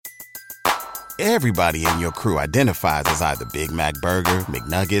Everybody in your crew identifies as either Big Mac Burger,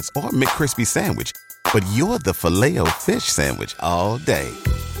 McNuggets, or McCrispy Sandwich. But you're the Filet-O-Fish Sandwich all day.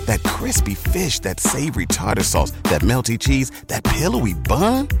 That crispy fish, that savory tartar sauce, that melty cheese, that pillowy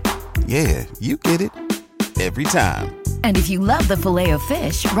bun. Yeah, you get it. Every time. And if you love the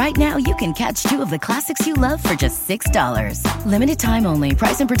Filet-O-Fish, right now you can catch two of the classics you love for just $6. Limited time only.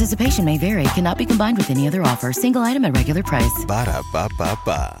 Price and participation may vary. Cannot be combined with any other offer. Single item at regular price.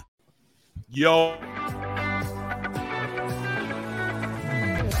 Ba-da-ba-ba-ba. Yo.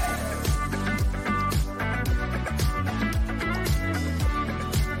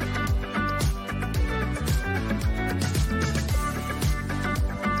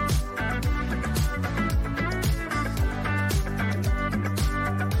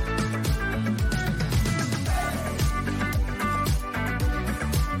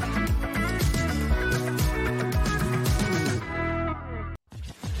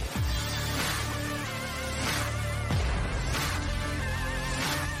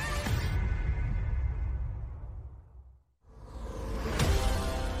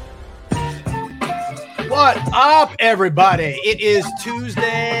 What up, everybody? It is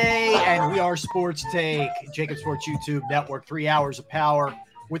Tuesday, and we are Sports Take, Jacob Sports YouTube Network. 3 hours of power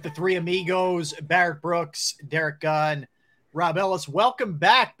with the three amigos, Barrett Brooks, Derrick Gunn, Rob Ellis. Welcome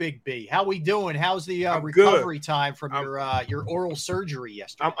back, Big B. How we doing? How's the recovery time from your oral surgery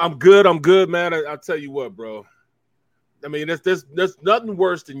yesterday? I'm good, man. I'll tell you what, bro. I mean, there's nothing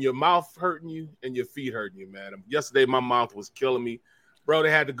worse than your mouth hurting you and your feet hurting you, man. Yesterday, my mouth was killing me. Bro,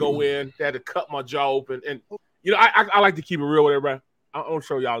 they had to go in. They had to cut my jaw open. And, you know, I like to keep it real with everybody. I'll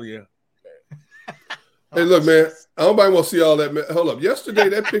show y'all here. Hey, look, man, nobody want to see all that. Man. Hold up. Yesterday,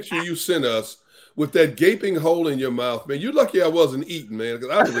 that picture you sent us with that gaping hole in your mouth, man, you're lucky I wasn't eating, man, because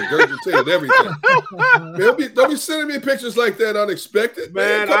I was regurgitating everything. Man, don't be sending me pictures like that unexpected.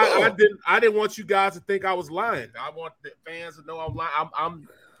 Man, I didn't want you guys to think I was lying. I want the fans to know I'm lying.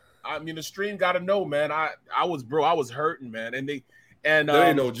 I mean, the stream got to know, man. I was hurting, man. And that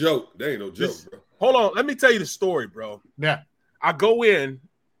ain't no joke. That ain't no joke, bro. Hold on. Let me tell you the story, bro. Yeah. I go in,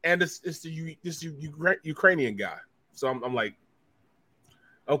 and it's the Ukrainian guy. So I'm like,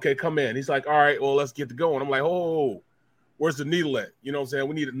 okay, come in. He's like, all right, well, let's get to going. I'm like, oh, where's the needle at? You know what I'm saying?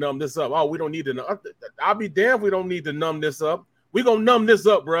 We need to numb this up. Oh, we don't need to. I'll be damned if we don't need to numb this up. We gonna numb this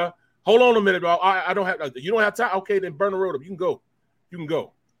up, bro. Hold on a minute, bro. I don't have. You don't have time. Okay, then burn the road up. You can go. You can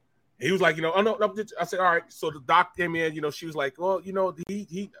go. He was like, you know, oh, no, I said, all right. So the doc came in, you know, she was like, well, you know,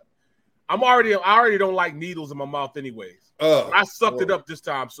 I already don't like needles in my mouth anyways. I sucked it up this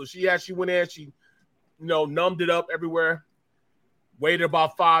time. So she went in, she, you know, numbed it up everywhere, waited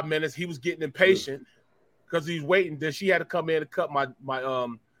about 5 minutes. He was getting impatient because he was waiting. Then she had to come in and cut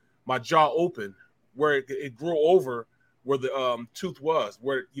my jaw open where it grew over where the tooth was,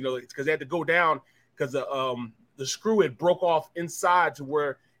 where, you know, because they had to go down because the screw had broke off inside to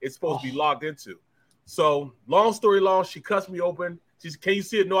where it's supposed to be logged into. So, long story long, she cuts me open. She said, can you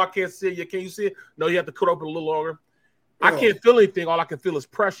see it? No, I can't see it. Yeah, can you see it? No, you have to cut open a little longer. I can't feel anything. All I can feel is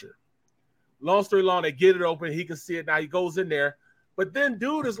pressure. Long story long, they get it open. He can see it. Now he goes in there. But then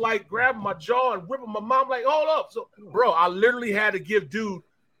dude is like grabbing my jaw and whipping my mom like, hold up. So, bro, I literally had to give dude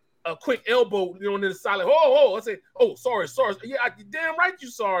a quick elbow, you know, in the side. Like, I say, oh, sorry. Yeah, damn right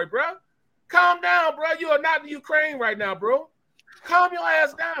you sorry, bro. Calm down, bro. You are not in Ukraine right now, bro. Calm your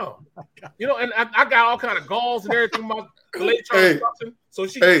ass down. You know, and I got all kind of galls and everything. My leg So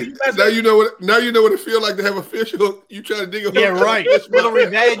she. Hey, now you know what it feels like to have a fish hook. You trying to dig a hook. Yeah, right. Little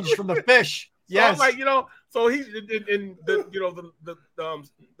revenge from the fish. So yes. I'm like, you know, so he's in the, you know,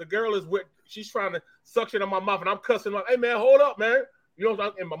 the girl is with. She's trying to suction on my mouth, and I'm cussing like, hey man, hold up, man. You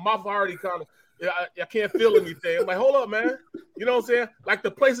know, and my mouth already kind of. I can't feel anything. I'm like, hold up, man. You know what I'm saying? Like the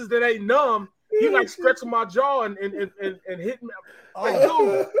places that ain't numb. He like stretching my jaw and hitting me. Like,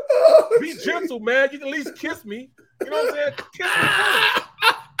 dude, be gentle, man. You can at least kiss me. You know what I'm saying? Kiss me.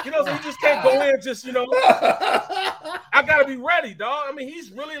 You know, so you just can't go in just, you know. I gotta be ready, dog. I mean,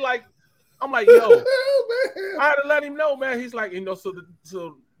 he's really like, I'm like, yo, I had to let him know, man. He's like, you know, so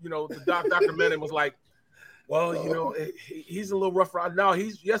you know, the Dr. Menon was like, well, you know, he's a little rough around. No, he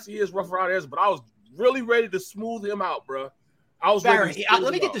is rough around edges, but I was really ready to smooth him out, bro. Barrett,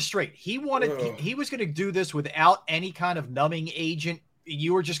 let me get this straight. He was going to do this without any kind of numbing agent.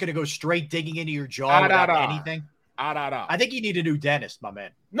 You were just going to go straight digging into your jaw without anything. I think you need a new dentist, my man.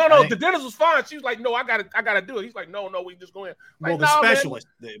 No, the dentist was fine. She was like, no, I gotta do it. He's like, no, we just go in. Like, well, the specialist,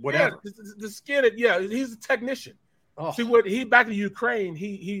 man, whatever. Yeah, the skin, he's a technician. Oh. See what he back in Ukraine,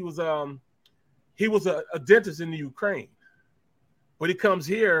 he was a dentist in the Ukraine, but he comes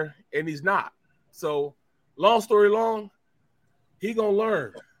here and he's not. So long story long. He gonna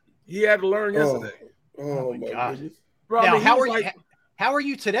learn. He had to learn yesterday. Oh my goodness. Bro, now, I mean, how are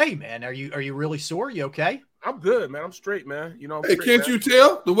you today, man? Are you really sore? You okay? I'm good, man. I'm straight, man. You know, hey, can't you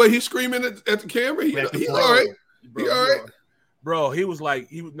tell the way he's screaming at the camera? He's all right. Bro, he all right. Bro, he was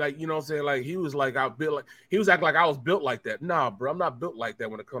like, you know what I'm saying? Like, he was like, he was acting like I was built like that. Nah, bro, I'm not built like that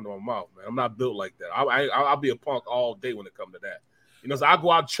when it comes to my mouth, man. I'm not built like that. I'll be a punk all day when it comes to that. You know, so I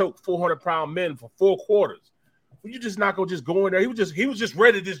go out and choke 400-pound men for 4 quarters. You just not gonna just go in there. He was just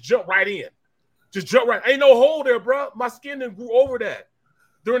ready to just jump right in. Just jump right. Ain't no hole there, bro. My skin didn't grew over that.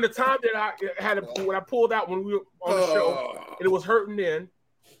 During the time that I had when I pulled out when we were on the show, and it was hurting then.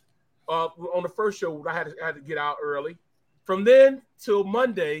 On the first show, I had to get out early. From then till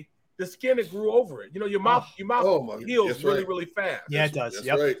Monday, the skin it grew over it. You know, your mouth heals really fast. Yeah, it does.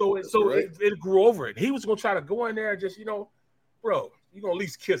 Yep. Right. It grew over it. He was gonna try to go in there and just, you know, bro, you gonna at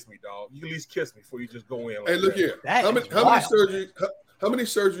least kiss me, dog. You can at least kiss me before you just go in. Like hey, look here. How many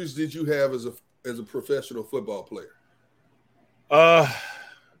surgeries did you have as a professional football player? I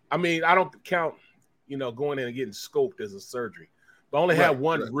mean, I don't count, you know, going in and getting scoped as a surgery. But I only had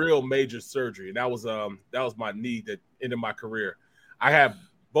one real major surgery, and that was my knee that ended my career. I had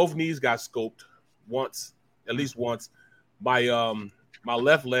both knees got scoped at least once. My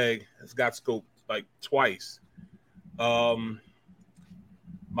left leg has got scoped like twice. My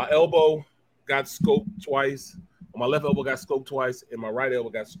elbow got scoped twice. My left elbow got scoped twice, and my right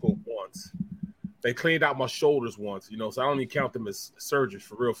elbow got scoped once. They cleaned out my shoulders once, you know, so I don't even count them as surgeries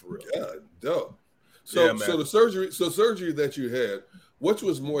for real. Yeah, dope. So the surgery that you had, which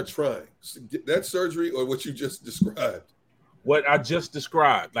was more trying, that surgery or what you just described? What I just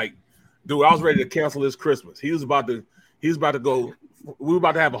described, like, dude, I was ready to cancel his Christmas. He was about to go. We were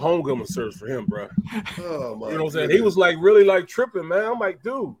about to have a homecoming service for him, bro. Oh my! You know what I'm saying? He was like really like tripping, man. I'm like,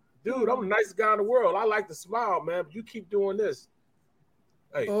 dude, I'm the nicest guy in the world. I like to smile, man. But you keep doing this.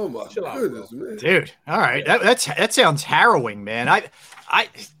 Hey, oh my goodness, man. Dude. All right. That sounds harrowing, man. That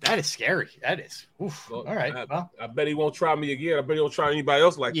is scary. That is. Oof. Well, all right. I bet he won't try me again. I bet he won't try anybody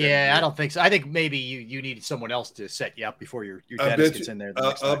else like that. Yeah, I don't think so. I think maybe you needed someone else to set you up before your dentist gets in there.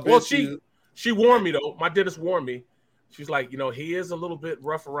 She warned me though. My dentist warned me. She's like, you know, he is a little bit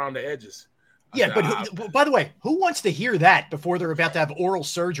rough around the edges. But by the way, who wants to hear that before they're about to have oral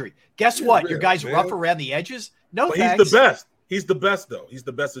surgery? Guess what? Your guy's rough around the edges? No, but thanks. He's the best. He's the best, though. He's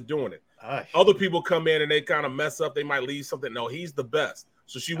the best at doing it. Other people come in and they kind of mess up. They might leave something. No, he's the best.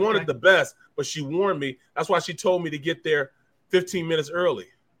 So she wanted the best, but she warned me. That's why she told me to get there 15 minutes early.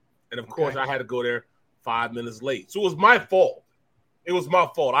 And, of course, I had to go there 5 minutes late. So it was my fault. It was my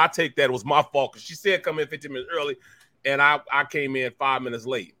fault. I take that. It was my fault because she said come in 15 minutes early, and I came in 5 minutes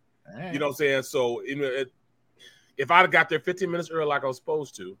late. You know what I'm saying? So if I'd have got there 15 minutes early like I was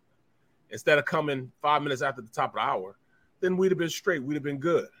supposed to, instead of coming 5 minutes after the top of the hour, then we'd have been straight. We'd have been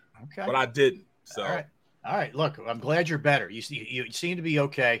good. Okay. But I didn't. So all right. Look, I'm glad you're better. You seem to be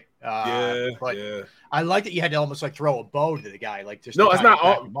okay. But I like that you had to almost like throw a bow to the guy. Like just it's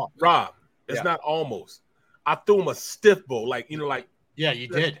not Rob. It's not almost. I threw him a stiff bow, like yeah, you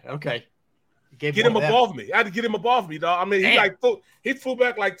did. Okay. Get him above me. I had to get him above me, dog. I mean, he flew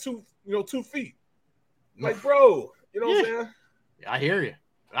back like 2 feet. Like, bro, you know what I'm saying? I hear you.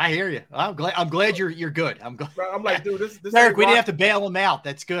 I'm glad you're good. I'm like, dude, this Derrick, we didn't have to bail him out.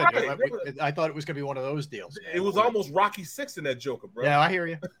 That's good. Right. I thought it was going to be one of those deals. It was almost Rocky 6 in that Joker, bro. Yeah, I hear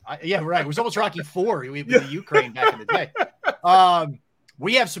you. Right. It was almost Rocky 4 with the Ukraine back in the day.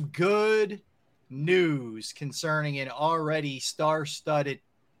 We have some good news concerning an already star-studded,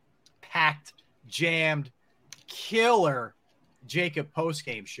 packed, jammed, killer Jacob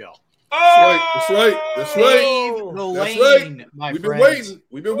postgame show. That's right. We've been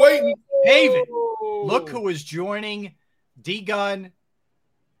waiting. Haven, look who is joining D. Gunn,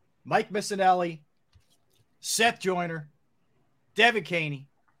 Mike Missinelli, Seth Joyner, Devin Caney,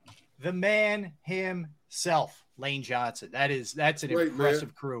 the man himself, Lane Johnson. That's an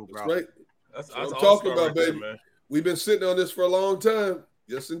impressive crew, bro. That's right. That's what I'm talking about, baby. Man. We've been sitting on this for a long time.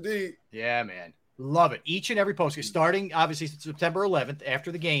 Yes, indeed. Yeah, man. Love it. Each and every post, starting obviously September 11th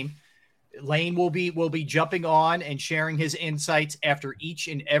after the game. Lane will be jumping on and sharing his insights after each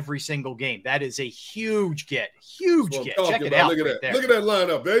and every single game. That is a huge get. Check it out. Look at that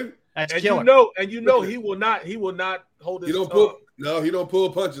lineup, baby. That's and killer. you know he will not hold his tongue. He don't pull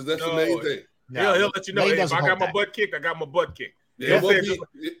punches. That's the main thing. No, he'll let you know. Hey, if I got my butt kicked, I got my butt kicked. Yeah,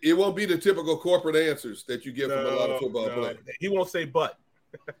 it won't be the typical corporate answers that you get from a lot of football players. He won't say butt.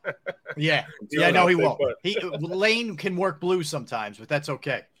 Yeah, no, he won't. Lane can work blues sometimes, but that's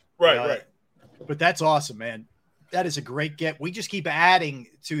okay. Right. But that's awesome, man. That is a great get. We just keep adding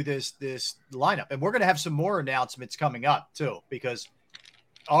to this lineup, and we're going to have some more announcements coming up too, because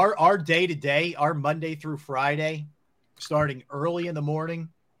Our day-to-day, our Monday through Friday, starting early in the morning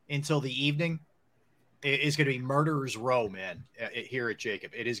until the evening, is going to be Murderer's Row, man, here at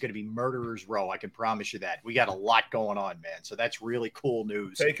Jacob. It is going to be Murderer's Row. I can promise you that. We got a lot going on, man. So that's really cool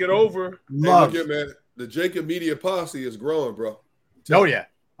news. Take it over. Love it, man. The Jacob Media Posse is growing, bro. Oh, yeah.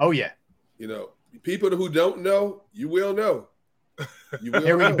 Oh, yeah. You know, people who don't know, you will know. You will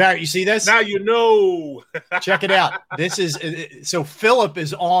Here we go, Barrett. You see this? Now you know. Check it out. This is so Philip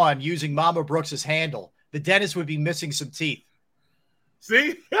is on using Mama Brooks's handle. The dentist would be missing some teeth.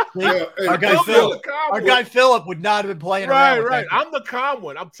 See? Yeah, Our guy Philip would not have been playing around. Right. I'm the calm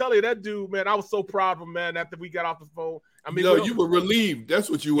one. I'm telling you, that dude, man, I was so proud of him, man, after we got off the phone. I mean, no, you were relieved. That's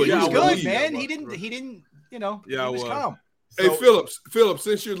what you were. He was good, relieved. man. He didn't, you know, he was calm. Hey, Philip,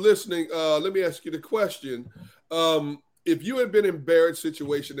 since you're listening, let me ask you the question. If you had been in Barrett's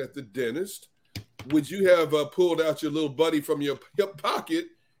situation at the dentist, would you have pulled out your little buddy from your hip pocket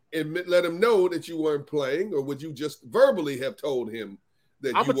and let him know that you weren't playing, or would you just verbally have told him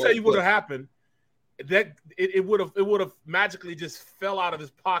that I'm gonna tell you what would have happened. That it would have magically just fell out of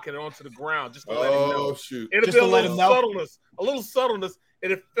his pocket and onto the ground just to let him know. Shoot. It'd have been a little subtleness,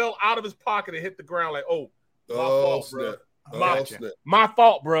 and it fell out of his pocket and hit the ground like, my fault, bro. My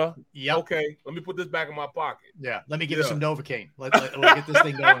fault, bro. Yeah. Okay, let me put this back in my pocket. Yeah. Let me give you some Novocaine. We'll get this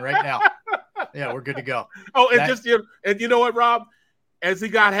thing going right now. Yeah, we're good to go. Oh, and you know what, Rob? As he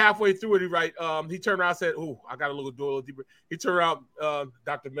got halfway through it, he turned around and said, "Ooh, I got to do a little deeper." He turned around,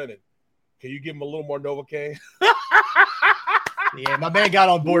 Dr. Menon, can you give him a little more Novocaine? Yeah, my man got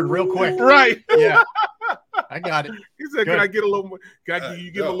on board real quick. Right. Yeah. I got it. He said, "Can I get a little more? Can you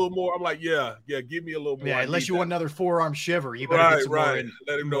give him a little more?" I'm like, "Yeah, give me a little more." Yeah, unless you want another forearm shiver, you better get some more in.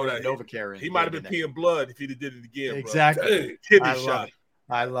 Let him know that Novacare. He might have been peeing blood if he did it again. Exactly. Kidney shot.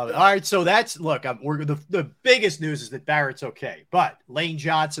 I love it. All right, so that's the biggest news is that Barrett's okay, but Lane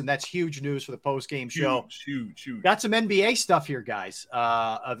Johnson, that's huge news for the post-game show. Huge. Got some NBA stuff here, guys,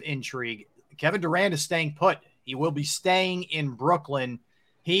 of intrigue. Kevin Durant is staying put. He will be staying in Brooklyn.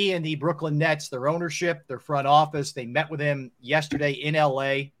 He and the Brooklyn Nets, their ownership, their front office, they met with him yesterday in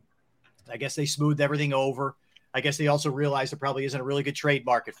LA. I guess they smoothed everything over. I guess they also realized there probably isn't a really good trade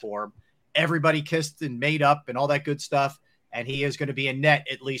market for him. Everybody kissed and made up and all that good stuff. And he is going to be a net,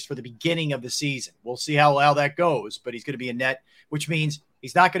 at least for the beginning of the season. We'll see how that goes, but he's going to be a net, which means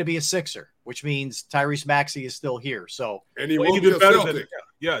he's not going to be a Sixer, which means Tyrese Maxey is still here. So, and he won't be a Celtic.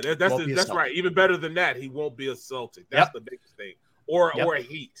 That's right. Even better than that, he won't be a Celtic. That's the biggest thing. Or a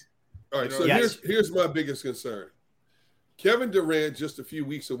Heat. All right, so here's my biggest concern. Kevin Durant just a few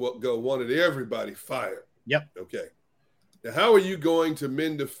weeks ago wanted everybody fired. Yep. Okay. Now, how are you going to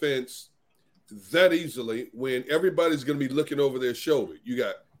mend the fence that easily when everybody's going to be looking over their shoulder? You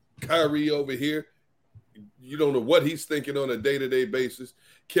got Kyrie over here. You don't know what he's thinking on a day-to-day basis.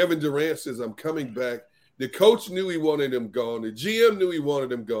 Kevin Durant says, I'm coming back. The coach knew he wanted him gone. The GM knew he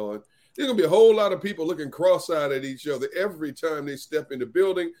wanted him gone. There's going to be a whole lot of people looking cross-eyed at each other every time they step in the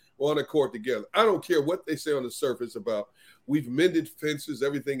building or on the court together. I don't care what they say on the surface about we've mended fences,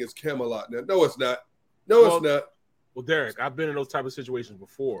 everything is Camelot now. No, it's not. It's not. Well, Derrick, I've been in those type of situations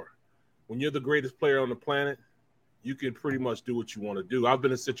before. When you're the greatest player on the planet, you can pretty much do what you want to do. I've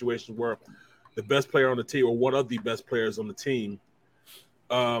been in situations where the best player on the team or one of the best players on the team,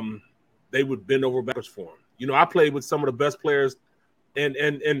 they would bend over backwards for him. You know, I played with some of the best players, and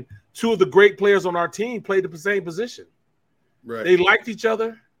two of the great players on our team played the same position. Right. They liked each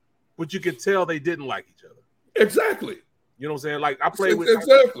other, but you could tell they didn't like each other. Exactly. You know what I'm saying? Like I played with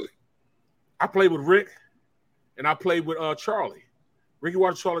Rick, and I played with Charlie. Ricky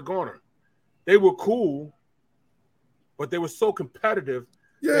Water, Charlie Garner. They were cool, but they were so competitive.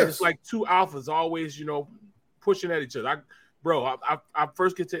 Yes. It's like two alphas always, pushing at each other. I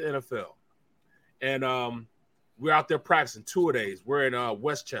first get to NFL, and we're out there practicing 2-a-days. We're in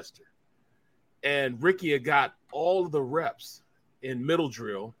Westchester, and Ricky had got all of the reps in middle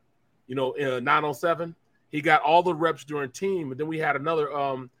drill, in 9-on-7. He got all the reps during team, and then we had another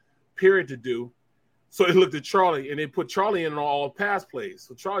period to do. So he looked at Charlie, and they put Charlie in on all pass plays.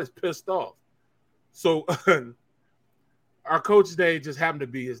 So Charlie's pissed off. So our coach's name just happened to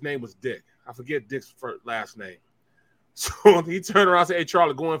be, his name was Dick. I forget Dick's last name. So he turned around and said, "Hey,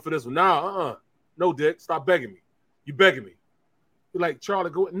 Charlie, go in for this one." No, Dick, stop begging me. You begging me. You're like, Charlie,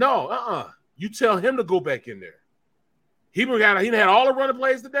 go. No, You tell him to go back in there. He had all the running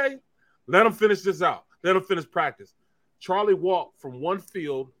plays today. Let him finish this out. Let him finish practice. Charlie walked from one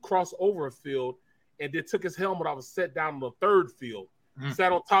field, crossed over a field, and then took his helmet off and sat down on the third field.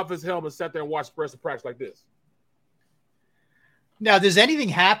 Sat on top of his helmet, sat there and watched the rest of practice like this. Now, does anything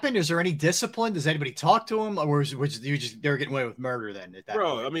happen? Is there any discipline? Does anybody talk to him, or was you just they're getting away with murder then? At that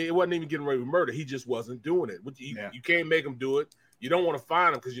point? I mean, it wasn't even getting away with murder. He just wasn't doing it. You can't make him do it. You don't want to fine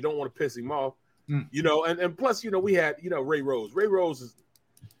him because you don't want to piss him off. You know, and plus, you know, we had, you know, Ray Rose. Ray Rose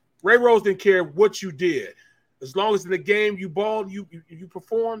didn't care what you did. As long as in the game you balled, you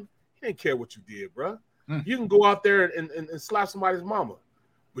performed, he didn't care what you did, bro. You can go out there and slap somebody's mama.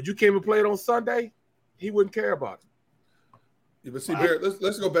 But you came and played on Sunday, he wouldn't care about it. Yeah, but see, Barrett,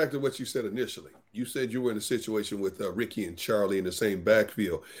 let's go back to what you said initially. You said you were in a situation with Ricky and Charlie in the same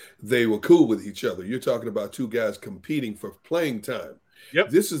backfield. They were cool with each other. You're talking about two guys competing for playing time. Yep.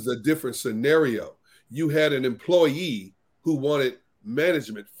 This is a different scenario. You had an employee who wanted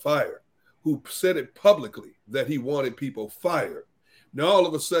management fired, who said it publicly that he wanted people fired. Now, all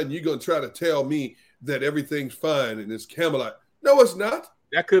of a sudden, you're going to try to tell me that everything's fine and it's Camelot. No, it's not.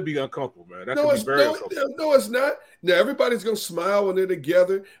 That could be uncomfortable, man. That could be very uncomfortable. No, it's not. Now, everybody's going to smile when they're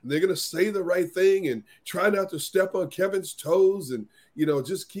together, and they're going to say the right thing and try not to step on Kevin's toes and, you know,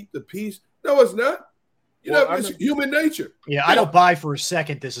 just keep the peace. No, it's not. You know, it's human nature. Yeah, I don't buy for a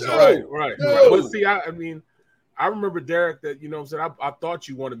second this is all right. No. But see, I mean, I remember Derrick that, you know what I'm saying, I thought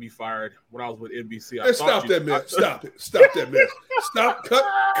you wanted me fired when I was with NBC. Hey, stop that mess. Stop it. Stop that mess. Stop.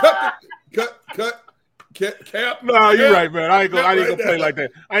 Cut. Cap. No, you're right, man. I ain't gonna play like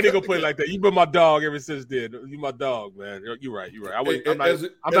that. I ain't gonna play like that. You've been my dog ever since then. You my dog, man. You're right. I'm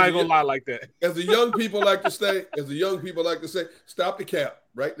not gonna lie like that. As the young people like to say, stop the cap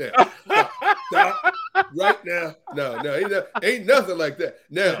right now. Stop right now. No, ain't nothing like that.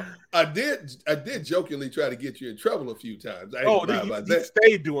 Now, I did jokingly try to get you in trouble a few times. I ain't gonna lie about that. You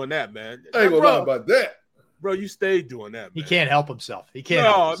stayed doing that, man. I ain't gonna lie about that. Bro, you stayed doing that, man. He can't help himself.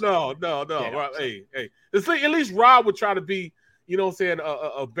 No. Right. Hey. At least Rob would try to be, you know what I'm saying,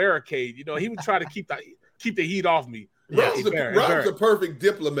 a barricade. You know, he would try to keep the heat off me. Rob's the perfect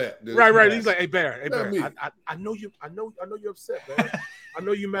diplomat. Dude. Right. He's like, hey, Barrett, I know you're upset, man. I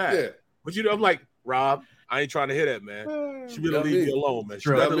know you're mad. Yeah. But, you know, I'm like, Rob, I ain't trying to hear that, man. She better leave me alone, man.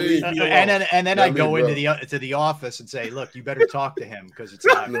 And then I go into the office and say, look, you better talk to him because it's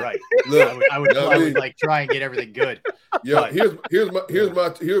not right. Look, I would like try and get everything good. Yeah, here's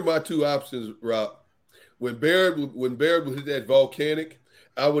my two options, Rob. When Barrett was hit that volcanic,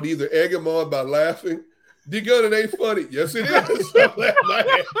 I would either egg him on by laughing. D-Gun, it ain't funny. Yes, it is.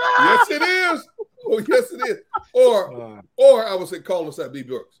 Yes, it is. Oh, yes, it is. Or I would say, call us at B.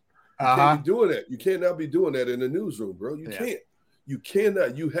 Brooks. You can't be doing that. You cannot be doing that in the newsroom, bro. You can't. You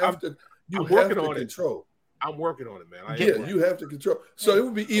cannot. You have to control. I'm working on it, man. You have to control. So it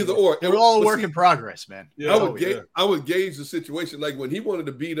would be either or. We're all a work in progress, man. Yeah, I would gauge the situation. Like when he wanted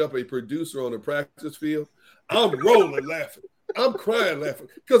to beat up a producer on the practice field, I'm rolling laughing. I'm crying laughing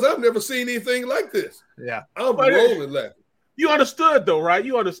because I've never seen anything like this. Yeah. I'm rolling laughing. You understood though, right?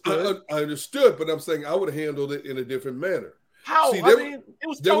 You understood. I understood, but I'm saying I would have handled it in a different manner. How? It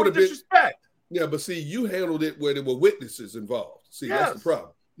was total disrespect. Yeah, but see, you handled it where there were witnesses involved. See, that's the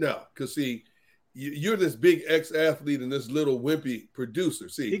problem. No, because see, you're this big ex-athlete and this little wimpy producer.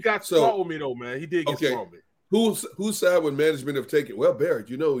 See, he got smart with me though, man. He did get smart with me. Whose side would management have taken? Well, Barrett,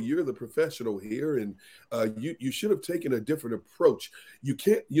 you know, you're the professional here, and you should have taken a different approach. You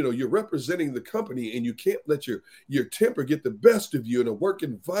can't, you know, you're representing the company, and you can't let your temper get the best of you in a work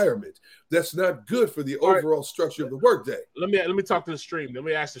environment. That's not good for the overall structure of the workday. Let me talk to the stream. Let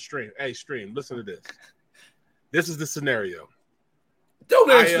me ask the stream. Hey, stream, listen to this. This is the scenario.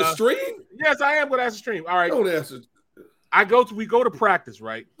 Don't ask the stream. Yes, I am going to ask the stream. All right. Don't ask it. We go to practice,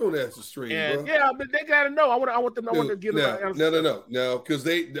 right? Don't ask the stream, and, bro. Yeah, but they gotta know. I want them to get them. No, because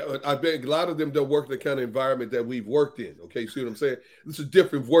I bet a lot of them don't work the kind of environment that we've worked in. Okay, see what I'm saying? This is a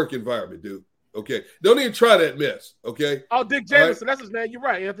different work environment, dude. Okay, don't even try that mess. Okay. Oh, Dick Jameson, that's his name. You're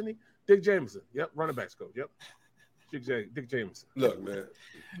right, Anthony. Dick Jameson. Yep, running backs coach. Yep. Dick Jameson. Look, man.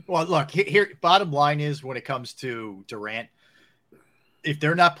 Well, look here. Bottom line is, when it comes to Durant, if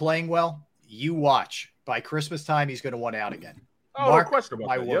they're not playing well, you watch. By Christmas time, he's going to want out again. Oh, no question about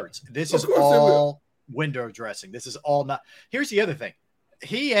my that. words. Yep. This is all window dressing. This is all not. Here's the other thing.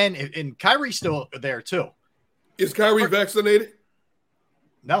 He and Kyrie's still there too. Is Kyrie vaccinated?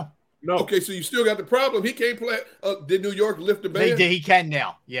 No. Okay, so you still got the problem. He can't play. Did New York lift the ban? He can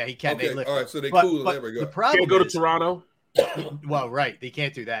now. Yeah, he can. Okay. They lift all right, so they cool in that regard. The problem can't go to Toronto. Well, right. They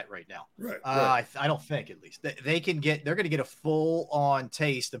can't do that right now. Right. I don't think, at least. They're going to get a full-on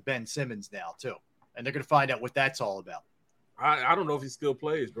taste of Ben Simmons now too. And they're going to find out what that's all about. I don't know if he still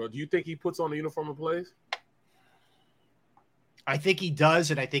plays, bro. Do you think he puts on the uniform and plays? I think he does,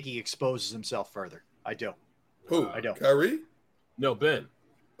 and I think he exposes himself further. I do. Who? I do. Kyrie? No, Ben.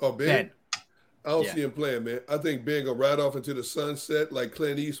 Oh, Ben. I don't see him playing, man. I think Ben gonna ride off into the sunset like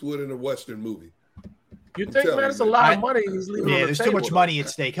Clint Eastwood in a Western movie. You think, man, it's a lot of money he's leaving on the there's table, too much money at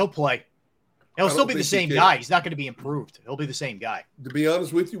stake. He'll play. He'll still be the same guy. He's not going to be improved. He'll be the same guy. To be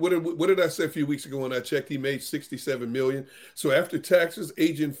honest with you, what did I say a few weeks ago when I checked? He made $67 million. So after taxes,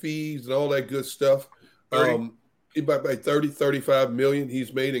 agent fees, and all that good stuff, he about 35 million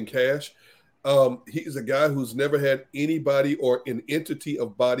he's made in cash. He's a guy who's never had anybody or an entity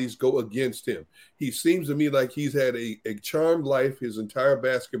of bodies go against him. He seems to me like he's had a charmed life his entire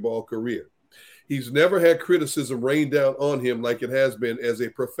basketball career. He's never had criticism rain down on him like it has been as a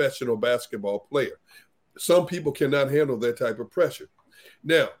professional basketball player. Some people cannot handle that type of pressure.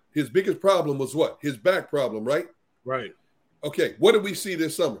 Now, his biggest problem was what? His back problem, right? Right. Okay, what did we see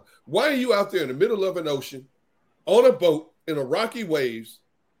this summer? Why are you out there in the middle of an ocean on a boat in a rocky waves?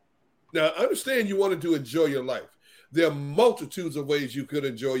 Now, I understand you wanted to enjoy your life. There are multitudes of ways you could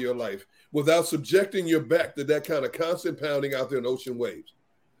enjoy your life without subjecting your back to that kind of constant pounding out there in ocean waves.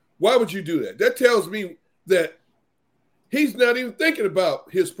 Why would you do that? That tells me that he's not even thinking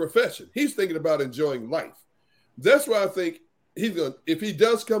about his profession. He's thinking about enjoying life. That's why I think if he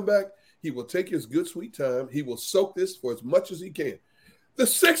does come back, he will take his good, sweet time. He will soak this for as much as he can. The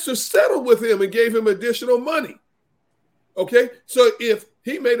Sixers settled with him and gave him additional money. Okay? So if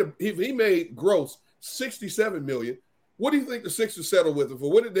he made gross $67 million, what do you think the Sixers settled with him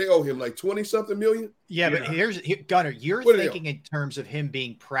for? What did they owe him? Like 20-something million? Yeah, but Gunner, you're thinking in terms of him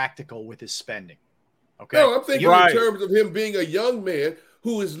being practical with his spending. Okay. No, I'm thinking in terms of him being a young man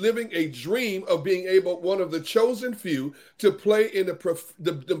who is living a dream of being one of the chosen few to play in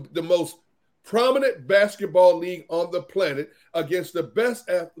the most prominent basketball league on the planet against the best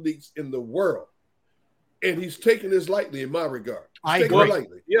athletes in the world. And he's taking this lightly in my regard. I agree.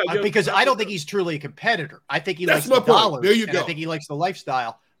 Because I don't think he's truly a competitor. I think he likes the dollars. There you go. I think he likes the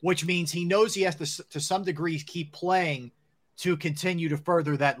lifestyle, which means he knows he has to some degree, keep playing to continue to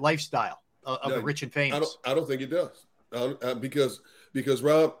further that lifestyle of the rich and famous. I don't think it does. Because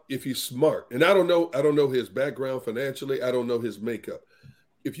Rob, if he's smart, and I don't know his background financially, I don't know his makeup.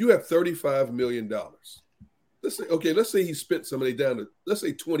 If you have $35 million, let's say he spent somebody down to, let's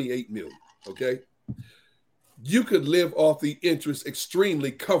say $28 million, okay? You could live off the interest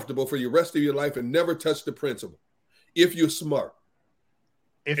extremely comfortable for the rest of your life and never touch the principal if you're smart.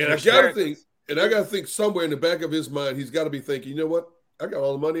 I got to think somewhere in the back of his mind, he's got to be thinking, you know what? I got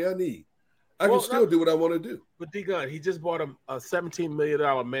all the money I need. I can still do what I want to do. But D-Gun, he just bought a $17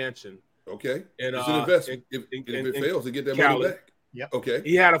 million mansion. Okay. And it's an investment. If it fails, to get that money back. Yep. Okay.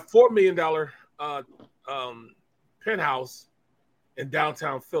 He had a $4 million penthouse in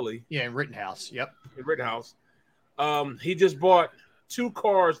downtown Philly. Yeah, in Rittenhouse. Yep. In Rittenhouse. He just bought 2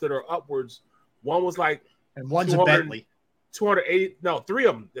 cars that are upwards. One was like, and one's a Bentley. 280. No, 3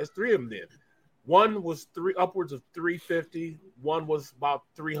 of them. There's 3 of them then. One was upwards of 350. One was about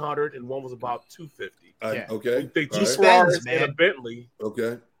 300, and one was about 250. Okay. They 2 Ferraris and a Bentley.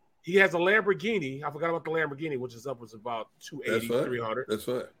 Okay. He has a Lamborghini. I forgot about the Lamborghini, which is upwards of about 280, 300. That's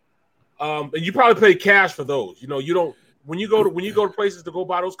fine. And you probably pay cash for those. You don't. When you go to places to go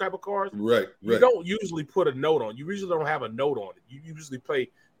buy those type of cars, right. You don't usually put a note on. You usually don't have a note on it. You usually pay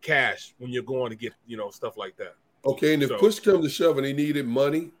cash when you're going to get stuff like that. Okay, and if push comes to shove and he needed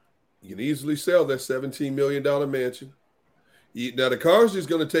money, you can easily sell that $17 million mansion. Now the cars is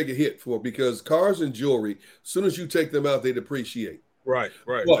going to take a hit because cars and jewelry, as soon as you take them out, they depreciate. Right.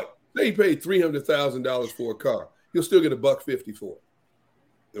 But they paid $300,000 for a car. You'll still get $150 for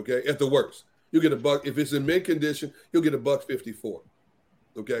it. Okay, at the worst. You'll get $1. If it's in mint condition, you'll get $150 for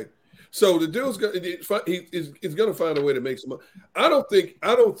it. Okay, so the dude's he's going to find a way to make some money. I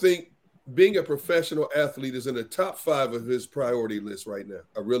don't think being a professional athlete is in the top 5 of his priority list right now.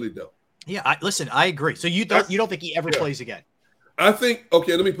 I really don't. Yeah, I agree. So you don't think he ever plays again? I think.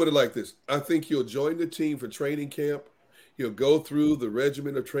 Okay, let me put it like this. I think he'll join the team for training camp. He'll go through the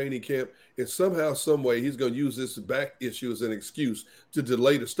regimen of training camp, and somehow, some way, he's going to use this back issue as an excuse to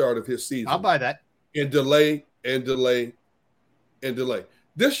delay the start of his season. I'll buy that. And delay.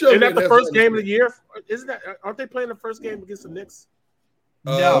 This show isn't that the first game of the year? Isn't that? Aren't they playing the first game against the Knicks?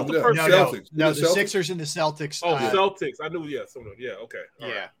 No. Celtics. No, the Sixers and the Celtics. Oh, Celtics. I knew. Yeah. Okay. All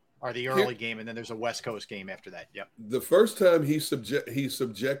right. Are the early game, and then there's a West Coast game after that. Yep. The first time he's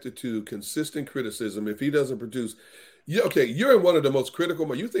subjected to consistent criticism if he doesn't produce. You're in one of the most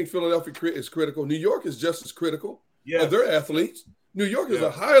critical. You think Philadelphia is critical? New York is just as critical of their athletes. New York is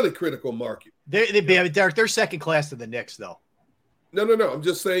a highly critical market. Derrick, they're second class to the Knicks, though. No. I'm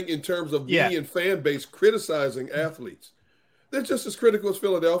just saying in terms of media and fan base criticizing athletes. They're just as critical as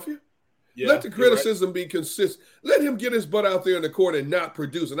Philadelphia. Yeah, Let the criticism be consistent. Let him get his butt out there in the court and not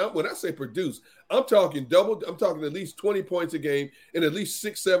produce. And when I say produce, I'm talking double. I'm talking at least 20 points a game and at least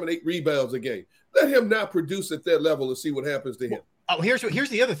 6, 7, 8 rebounds a game. Let him not produce at that level and see what happens to him. Oh, here's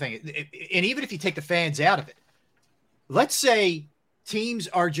the other thing. And even if you take the fans out of it, let's say teams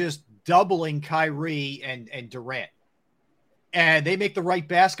are just doubling Kyrie and Durant, and they make the right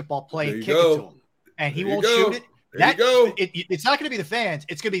basketball play and kick it to him, and he won't shoot it. It's not going to be the fans.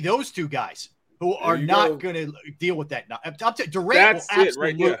 It's going to be those two guys who are not going to deal with that. Durant will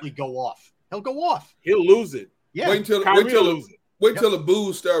absolutely go off. He'll go off. He'll lose it. Yeah. Wait until the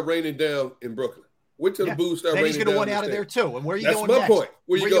boos start raining down in Brooklyn. Wait till the boos start raining down. Then he's going to want out of there too. And where are you going next? That's my point.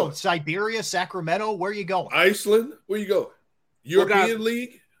 Where you going? Siberia, Sacramento. Where are you going? Iceland. Where you going? European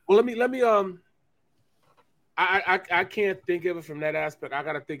League. Well, let me. I can't think of it from that aspect. I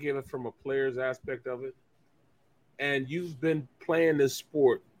got to think of it from a player's aspect of it. And you've been playing this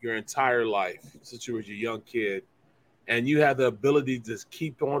sport your entire life since you were a young kid, and you have the ability to just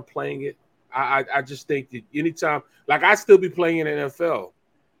keep on playing it. I just think that anytime, like I'd still be playing in the NFL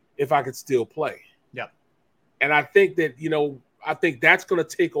if I could still play. Yeah. And I think that, I think that's going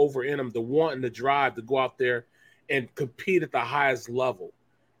to take over in him, the want and the drive to go out there and compete at the highest level.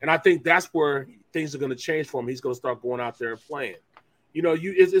 And I think that's where things are going to change for him. He's going to start going out there and playing.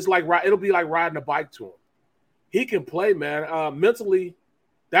 It's like it'll be like riding a bike to him. He can play, man. Mentally,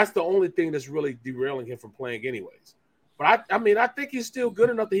 that's the only thing that's really derailing him from playing anyways. But I think he's still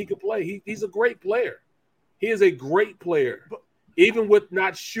good enough that he can play. He's a great player. He is a great player. Even with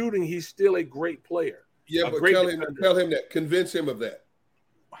not shooting, he's still a great player. Yeah, but tell him that. Convince him of that.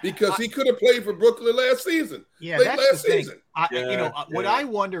 Because he could have played for Brooklyn last season. Yeah, that's the thing. What I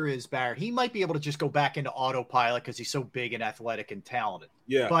wonder is, Barrett, he might be able to just go back into autopilot because he's so big and athletic and talented.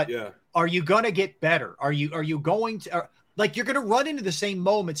 Yeah. But are you going to get better? Are you going to you're going to run into the same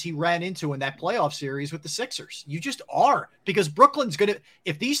moments he ran into in that playoff series with the Sixers? You just are, because Brooklyn's going to,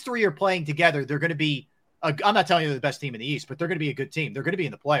 if these three are playing together, they're going to be, I'm not telling you they're the best team in the East, but they're going to be a good team. They're going to be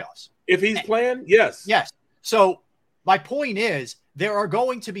in the playoffs. If he's playing, yes. Yes. So my point is, there are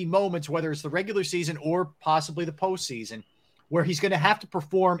going to be moments, whether it's the regular season or possibly the postseason, where he's going to have to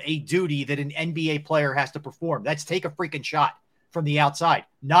perform a duty that an NBA player has to perform. That's take a freaking shot from the outside,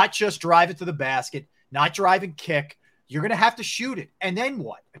 not just drive it to the basket, not drive and kick. You're going to have to shoot it. And then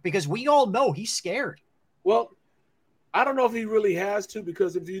what? Because we all know he's scared. Well, I don't know if he really has to,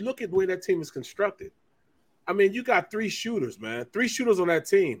 because if you look at the way that team is constructed, I mean, you got 3 shooters, man. 3 shooters on that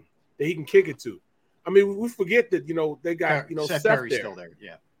team that he can kick it to. I mean, we forget that, they got, Seth there. Still there.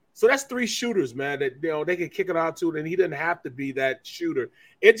 Yeah. So that's 3 shooters, man, that, they can kick it out to, and he doesn't have to be that shooter.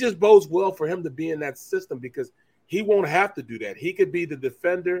 It just bodes well for him to be in that system, because he won't have to do that. He could be the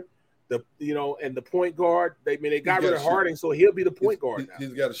defender, and the point guard. They got rid of Harding, so he'll be the point guard now.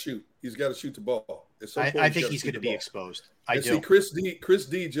 He's got to shoot. He's got to shoot the ball. I think he's going to be exposed. See, Chris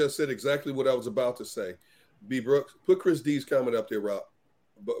D just said exactly what I was about to say. B. Brooks, put Chris D's comment up there, Rob.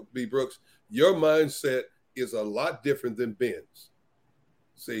 B. Brooks, your mindset is a lot different than Ben's.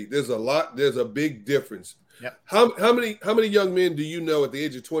 See, there's a big difference. Yep. How many young men do you know at the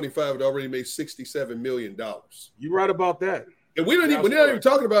age of 25 that already made $67 million? You're right about that. And we're not even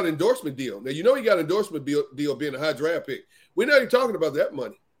talking about an endorsement deal. Now, he got an endorsement deal being a high draft pick. We're not even talking about that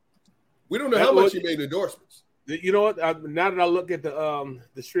money. We don't know how much he made in endorsements. You know what? Now that I look at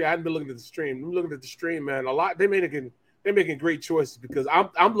the stream, I hadn't been looking at the stream. I'm looking at the stream, man. A lot they're making great choices, because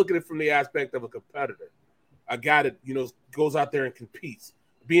I'm looking at it from the aspect of a competitor, a guy that goes out there and competes,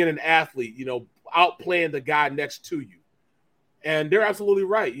 being an athlete, outplaying the guy next to you. And they're absolutely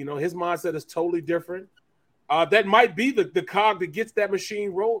right. His mindset is totally different. That might be the cog that gets that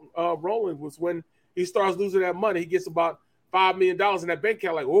machine rolling. Was when he starts losing that money. He gets about $5 million in that bank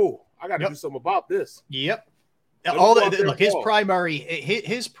account. Like, oh, I got to do something about this. Yep. His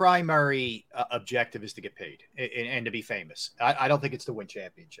primary objective is to get paid and to be famous. I don't think it's to win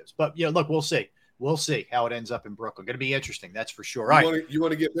championships. But we'll see. We'll see how it ends up in Brooklyn. Going to be interesting, that's for sure. You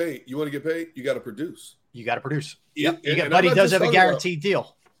want to get paid. You want to get paid. You got to produce. Yep. But he does have a guaranteed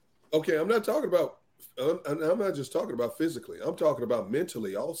deal. Okay, I'm not talking about. I'm not just talking about physically. I'm talking about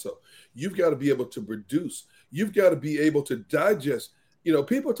mentally also. You've got to be able to produce. You've got to be able to digest.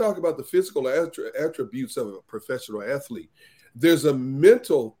 People talk about the physical attributes of a professional athlete. There's a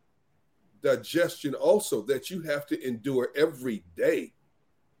mental digestion also that you have to endure every day.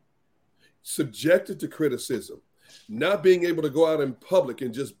 Subjected to criticism, not being able to go out in public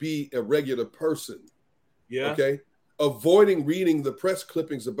and just be a regular person. Yeah. Okay. Avoiding reading the press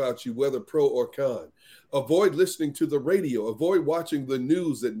clippings about you, whether pro or con. Avoid listening to the radio. Avoid watching the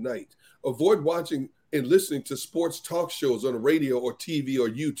news at night. Avoid watching and listening to sports talk shows on radio or TV or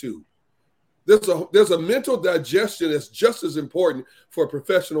YouTube. There's a mental digestion that's just as important for a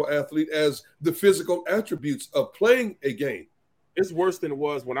professional athlete as the physical attributes of playing a game. It's worse than it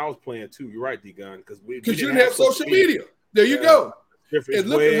was when I was playing too. You're right, D-Gun, because you didn't have social media. There you go. Different. And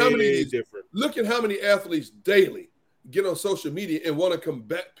look at how many athletes daily get on social media and want to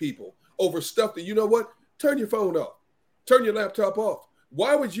combat people over stuff that, you know what? Turn your phone off. Turn your laptop off.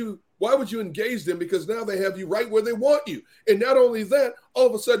 Why would you engage them? Because now they have you right where they want you. And not only that, all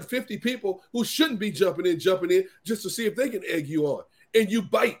of a sudden 50 people who shouldn't be jumping in just to see if they can egg you on. And you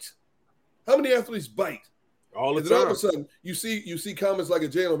bite. How many athletes bite? All the and time. All of a sudden, you see comments like a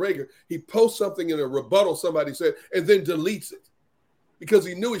Jalen Reagor. He posts something in a rebuttal somebody said and then deletes it because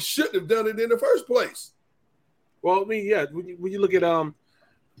he knew he shouldn't have done it in the first place. Well, I mean, yeah, when you look at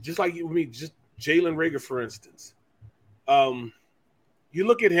just like just Jalen Reagor, for instance, you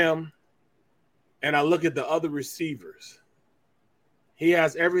look at him, and I look at the other receivers. He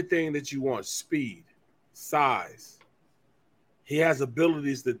has everything that you want: speed, size. He has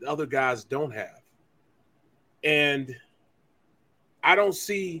abilities that other guys don't have. And I don't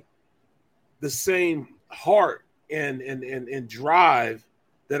see the same heart and drive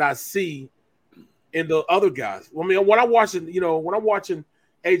that I see in the other guys. I mean, when I'm watching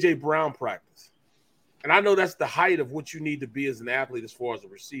AJ Brown practice, and I know that's the height of what you need to be as an athlete as far as a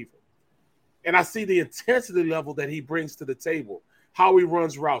receiver. And I see the intensity level that he brings to the table, how he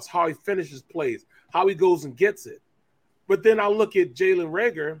runs routes, how he finishes plays, how he goes and gets it. But then I look at Jalen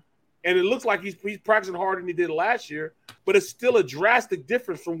Reagor, and it looks like he's practicing harder than he did last year, but it's still a drastic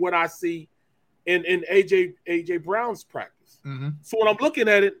difference from what I see in AJ Brown's practice. Mm-hmm. So when I'm looking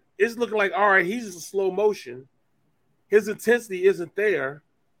at it, it's looking like, all right, he's in slow motion. His intensity isn't there.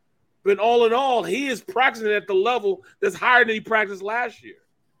 But all in all, he is practicing at the level that's higher than he practiced last year.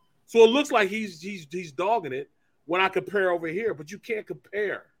 So it looks like he's dogging it when I compare over here, but you can't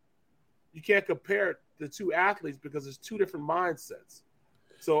compare. You can't compare the two athletes because it's two different mindsets.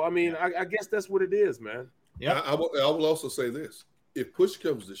 So, I mean, I guess that's what it is, man. Yeah. I will also say this. If push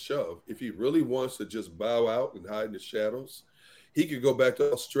comes to shove, if he really wants to just bow out and hide in the shadows, he could go back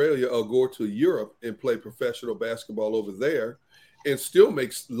to Australia or go to Europe and play professional basketball over there and still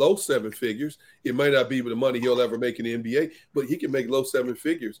make low seven figures. It might not be the money he'll ever make in the NBA, but he can make low seven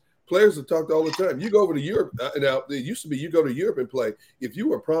figures. Players have talked all the time. You go over to Europe. Now, it used to be you go to Europe and play. If you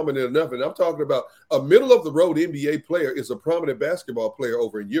were prominent enough, and I'm talking about a middle-of-the-road NBA player is a prominent basketball player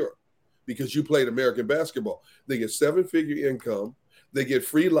over in Europe because you played American basketball. They get seven-figure income. They get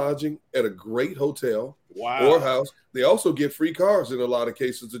free lodging at a great hotel or house. They also get free cars in a lot of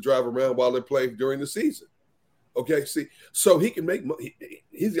cases to drive around while they're playing during the season. Okay, see, so he can make money.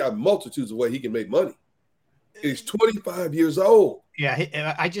 He's got multitudes of ways he can make money. He's 25 years old.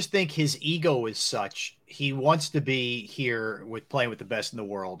 Yeah, I just think his ego is such. He wants to be here with playing with the best in the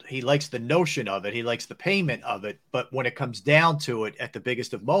world. He likes the notion of it. He likes the payment of it. But when it comes down to it at the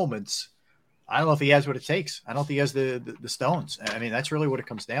biggest of moments, I don't know if he has what it takes. I don't think he has the stones. I mean, that's really what it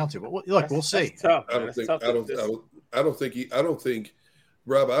comes down to. But look, we'll see. Tough, I don't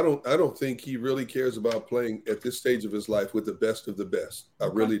think he really cares about playing at this stage of his life with the best of the best. I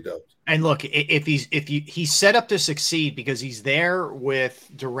really don't. And look, he's set up to succeed because he's there with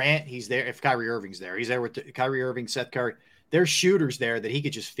Durant. He's there if Kyrie Irving's there. He's there with Kyrie Irving, Seth Curry. There's shooters there that he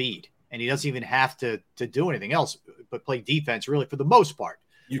could just feed, and he doesn't even have to do anything else but play defense. Really, for the most part,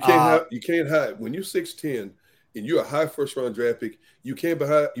 you can't hide when you're 6'10" and you're a high first round draft pick. You can't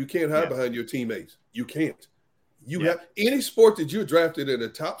hide behind your teammates. You can't. You have any sport that you're drafted in the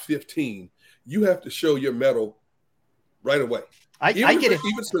top 15, you have to show your mettle right away. I get it.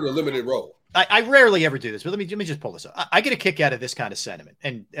 Even for the limited role. I rarely ever do this, but let me just pull this up. I get a kick out of this kind of sentiment.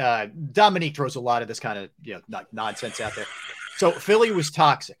 And Dominique throws a lot of this kind of nonsense out there. So Philly was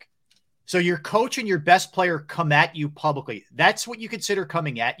toxic. So your coach and your best player come at you publicly. That's what you consider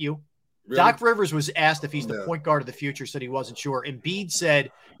coming at you? Really? Doc Rivers was asked if he's the point guard of the future, said he wasn't sure. Embiid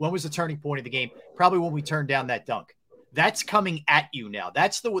said, when was the turning point of the game? Probably when we turned down that dunk. That's coming at you now.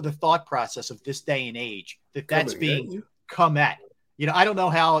 That's the thought process of this day and age, that's being come at. I don't know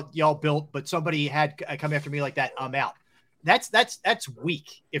how y'all built, but somebody had come after me like that. I'm out. That's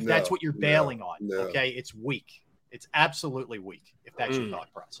weak. If that's what you're bailing on. Okay. It's weak. It's absolutely weak. If that's your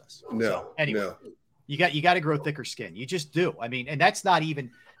thought process. Anyway, you got to grow thicker skin. You just do. I mean, and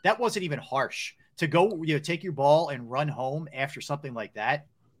that wasn't even harsh to go, take your ball and run home after something like that.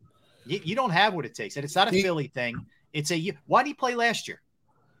 You don't have what it takes. And it's not a Philly thing. It's why did he play last year?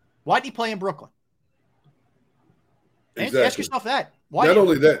 Why did he play in Brooklyn? Exactly. Ask yourself that. Why? Not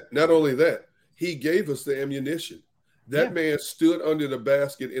only that, he gave us the ammunition. That man stood under the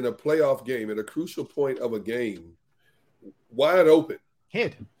basket in a playoff game at a crucial point of a game, wide open.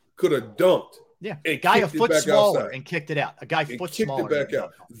 Hid. could have dunked. Yeah, a guy a foot smaller and kicked it out. A guy foot smaller kicked it back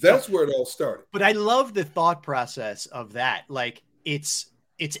out. That's where it all started. But I love the thought process of that. Like it's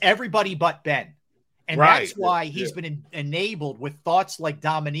everybody but Ben. And that's why he's been enabled with thoughts like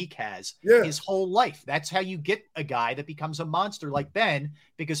Dominique has his whole life. That's how you get a guy that becomes a monster like Ben,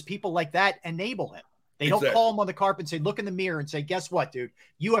 because people like that enable him. They don't call him on the carpet and say, look in the mirror and say, guess what, dude?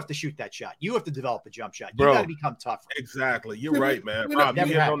 You have to shoot that shot. You have to develop a jump shot. You got to become tougher. Exactly. You're right, man. Rob, you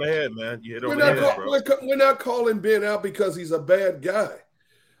hit on the head, man. You hit on the head, bro. We're not calling Ben out because he's a bad guy.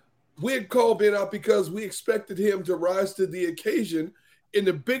 We'd call Ben out because we expected him to rise to the occasion in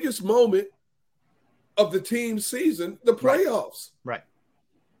the biggest moment of the team's season, the playoffs. Right.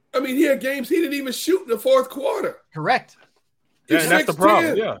 I mean, he had games he didn't even shoot in the fourth quarter. Correct. Yeah, and that's the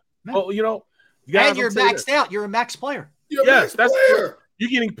problem. Yeah. Well, you know, and you're maxed out. You're a max player. Yes, that's player. You're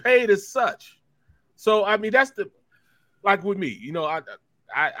getting paid as such. So I mean, that's like with me. You know,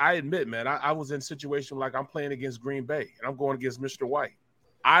 I admit, man, I was in a situation like I'm playing against Green Bay and I'm going against Mr. White.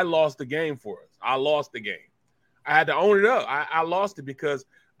 I lost the game for us. I lost the game. I had to own it up. I lost it because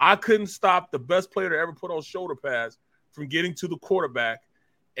I couldn't stop the best player to ever put on shoulder pads from getting to the quarterback,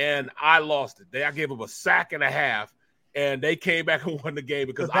 and I lost it. I gave them a sack and a half, and they came back and won the game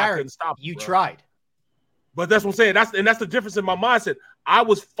because I couldn't stop them. You tried. But that's what I'm saying. That's the difference in my mindset. I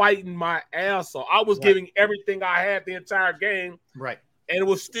was fighting my ass off. I was giving everything I had the entire game. Right. And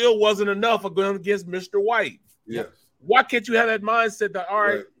it still wasn't enough of going against Mr. White. Yes. Why can't you have that mindset that, all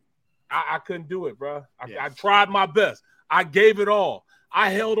right. I couldn't do it, bro. I tried my best. I gave it all. I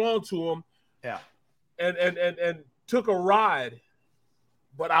held on to him. Yeah. And took a ride,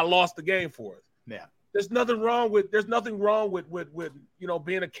 but I lost the game for it. Yeah. There's nothing wrong with you know,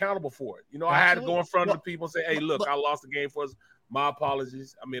 being accountable for it. You know, I had to go in front of the people and say, hey, look, I lost the game for us. My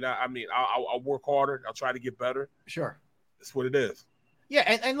apologies. I'll work harder. I'll try to get better. Sure. That's what it is.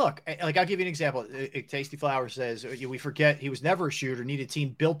 Yeah, and look, like I'll give you an example. Tasty Flower says, we forget he was never a shooter, need a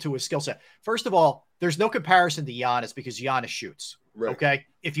team built to his skill set. First of all, there's no comparison to Giannis because Giannis shoots. Right. Okay?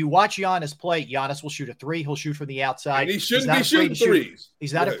 If you watch Giannis play, Giannis will shoot a three. He'll shoot from the outside. And he shouldn't be shooting threes.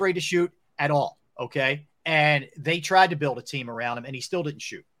 He's not afraid to shoot at all. Okay? And they tried to build a team around him, and he still didn't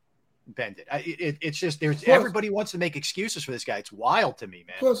shoot. Ben did. It's just everybody wants to make excuses for this guy. It's wild to me,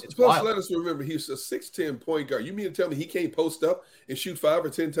 man. Plus, let us remember, he's a 6'10" point guard. You mean to tell me he can't post up and shoot 5 or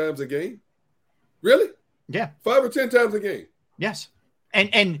 10 times a game? Really? Yeah. 5 or 10 times a game. Yes.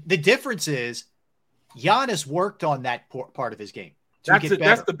 And the difference is Giannis worked on that part of his game. That's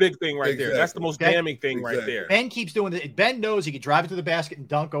the big thing right there. That's the most damning thing right there. Ben keeps doing it. Ben knows he can drive it to the basket and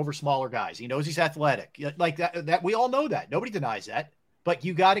dunk over smaller guys. He knows he's athletic. Like that we all know that. Nobody denies that. But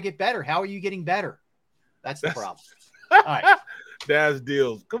you got to get better. How are you getting better? That's the problem. All right. That's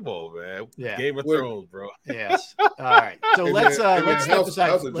deals. Come on, man. Yeah. Game of Thrones, bro. Yes. All right. So let's step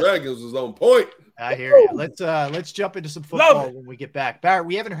aside. House of Dragons is on point. I hear you. Let's jump into some football when we get back. Barrett,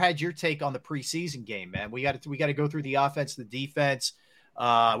 we haven't had your take on the preseason game, man. We got to go through the offense, the defense.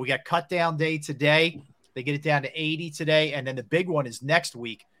 We got cut down day today. They get it down to 80 today, and then the big one is next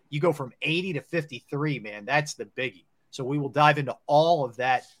week. You go from 80 to 53, man. That's the biggie. So we will dive into all of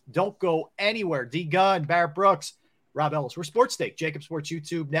that. Don't go anywhere. D Gunn, Barrett Brooks, Rob Ellis. We're Sports Take, Jacob Sports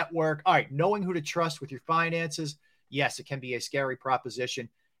YouTube Network. All right, knowing who to trust with your finances. Yes, it can be a scary proposition.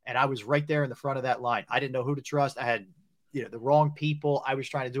 And I was right there in the front of that line. I didn't know who to trust. I had the wrong people. I was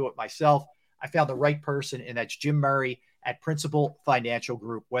trying to do it myself. I found the right person, and that's Jim Murray at Principal Financial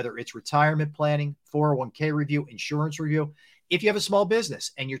Group, whether it's retirement planning, 401k review, insurance review. If you have a small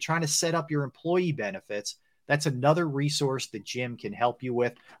business and you're trying to set up your employee benefits, that's another resource that Jim can help you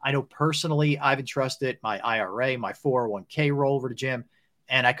with. I know personally, I've entrusted my IRA, my 401k rollover to Jim,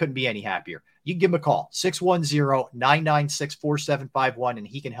 and I couldn't be any happier. You can give him a call, 610-996-4751, and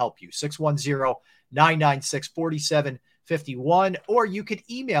he can help you, 610-996-4751, or you could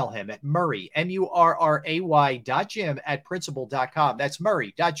email him at Murray, murray.jim@principal.com. That's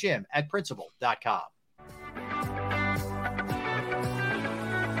murray.jim@principal.com.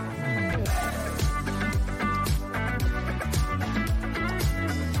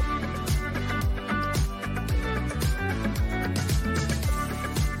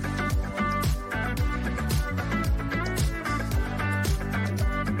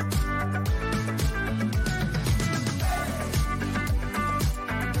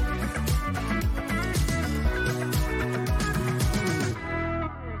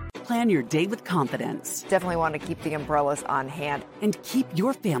 Plan plan your day with confidence. Definitely want to keep the umbrellas on hand. And keep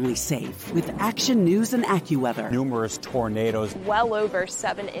your family safe with Action News and AccuWeather. Numerous tornadoes. Well over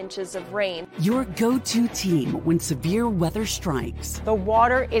 7 inches of rain. Your go-to team when severe weather strikes. The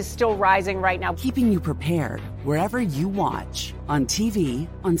water is still rising right now. Keeping you prepared wherever you watch. On TV,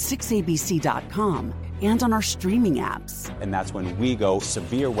 on 6abc.com, and on our streaming apps. And that's when we go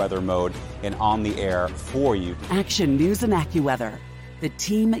severe weather mode and on the air for you. Action News and AccuWeather, the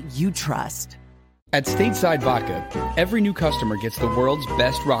team you trust. At Stateside Vodka, every new customer gets the world's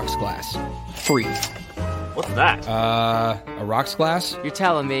best rocks glass. Free. What's that? A rocks glass? You're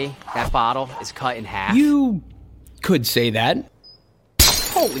telling me that bottle is cut in half? You could say that.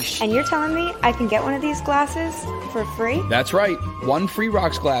 Holy shit. And you're telling me I can get one of these glasses for free? That's right. One free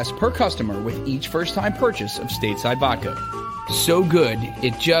rocks glass per customer with each first-time purchase of Stateside Vodka. So good,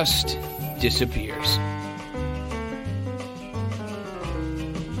 it just disappears.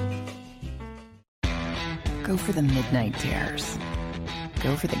 Go for the midnight dares.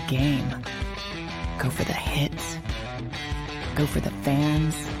 Go for the game. Go for the hits. Go for the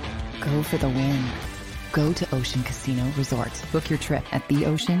fans. Go for the win. Go to Ocean Casino Resort. Book your trip at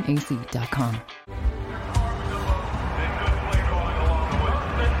theoceanac.com.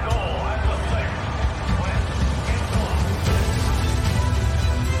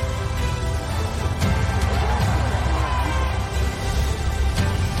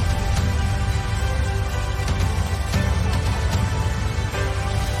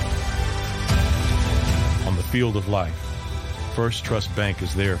 On the field of life, First Trust Bank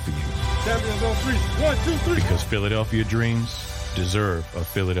is there for you. Champions on 3. 1, 2, 3. Because Philadelphia dreams deserve a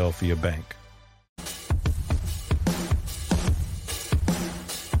Philadelphia bank.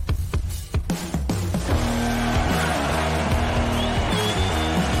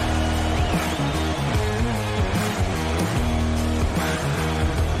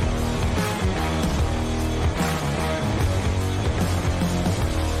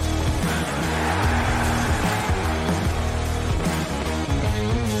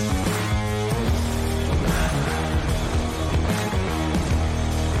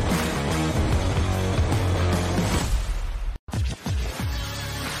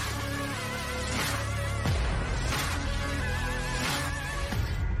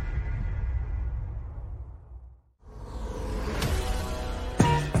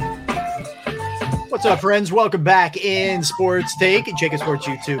 What's up, friends? Welcome back in Sports Take, Jacob Sports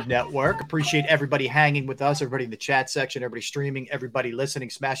YouTube Network. Appreciate everybody hanging with us, everybody in the chat section, everybody streaming, everybody listening.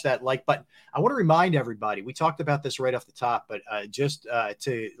 Smash that like button. I want to remind everybody, we talked about this right off the top, but just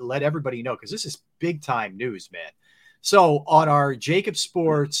to let everybody know, because this is big time news, man. So on our Jacob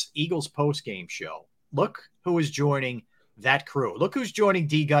Sports Eagles post-game show, look who is joining that crew. Look who's joining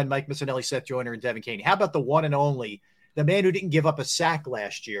D. Gunn, Mike Missanelli, Seth Joyner, and Devin Caney. How about the one and only, the man who didn't give up a sack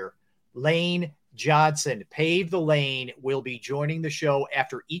last year, Lane Johnson? Paved the lane, will be joining the show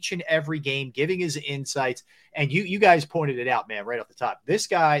after each and every game, giving his insights. And you guys pointed it out, man, right off the top. This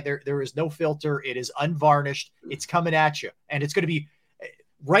guy, there is no filter. It is unvarnished. It's coming at you. And it's going to be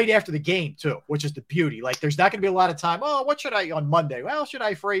right after the game, too, which is the beauty. Like, there's not going to be a lot of time. Oh, what should I on Monday? Well, should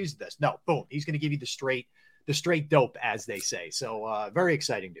I phrase this? No, boom. He's going to give you the straight dope, as they say. So very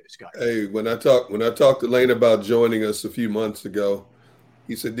exciting news, guys. Hey, when I talked to Lane about joining us a few months ago,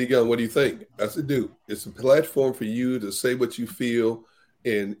 he said, D-Gun, what do you think? I said, dude, it's a platform for you to say what you feel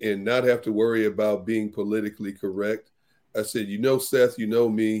and not have to worry about being politically correct. I said, you know, Seth, you know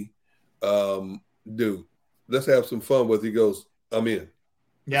me. Dude, let's have some fun with it. He goes, I'm in.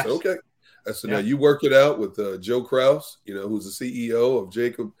 Yeah. Okay. I said, now you work it out with Joe Kraus, who's the CEO of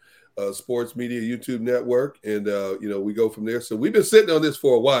Jacob Sports Media YouTube Network. And, we go from there. So we've been sitting on this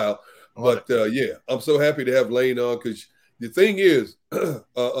for a while. But, I'm so happy to have Lane on, because the thing is,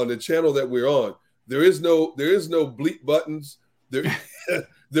 on the channel that we're on, there is no bleep buttons. There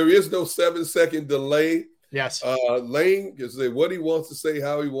is no 7-second delay. Yes. Lane can say what he wants to say,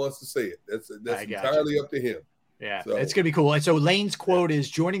 how he wants to say it. That's entirely up to him. Yeah, so it's going to be cool. And so Lane's quote is,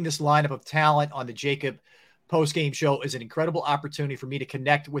 joining this lineup of talent on the Jacob post-game show is an incredible opportunity for me to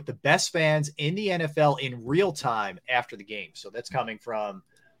connect with the best fans in the NFL in real time after the game. So that's coming from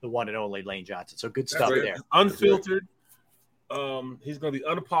the one and only Lane Johnson. So good stuff there. Unfiltered. He's going to be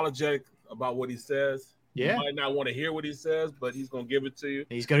unapologetic about what he says. Yeah. You might not want to hear what he says, but he's going to give it to you.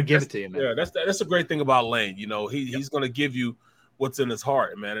 He's going to give it to you, man. Yeah, that's a great thing about Lane. He's going to give you what's in his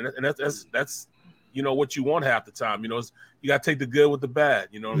heart, man. And that's what you want half the time. You got to take the good with the bad.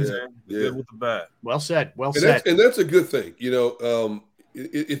 You know what I'm saying? The good with the bad. Well said. Well said. And that's a good thing.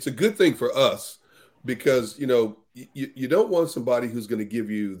 It's a good thing for us, because you don't want somebody who's going to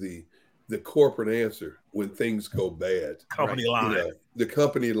give you the the corporate answer when things go bad. Company line. You know, the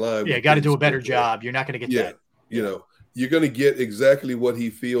company line. Yeah, got to do a better job. You're not going to get that. You know, you're going to get exactly what he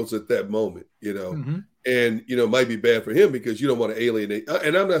feels at that moment, you know. Mm-hmm. And, you know, it might be bad for him because you don't want to alienate.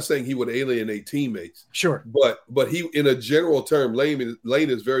 And I'm not saying he would alienate teammates. Sure. But he, in a general term, Lane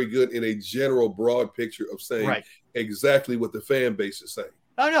is very good in a general broad picture of saying exactly what the fan base is saying.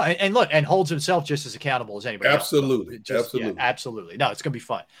 Oh, no. And look, and holds himself just as accountable as anybody absolutely. else. Absolutely. Yeah, absolutely. No, it's going to be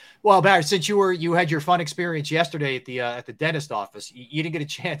fun. Well, Barrett, since you had your fun experience yesterday at the dentist office, you didn't get a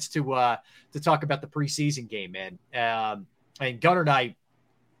chance to talk about the preseason game, man. And Gunner and I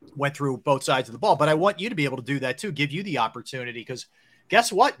went through both sides of the ball, but I want you to be able to do that too, give you the opportunity, because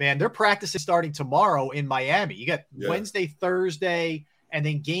guess what, man? They're practicing starting tomorrow in Miami. You got Wednesday, Thursday, and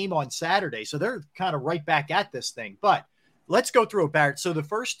then game on Saturday. So they're kind of right back at this thing. But let's go through it, Barrett. So the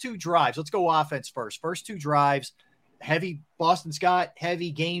first two drives, let's go offense first. First two drives, heavy Boston Scott,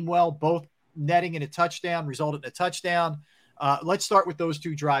 heavy Gainwell, both netting in a touchdown, resulted in a touchdown. Let's start with those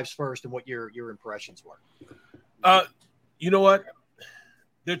two drives first and what your impressions were. You know what?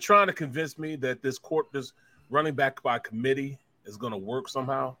 They're trying to convince me that this running back by committee is going to work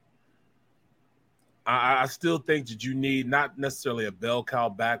somehow. I still think that you need not necessarily a bell cow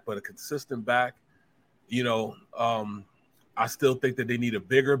back, but a consistent back. You know, I still think that they need a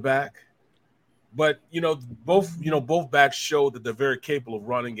bigger back. But, you know, both backs show that they're very capable of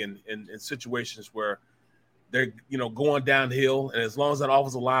running in situations where they're, you know, going downhill. And as long as that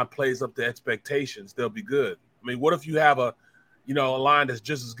offensive line plays up to expectations, they'll be good. I mean, what if you have a line that's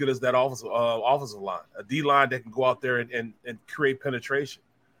just as good as that offensive line, a D line that can go out there and create penetration?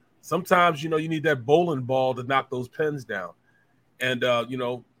 Sometimes, you know, you need that bowling ball to knock those pins down. And, you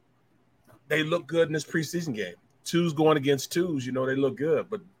know, they look good in this preseason game. Twos going against twos, you know, they look good.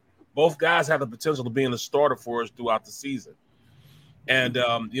 But both guys have the potential of being a starter for us throughout the season. And,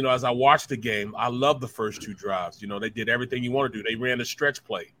 you know, as I watched the game, I love the first two drives. You know, they did everything you want to do. They ran the stretch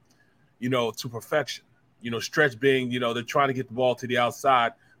play, you know, to perfection. You know, stretch being, you know, they're trying to get the ball to the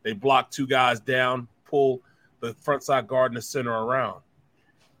outside. They block two guys down, pull the front side guard and the center around.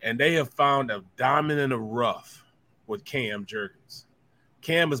 And they have found a diamond in the rough with Cam Jurgens.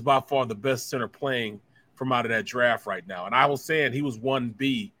 Cam is by far the best center playing from out of that draft right now. And I was saying he was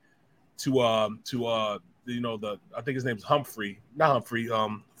 1B to you know, I think his name's Humphrey. Not Humphrey.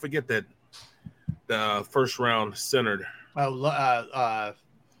 Forget that the first round center. Well,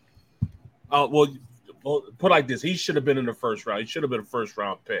 put like this, he should have been in the first round. He should have been a first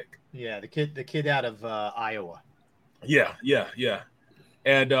round pick. Yeah, the kid out of Iowa. Yeah.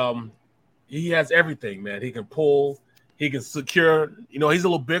 And he has everything, man. He can pull, he can secure. You know, he's a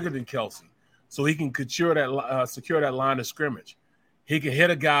little bigger than Kelsey, so he can secure that line of scrimmage. He can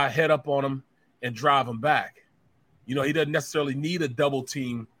hit a guy, head up on him, and drive him back. You know, he doesn't necessarily need a double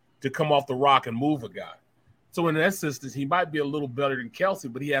team to come off the rock and move a guy. So in that instance, he might be a little better than Kelsey,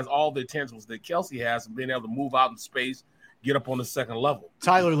 but he has all the intangibles that Kelsey has and being able to move out in space, get up on the second level.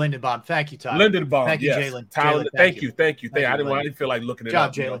 Tyler Lindenbaum. Thank you, Tyler. Lindenbaum. Thank you, yes. Jalen. Tyler, thank you. I didn't feel like looking it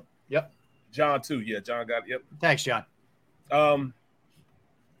up. Jalen. You know? Yep. John, too. Yeah, John got it. Yep. Thanks, John. And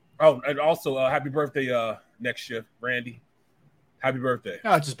also happy birthday next shift, Randy. Happy birthday.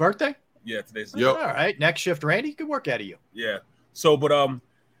 Oh, it's his birthday? Yeah, today's Yep. All right. Next shift, Randy. Good work out of you. Yeah. So, but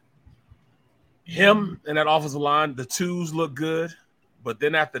him and that offensive line, the twos look good, but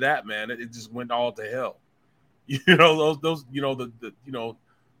then after that, man, it just went all to hell. You know, those you know,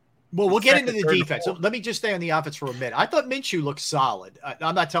 Well, we'll get into the defense. So let me just stay on the offense for a minute. I thought Minshew looked solid.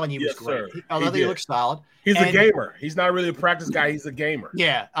 I'm not telling you he was great. I thought he looked solid. He's a gamer. He's not really a practice guy. He's a gamer.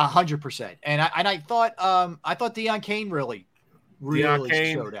 Yeah, 100%. And I thought Deion Kane really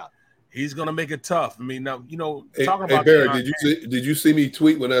showed out. He's gonna make it tough. I mean, now talking about Barrett. Did you see me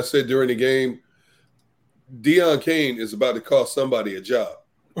tweet when I said during the game, Deion Kane is about to cost somebody a job?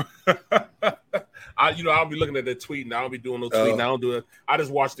 I'll be looking at that tweet and I don't be doing no tweeting. I don't do it. I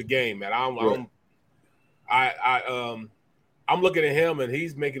just watch the game, man. I'm looking at him and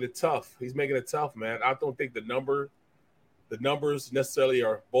he's making it tough. He's making it tough, man. I don't think the numbers necessarily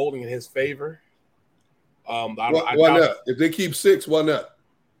are bowling in his favor. Why not? If they keep 6, why not?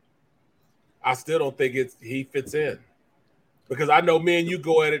 I still don't think he fits in because I know me and you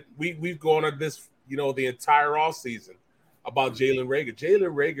go at it. We've gone at this, the entire offseason about Jalen Reagor.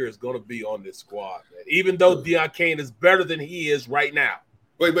 Jalen Reagor is going to be on this squad, man. Even though Deion Kane is better than he is right now.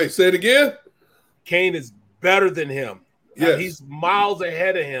 Wait, say it again. Kane is better than him. Yes. He's miles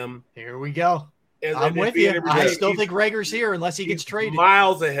ahead of him. Here we go. I'm with you. I still think Reagor's here unless he gets traded.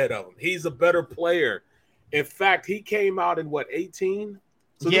 Miles ahead of him. He's a better player. In fact, he came out in 18?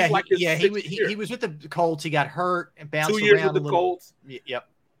 So he was with the Colts. He got hurt and bounced around. 2 years with the Colts. Yep.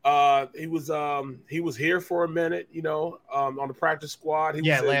 He was here for a minute, on the practice squad.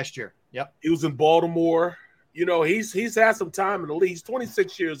 Last year. Yep. He was in Baltimore. He's had some time in the league. He's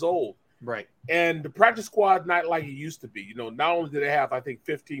 26 years old. Right. And the practice squad not like it used to be. Not only do they have, I think,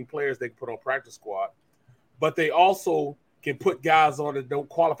 15 players they can put on practice squad, but they also can put guys on that don't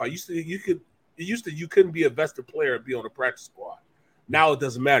qualify. You couldn't be a vested player and be on the practice squad. Now it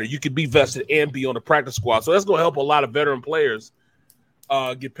doesn't matter. You could be vested and be on the practice squad. So that's going to help a lot of veteran players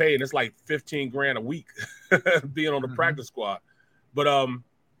get paid. And it's like $15,000 a week being on the practice squad. But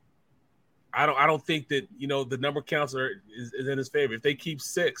I don't think that the number counts is in his favor. If they keep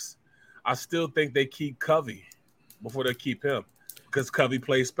 6, I still think they keep Covey before they keep him because Covey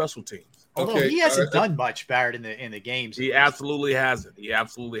plays special teams. Although he hasn't done much, Barrett, in the games. He absolutely hasn't.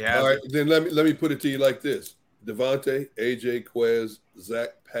 All right, then let me put it to you like this: Devontae, AJ, Quez, Zach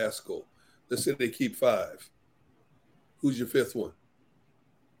Pascal. Let's say they keep 5. Who's your 5th one?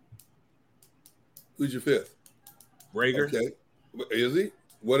 Who's your 5th? Rager. Okay, is he?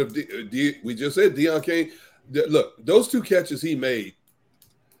 What if we just said Deion Kane? Look, those 2 catches he made.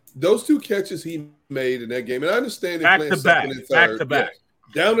 Those 2 catches he made in that game, and I understand they're playing second and third. Back to back.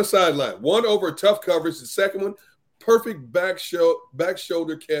 Down the sideline. One over tough coverage. The second one, perfect back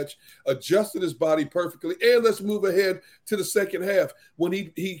shoulder catch, adjusted his body perfectly. And let's move ahead to the second half. When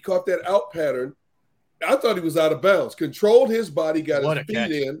he caught that out pattern, I thought he was out of bounds. Controlled his body, got his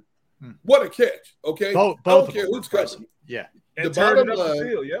feet in. What a catch. Okay? Both I don't care who's covering. Yeah.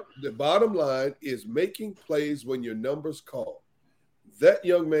 The bottom line is making plays when your number's called. That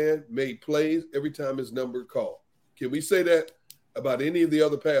young man made plays every time his number called. Can we say that about any of the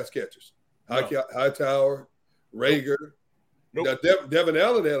other pass catchers? No. Hightower, Rager. Nope. Now, Devin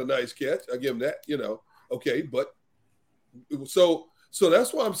Allen had a nice catch. I give him that, Okay, but so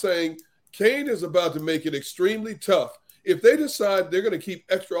that's why I'm saying Kane is about to make it extremely tough. If they decide they're going to keep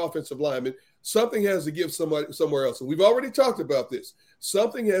extra offensive linemen, something has to give somebody somewhere else. And we've already talked about this.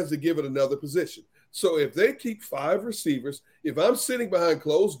 Something has to give it another position. So if they keep 5 receivers, if I'm sitting behind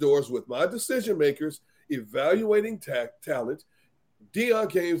closed doors with my decision makers evaluating talent, Deion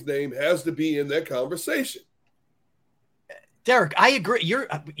Kane's name has to be in that conversation. Derrick, I agree. You're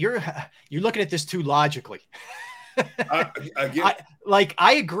looking at this too logically. I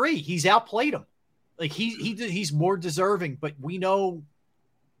agree. He's outplayed him. Like he's more deserving, but we know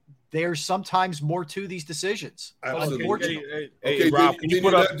there's sometimes more to these decisions. Unfortunately. Okay, Rob,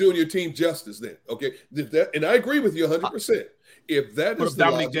 you're not doing your team justice then. Okay, and I agree with you 100%. If that is the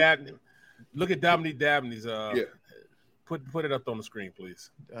Dominique Dabney, look at Dominique Dabney's. Put it up on the screen, please.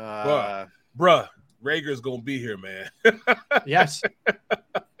 Bruh, Rager's gonna be here, man. Yes,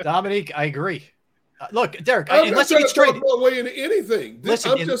 Dominique, I agree. Look, Derrick, unless he gets traded, no way into anything.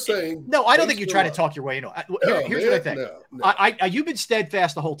 I'm just saying. No, I don't think you're trying to talk your way into it. Here's what I think. No. You've been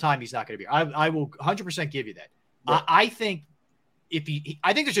steadfast the whole time. He's not going to be here. I will 100% give you that. Right. I think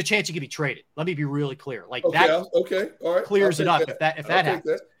I think there's a chance he could be traded. Let me be really clear. Like that. Okay. All right. Clears it up if that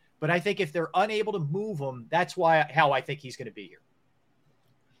happens. But I think if they're unable to move him, that's how I think he's going to be here.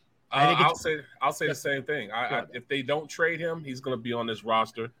 I'll say the same thing. If they don't trade him, he's going to be on this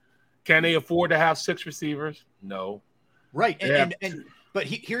roster. Can they afford to have 6 receivers? No. Right. But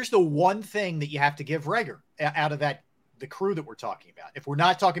here's the one thing that you have to give Rager out of the crew that we're talking about. If we're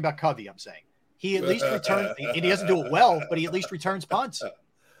not talking about Covey, I'm saying he at least returns. He doesn't do it well, but he at least returns punts.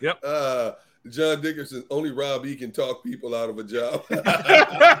 Yep. John Dickerson, only Rob E can talk people out of a job.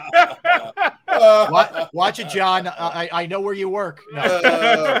 Watch it, John. I know where you work.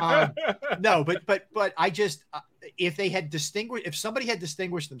 No, but I just if somebody had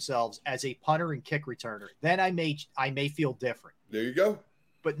distinguished themselves as a punter and kick returner, then I may feel different. There you go.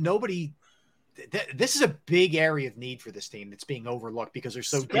 But nobody. This is a big area of need for this team that's being overlooked because they're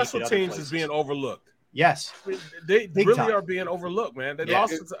so special deep teams is being overlooked. Yes, they really are being overlooked, man. They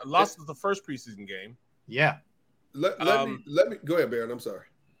lost the first preseason game. Yeah. Let me go ahead, Barrett. I'm sorry.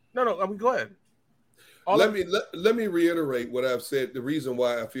 No, go ahead. Let me reiterate what I've said. The reason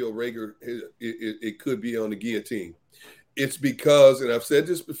why I feel Rager it could be on the guillotine. It's because, and I've said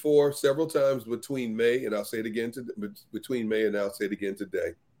this before several times between May, and I'll say it again between May and I'll say it again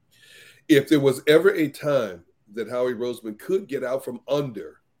today. If there was ever a time that Howie Roseman could get out from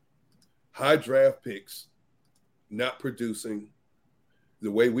under high draft picks not producing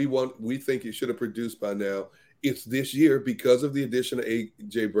the way we think it should have produced by now, it's this year because of the addition of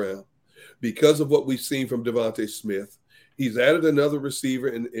A.J. Brown, because of what we've seen from Devontae Smith. He's added another receiver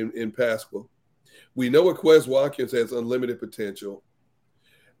in Pascal. We know Quez Watkins has unlimited potential.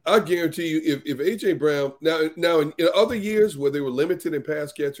 I guarantee you, if A.J. Brown – now in other years where they were limited in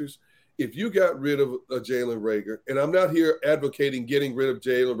pass catchers, if you got rid of Jalen Reagor, and I'm not here advocating getting rid of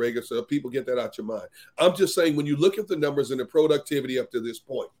Jalen Reagor, so people get that out your mind. I'm just saying when you look at the numbers and the productivity up to this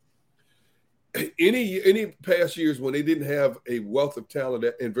point, any past years when they didn't have a wealth of talent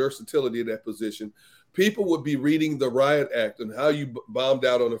and versatility at that position, people would be reading the Riot Act and how you bombed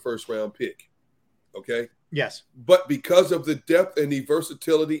out on a first-round pick. Okay? Yes. But because of the depth and the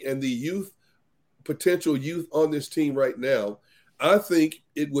versatility and the potential youth on this team right now, I think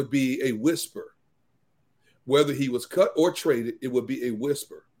it would be a whisper. Whether he was cut or traded, it would be a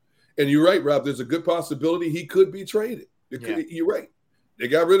whisper. And you're right, Rob. There's a good possibility he could be traded. You're right. They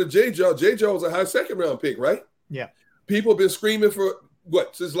got rid of J-Jaw. J-Jaw was a high second-round pick, right? Yeah. People have been screaming for,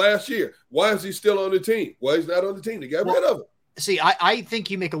 since last year? Why is he still on the team? Why he's not on the team? They got rid of him. See, I think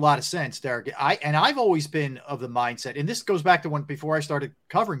you make a lot of sense, Derrick. I've always been of the mindset, and this goes back to before I started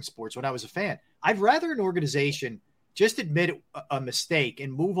covering sports when I was a fan. I'd rather an organization just admit a mistake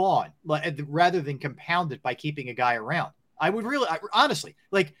and move on rather than compound it by keeping a guy around. I would honestly,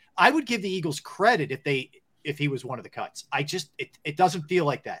 I would give the Eagles credit if he was one of the cuts. It doesn't feel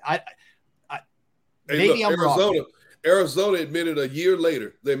like that. Maybe I'm wrong. Arizona admitted a year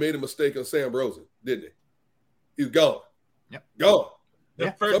later they made a mistake on Sam Rosen, didn't they? He's gone. Yep. Gone.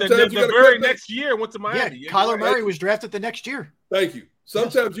 The very next year went to Miami. Yeah, Kyler Murray was drafted the next year. Thank you.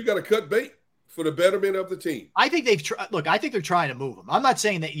 Sometimes you got to cut bait for the betterment of the team. I think I think they're trying to move him. I'm not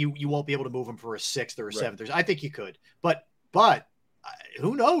saying that you won't be able to move him for a 6th or a 7th. I think you could. But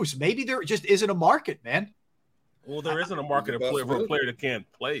who knows? Maybe there just isn't a market, man. Well, there isn't a market for a player that can't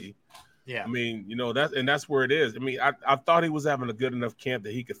play. Yeah. I mean, that's where it is. I mean, I thought he was having a good enough camp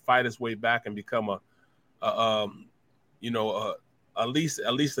that he could fight his way back and become at least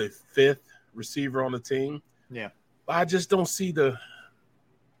a 5th receiver on the team. Yeah. But I just don't see the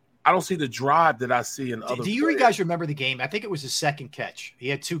drive that I see in other. Do you guys remember the game? I think it was his second catch. He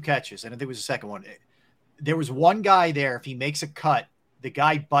had 2 catches, and I think it was the second one. There was one guy there. If he makes a cut, the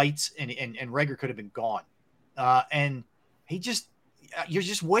guy bites, and Reagor could have been gone. And you're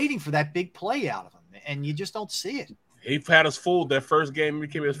just waiting for that big play out of him, and you just don't see it. He had us fooled that first game. It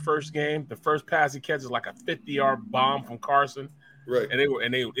became his first game. The first pass he catches like a 50-yard bomb from Carson. Right. And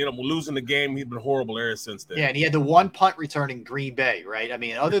they ended up losing the game. He's been horrible ever since then. Yeah, and he had the one punt return in Green Bay, right? I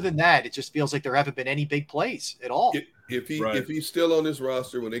mean, other than that, it just feels like there haven't been any big plays at all. If he's still on this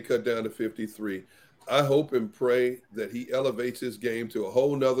roster when they cut down to 53, I hope and pray that he elevates his game to a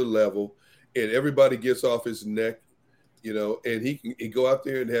whole nother level and everybody gets off his neck, and he can go out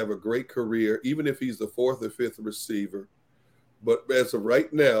there and have a great career, even if he's the 4th or 5th receiver. But as of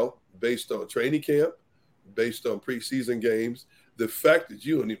right now, based on training camp, based on preseason games, the fact that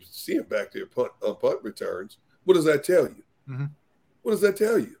you don't even see him back there on punt returns, what does that tell you? Mm-hmm. What does that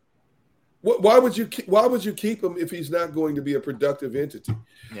tell you? Why would you keep him if he's not going to be a productive entity?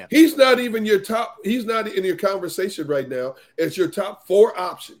 Yeah. He's not even your top. He's not in your conversation right now as your top 4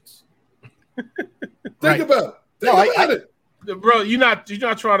 options. Think about it. Bro, you're not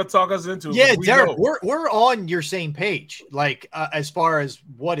trying to talk us into it. Yeah, Derrick, we're on your same page. As far as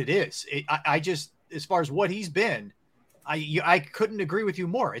what it is, as far as what he's been, I couldn't agree with you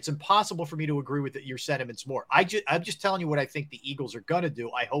more. It's impossible for me to agree with your sentiments more. I'm just telling you what I think the Eagles are going to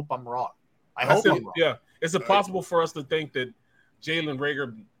do. I hope I'm wrong. I'm wrong. Yeah, it's impossible for us to think that Jalen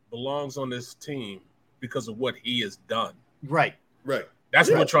Reagor belongs on this team because of what he has done. Right. That's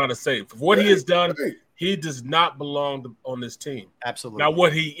what we're trying to say. For what he has done, he does not belong on this team. Absolutely. Now,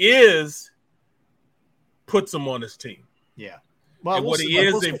 what he is puts him on this team. Yeah. Well, and what he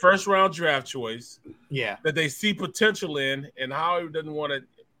is a first-round draft choice. Yeah. That they see potential in, and how he doesn't want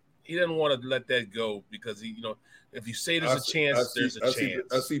to let that go because if you say there's a chance, there's a chance.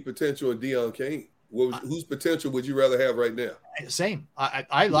 I see potential in Deion Kane. Whose potential would you rather have right now? Same.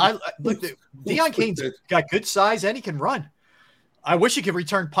 I look. Deion Kane's got good size and he can run. I wish he could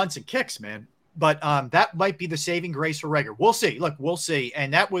return punts and kicks, man. But that might be the saving grace for Reagor. We'll see. Look, we'll see.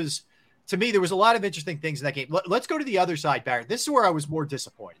 And that was, to me, there was a lot of interesting things in that game. Let's go to the other side, Barrett. This is where I was more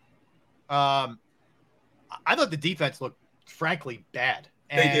disappointed. I thought the defense looked, frankly, bad.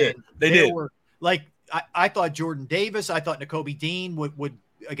 And they did. I thought Jordan Davis, I thought Nakobe Dean would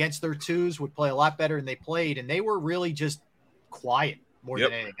against their 2s would play a lot better than they played. And they were really just quiet more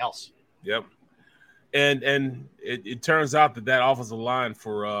than anything else. Yep. And it turns out that offensive line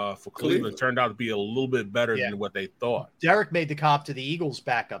for Cleveland turned out to be a little bit better than what they thought. Derrick made the comp to the Eagles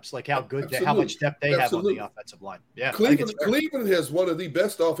backups, like how much depth they have on the offensive line. Yeah, Cleveland has one of the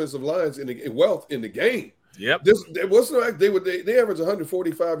best offensive lines in the game. Yep. It wasn't like they averaged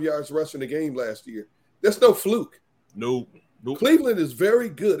 145 yards rushing a game last year. That's no fluke. Nope. Cleveland is very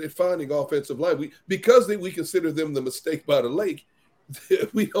good at finding offensive line. We consider them the mistake by the lake.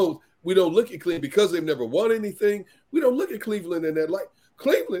 We We don't look at Cleveland because they've never won anything. We don't look at Cleveland in that light.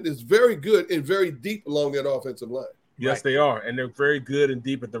 Cleveland is very good and very deep along that offensive line. Yes, they are. And they're very good and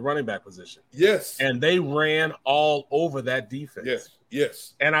deep at the running back position. Yes. And they ran all over that defense.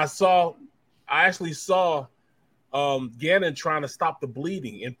 Yes. And I actually saw Gannon trying to stop the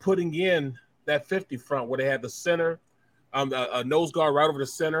bleeding and putting in that 50 front where they had the center, a nose guard right over the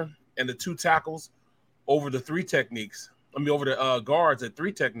center, and the 2 tackles over the 3 techniques. Over the guards at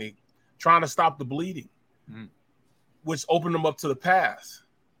 3 technique, trying to stop the bleeding, which opened them up to the pass.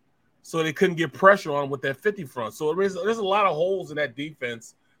 So they couldn't get pressure on with that 50 front. So there's a lot of holes in that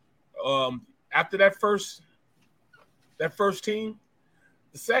defense. After that first team,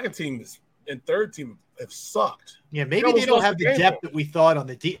 the second team and third team have sucked. Yeah, maybe they don't have the depth that we thought on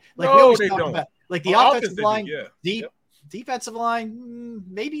the deep. Like no, we always they talk don't. about, like the offensive line, defensive line,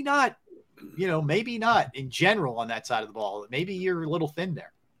 maybe not. Maybe not in general on that side of the ball. Maybe you're a little thin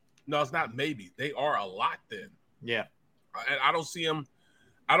there. No, it's not maybe. They are a lot thin. Yeah, and I don't see them.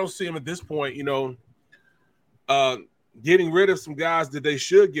 I don't see them at this point, getting rid of some guys that they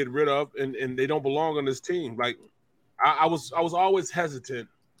should get rid of, and they don't belong on this team. Like I was always hesitant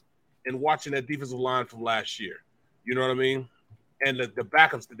in watching that defensive line from last year. You know what I mean? And the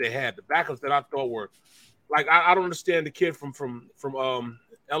backups that they had, the backups that I thought were like I don't understand the kid from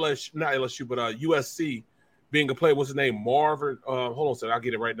LSU, not LSU, but USC being a player. What's his name? Marvin. Hold on a second. I'll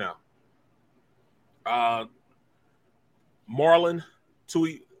get it right now. Marlon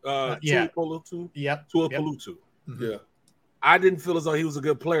Tui Polutu. Yep. Polutu. Yeah. I didn't feel as though he was a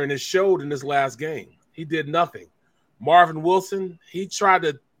good player, and it showed in this last game. He did nothing. Marvin Wilson, he tried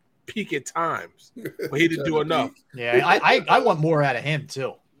to peak at times, but he didn't do enough. Yeah, I want more out of him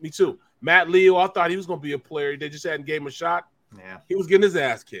too. Me too. Matt Leo, I thought he was going to be a player. They just hadn't gave him a shot. Yeah. He was getting his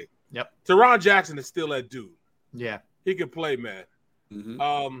ass kicked. Yep. Teron Jackson is still that dude. Yeah. He could play, man.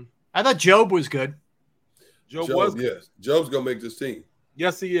 Mm-hmm. I thought Job was good. Job was good. Yes. Job's going to make this team.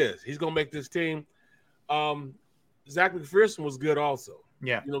 Yes, he is. He's going to make this team. Zach McPherson was good also.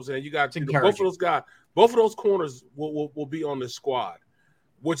 Yeah. You know what I'm saying? You got both of those guys. Both of those corners will be on this squad,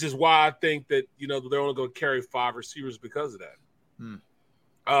 which is why I think that, they're only going to carry 5 receivers because of that.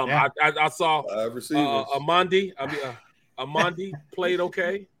 I saw 5 receivers. Amandi played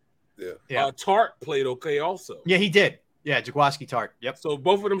okay. Yeah. Tart played okay also. Yeah, he did. Yeah, Jaguarski Tart. Yep. So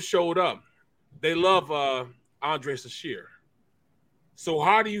both of them showed up. They love Andre Sashir. So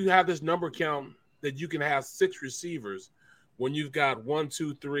how do you have this number count that you can have 6 receivers when you've got 1,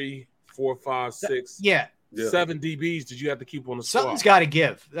 2, 3, 4, 5, 6, 7 DBs that you have to keep on the squad? Something's got to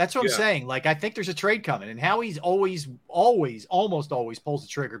give. That's what I'm saying. Like, I think there's a trade coming, and Howie's almost always pulls the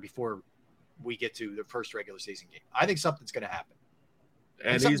trigger before we get to the first regular season game. I think something's going to happen.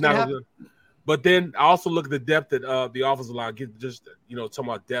 And he's not going to. But then I also look at the depth that the offensive line get. Just talking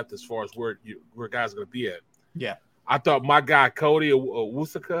about depth as far as where guys are going to be at. Yeah, I thought my guy Cody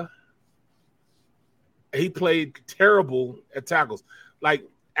Wusaka, he played terrible at tackles. Like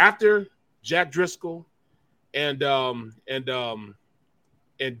after Jack Driscoll and Dillard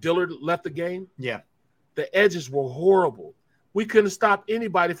left the game. Yeah, the edges were horrible. We couldn't stop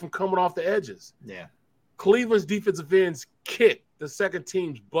anybody from coming off the edges. Yeah, Cleveland's defensive ends kicked the second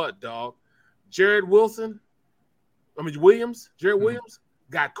team's butt, dog. Jared Williams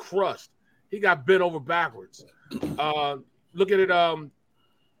got crushed. He got bent over backwards. Look at it,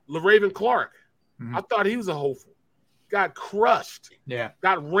 LaRaven Clark. I thought he was a hopeful. Got crushed. Yeah.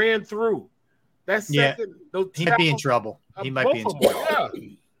 Got ran through. That second, he might be in trouble. He might be in trouble.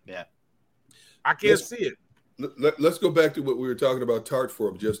 Yeah. I can't see it. Let's go back to what we were talking about Tart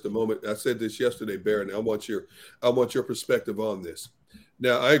for just a moment. I said this yesterday, Barrett, and I want your perspective on this.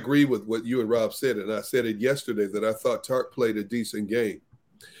 Now, I agree with what you and Rob said, and I said it yesterday that I thought Tart played a decent game.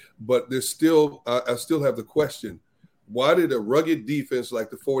 But there's still, I still have the question, why did a rugged defense like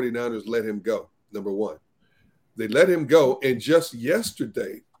the 49ers let him go? Number one. They let him go, and just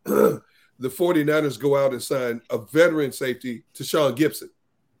yesterday, the 49ers go out and sign a veteran safety, Tashawn Gibson.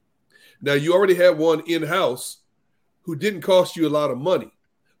 Now, you already have one in-house who didn't cost you a lot of money,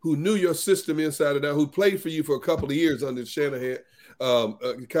 who knew your system inside and out, who played for you for a couple of years under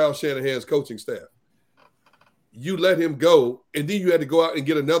Kyle Shanahan's coaching staff. You let him go, and then you had to go out and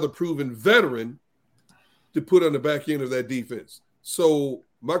get another proven veteran to put on the back end of that defense. So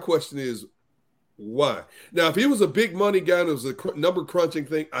my question is, why? Now, if he was a big money guy and it was a number crunching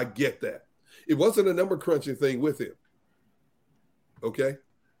thing, I get that. It wasn't a number crunching thing with him. Okay?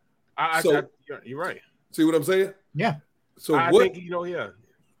 You're right. See what I'm saying? Yeah. So I think, yeah.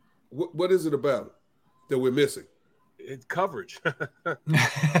 What is it about it that we're missing? It's coverage.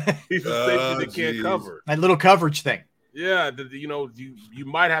 He's a safety that can't cover. That little coverage thing. Yeah, you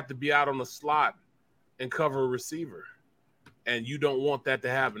might have to be out on the slot and cover a receiver, and you don't want that to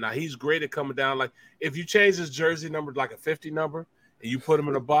happen. Now, he's great at coming down. Like, if you change his jersey number to like a 50 number and you put him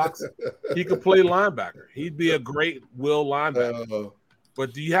in a box, he could play linebacker. He'd be a great will linebacker.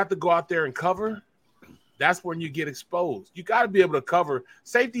 But do you have to go out there and cover? That's when you get exposed. You got to be able to cover.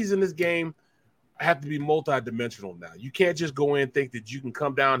 Safeties in this game have to be multidimensional now. You can't just go in and think that you can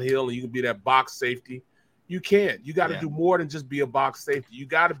come downhill and you can be that box safety. You can't. You got to do more than just be a box safety. You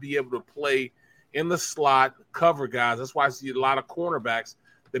got to be able to play in the slot, cover guys. That's why I see a lot of cornerbacks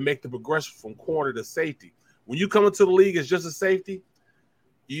that make the progression from corner to safety. When you come into the league as just a safety,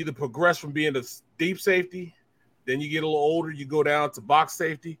 you either progress from being a deep safety, then you get a little older, you go down to box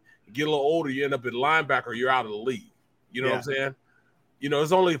safety. You get a little older, you end up at linebacker, you're out of the league. You know what I'm saying?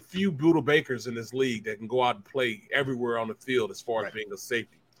 There's only a few Buda Bakers in this league that can go out and play everywhere on the field as far as being a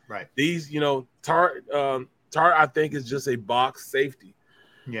safety. Right. These, Tart, I think, is just a box safety.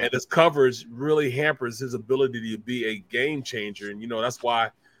 Yeah. And his coverage really hampers his ability to be a game changer. And, that's why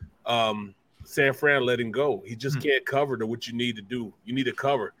San Fran let him go. He just can't cover to what you need to do. You need to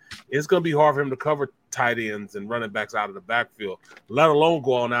cover. It's going to be hard for him to cover tight ends and running backs out of the backfield, let alone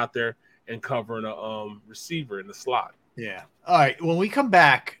go on out there and covering a receiver in the slot. Yeah. All right. When we come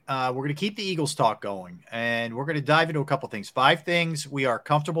back, we're going to keep the Eagles talk going, and we're going to dive into a couple things. 5 things we are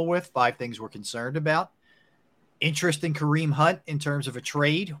comfortable with, 5 things we're concerned about. Interest in Kareem Hunt in terms of a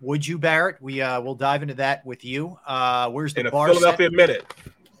trade. Would you, Barrett? We'll dive into that with you. Where's the bar Philadelphia Minute?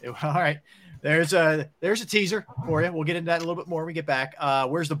 All right. There's a teaser for you. We'll get into that a little bit more when we get back.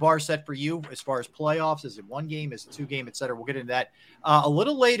 Where's the bar set for you as far as playoffs? Is it 1 game? Is it 2 game, et cetera? We'll get into that a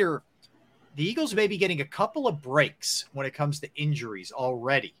little later. The Eagles may be getting a couple of breaks when it comes to injuries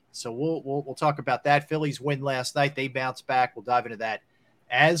already. So we'll talk about that. Phillies win last night. They bounce back. We'll dive into that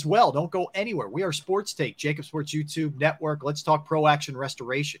as well. Don't go anywhere. We are Sports Take, Jacob Sports YouTube Network. Let's talk Pro Action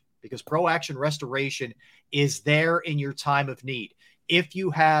Restoration, because Pro Action Restoration is there in your time of need. If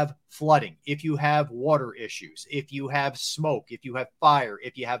you have flooding, if you have water issues, if you have smoke, if you have fire,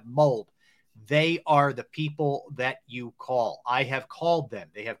 if you have mold, they are the people that you call. I have called them.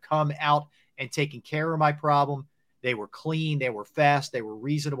 They have come out and taken care of my problem. They were clean. They were fast. They were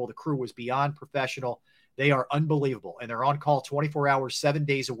reasonable. The crew was beyond professional. They are unbelievable, and they're on call 24 hours, 7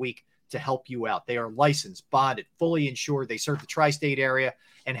 days a week to help you out. They are licensed, bonded, fully insured. They serve the tri-state area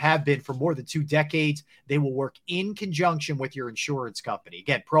and have been for more than 2 decades. They will work in conjunction with your insurance company.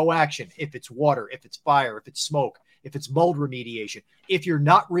 Again, Pro Action, if it's water, if it's fire, if it's smoke, if it's mold remediation. If you're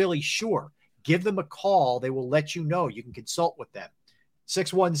not really sure, give them a call. They will let you know. You can consult with them.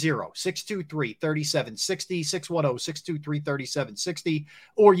 610-623-3760, 610-623-3760,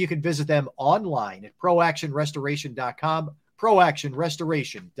 or you can visit them online at proactionrestoration.com,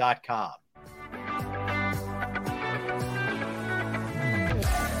 proactionrestoration.com.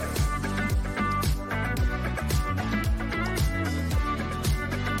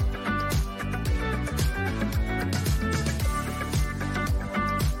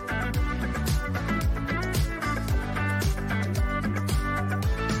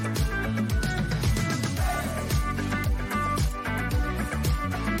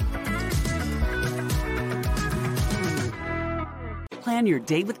 Plan your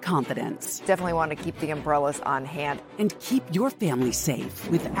day with confidence. Definitely want to keep the umbrellas on hand. And keep your family safe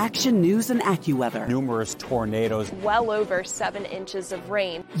with Action News and AccuWeather. Numerous tornadoes. Well over 7 inches of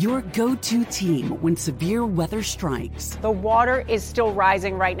rain. Your go-to team when severe weather strikes. The water is still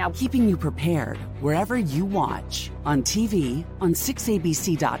rising right now. Keeping you prepared wherever you watch. On TV, on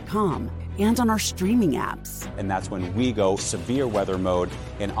 6abc.com, and on our streaming apps. And that's when we go severe weather mode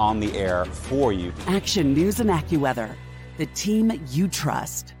and on the air for you. Action News and AccuWeather. The team you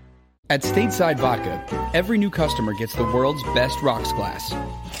trust. At Stateside Vodka, every new customer gets the world's best rocks glass.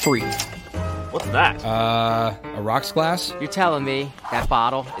 Free. What's that? A rocks glass? You're telling me that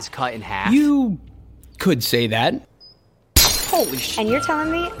bottle is cut in half? You could say that. Holy shit. And you're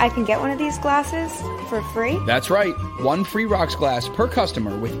telling me I can get one of these glasses for free? That's right. 1 free rocks glass per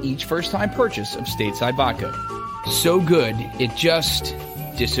customer with each first-time purchase of Stateside Vodka. So good, it just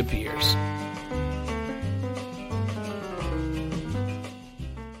disappears.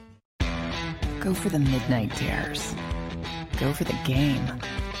 Go for the midnight dares. Go for the game.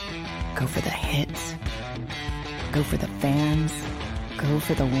 Go for the hits. Go for the fans. Go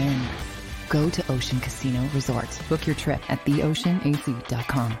for the win. Go to Ocean Casino Resort. Book your trip at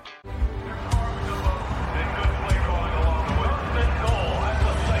theoceanac.com.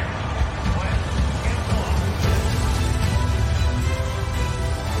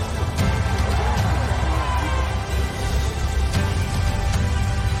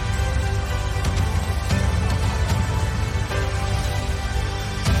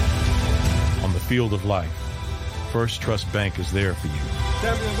 field of life, First Trust Bank is there for you.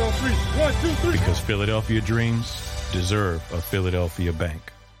 Champions on 3. 1, 2, 3. Because Philadelphia dreams deserve a Philadelphia bank.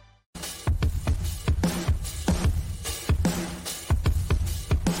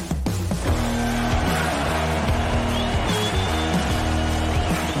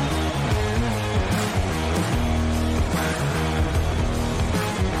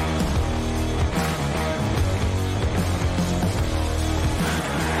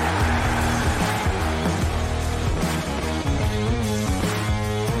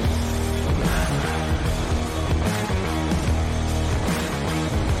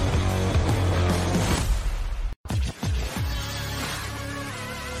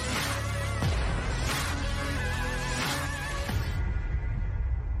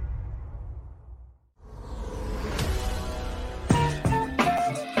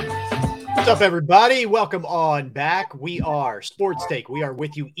 What's up, everybody? Welcome on back. We are Sports Take. We are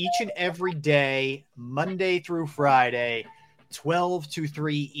with you each and every day, Monday through Friday, 12 to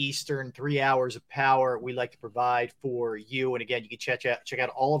 3 Eastern, 3 hours of power we like to provide for you. And again, you can check out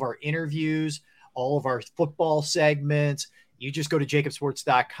all of our interviews, all of our football segments. You just go to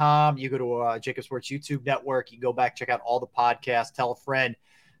jacobsports.com. You go to Jacob Sports YouTube network. You go back, check out all the podcasts, tell a friend,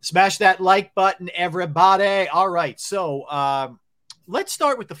 smash that like button, everybody. All right. So, let's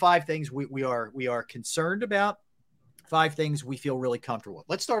start with the 5 things we are concerned about, 5 things we feel really comfortable with.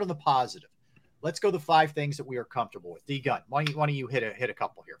 Let's start on the positive. Let's go the 5 things that we are comfortable with. D Gunn, why don't you hit a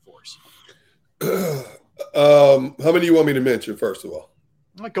couple here for us? How many do you want me to mention, first of all?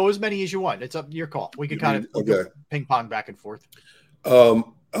 Go as many as you want. It's up to your call. We can kind of ping pong back and forth.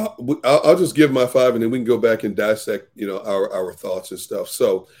 I'll just give my 5, and then we can go back and dissect, our thoughts and stuff.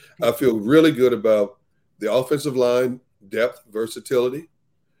 So I feel really good about the offensive line, depth, versatility,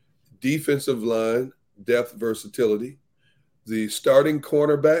 defensive line, depth, versatility, the starting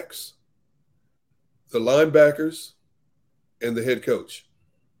cornerbacks, the linebackers, and the head coach.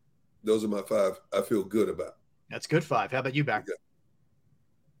 Those are my 5 I feel good about. That's good 5. How about you, Barrett?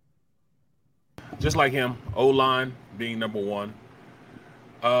 Just like him, O-line being number 1.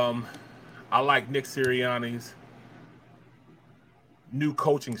 I like Nick Sirianni's new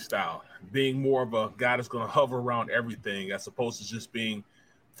coaching style, being more of a guy that's going to hover around everything as opposed to just being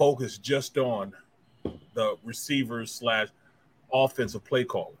focused just on the receivers / offensive play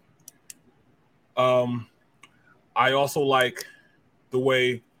calling. I also like the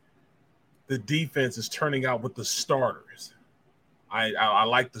way the defense is turning out with the starters. I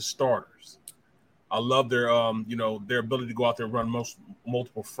like the starters. I love their their ability to go out there and run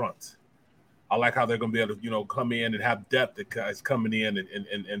multiple fronts. I like how they're going to be able to, come in and have depth that is coming in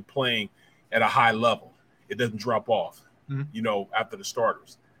and playing at a high level. It doesn't drop off, after the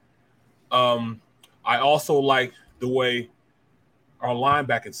starters. I also like the way our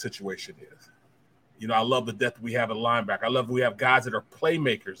linebacking situation is. I love the depth we have at linebacker. I love we have guys that are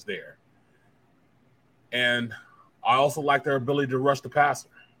playmakers there. And I also like their ability to rush the passer.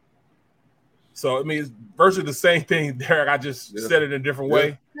 So, it's virtually the same thing, Derrick. I just said it in a different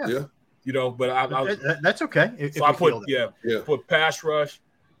way. Yeah. But that's okay. So I put pass rush,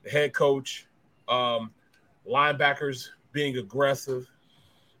 the head coach, linebackers being aggressive,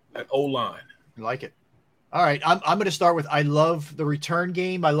 and O-line. I like it. All right, I'm going to start with I love the return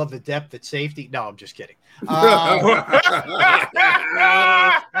game. I love the depth at safety. No, I'm just kidding. I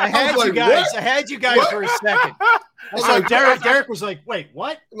had you guys for a second. So Derrick was like, "Wait,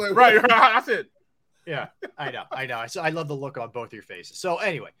 what?" Right. That's it. Yeah, I know. So I love the look on both of your faces. So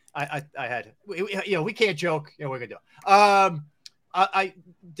anyway, I had, we can't joke. We're gonna do.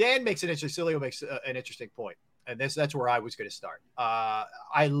 Dan makes Cilio makes an interesting point, and that's where I was going to start.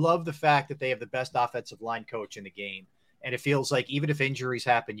 I love the fact that they have the best offensive line coach in the game, and it feels like even if injuries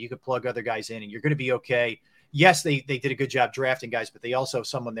happen, you could plug other guys in, and you're going to be okay. Yes, they did a good job drafting guys, but they also have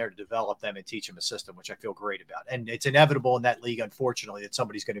someone there to develop them and teach them a system, which I feel great about. And it's inevitable in that league, unfortunately, that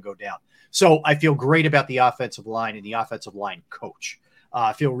somebody's going to go down. So I feel great about the offensive line and the offensive line coach.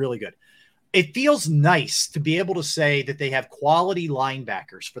 I feel really good. It feels nice to be able to say that they have quality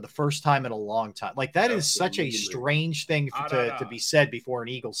linebackers for the first time in a long time. Like that is such a strange thing to be said before an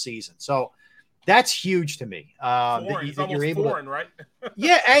Eagles season. So that's huge to me. That you're able to, right?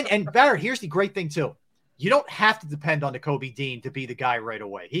 Yeah. And Barrett, here's the great thing too. You don't have to depend on Nakobe Dean to be the guy right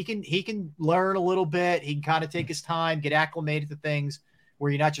away. He can learn a little bit. He can kind of take his time, get acclimated to things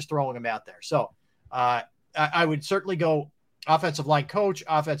where you're not just throwing him out there. So I would certainly go offensive line coach,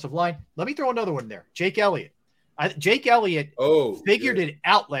 offensive line. Let me throw another one there. Jake Elliott. Jake Elliott figured it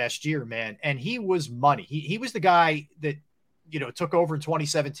out last year, man, and he was money. He was the guy that took over in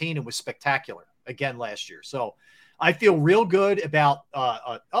 2017 and was spectacular again last year. So I feel real good about.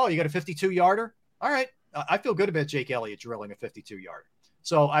 You got a 52-yarder. All right. I feel good about Jake Elliott drilling a 52-yarder.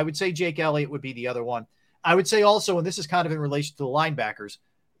 So I would say Jake Elliott would be the other one. I would say also, and this is kind of in relation to the linebackers,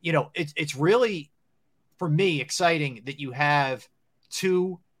 it's really, for me, exciting that you have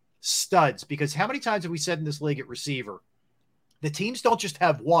two studs, because how many times have we said in this league at receiver, the teams don't just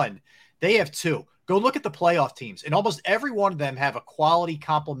have one, they have two. Go look at the playoff teams, and almost every one of them have a quality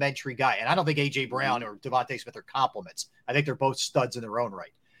complementary guy. And I don't think A.J. Brown or Devontae Smith are complements. I think they're both studs in their own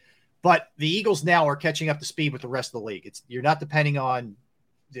right. But the Eagles now are catching up to speed with the rest of the league. You're not depending on,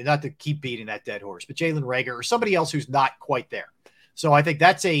 not to keep beating that dead horse, but Jalen Reagor or somebody else who's not quite there. So I think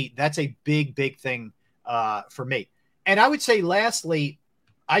that's a big thing for me. And I would say lastly,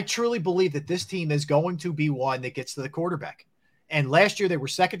 I truly believe that this team is going to be one that gets to the quarterback. And last year they were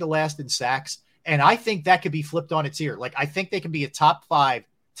second to last in sacks. And I think that could be flipped on its ear. Like, I think they can be a top 5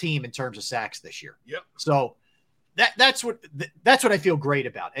 team in terms of sacks this year. Yep. So that's what I feel great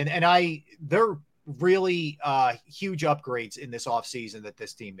about. And they're really huge upgrades in this offseason that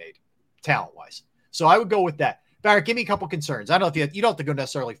this team made talent-wise. So I would go with that. Barrett, give me a couple concerns. I don't know if you don't have to go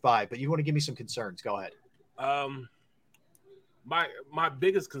necessarily 5, but you want to give me some concerns. Go ahead. My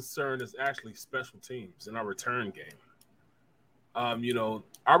biggest concern is actually special teams and our return game.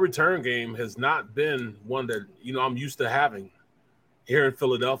 Our return game has not been one that, I'm used to having here in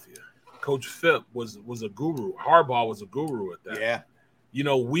Philadelphia. Coach Phipp was a guru. Harbaugh was a guru at that. Yeah.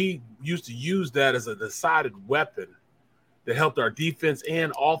 We used to use that as a decided weapon that helped our defense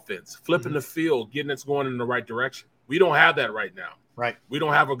and offense, flipping the field, getting us going in the right direction. We don't have that right now. Right. We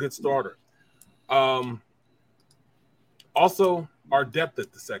don't have a good starter. Also, our depth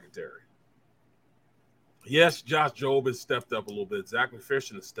at the secondary. Yes, Josh Jobe has stepped up a little bit. Zach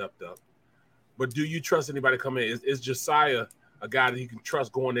McPherson has stepped up. But do you trust anybody to come in? Is Josiah a guy that you can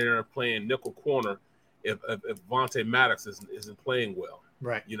trust going in there and playing nickel corner if Vontae Maddox isn't playing well?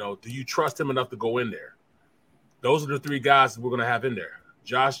 Right. Do you trust him enough to go in there? Those are the 3 guys that we're going to have in there.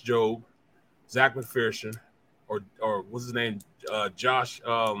 Josh Jobe, Zach McPherson, or what's his name? Josiah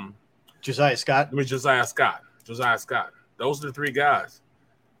Scott. Josiah Scott. Those are the 3 guys.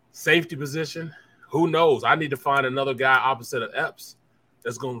 Safety position. Who knows? I need to find another guy opposite of Epps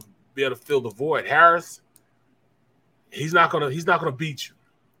that's going to be able to fill the void. Harris, he's not going to beat you.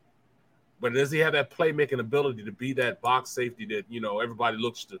 But does he have that playmaking ability to be that box safety that, everybody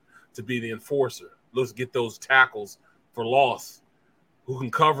looks to be the enforcer, looks to get those tackles for loss, who can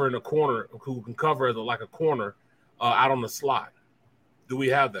cover in a corner, who can cover like a corner out on the slot? Do we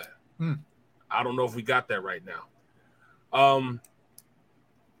have that? I don't know if we got that right now.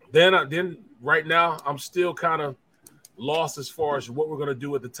 Then right now, I'm still kind of lost as far as what we're going to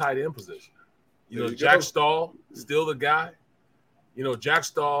do at the tight end position. Jack Stahl, still the guy. Jack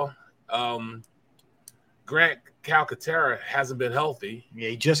Stahl, Grant Calcaterra hasn't been healthy. Yeah,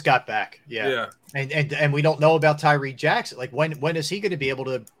 he just got back. Yeah. And we don't know about Tyree Jackson. Like, when is he going to be able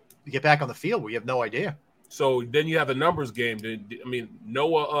to get back on the field? We have no idea. So then you have a numbers game.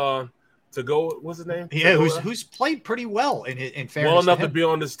 Noah to go, what's his name? Yeah, who's played pretty well in fairness. Well enough to be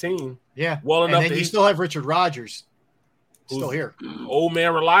on this team. Yeah. Well enough. And then you still have Richard Rodgers still here. Old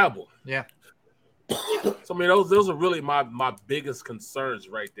man reliable. Yeah. So those are really my biggest concerns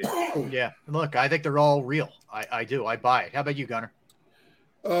right there. Yeah. Look, I think they're all real. I do. I buy it. How about you, Gunner?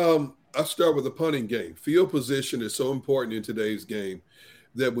 I start with the punting game. Field position is so important in today's game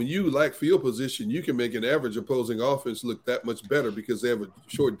that when you lack field position, you can make an average opposing offense look that much better because they have a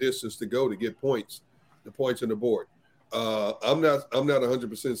short distance to go to get points, the points on the board. I'm not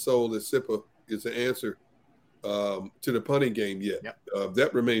 100% sold that Sippa is the answer to the punting game yet. Yep.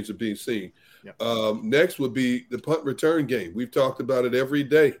 That remains to be seen. Yep. Next would be the punt return game. We've talked about it every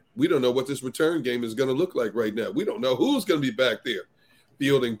day. We don't know what this return game is going to look like right now. We don't know who's going to be back there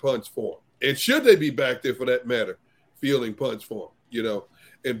fielding punts for them. And should they be back there for that matter, fielding punts for them,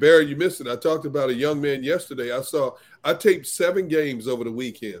 And Barrett, you missed it. I talked about a young man yesterday. I taped 7 games over the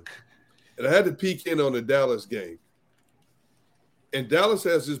weekend, and I had to peek in on the Dallas game. And Dallas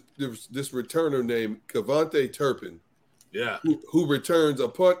has this returner named Cavante Turpin, who returns a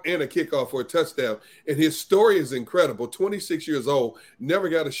punt and a kickoff for a touchdown. And his story is incredible. 26 years old, never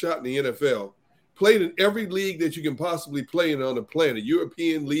got a shot in the NFL, played in every league that you can possibly play in on the planet,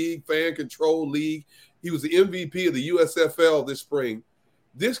 European League, fan control league. He was the MVP of the USFL this spring.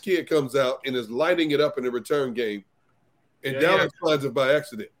 This kid comes out and is lighting it up in the return game, and Dallas finds it by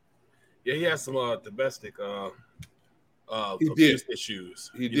accident. Yeah, he has some domestic abuse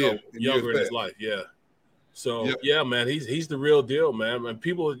issues. He did younger in his life. Yeah. So man, he's the real deal, man. And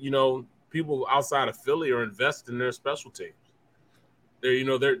people outside of Philly are investing in their special teams.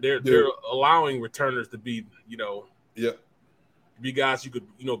 They're allowing returners to be be guys you could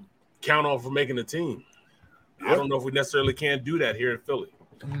count on for making the team. Yeah. I don't know if we necessarily can do that here in Philly.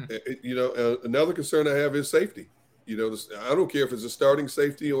 Another concern I have is safety. I don't care if it's a starting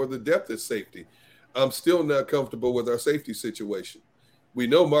safety or the depth at safety. I'm still not comfortable with our safety situation. We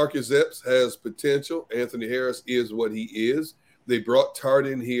know Marcus Epps has potential. Anthony Harris is what he is. They brought Tart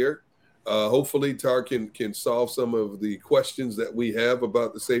in here. Hopefully Tart can solve some of the questions that we have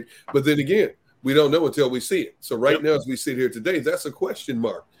about the safety. But then again, we don't know until we see it. So right now, as we sit here today, that's a question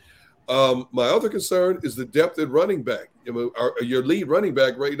mark. My other concern is the depth at running back. Your lead running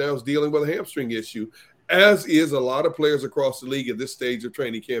back right now is dealing with a hamstring issue, as is a lot of players across the league at this stage of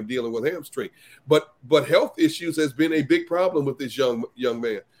training camp dealing with hamstring. But health issues has been a big problem with this young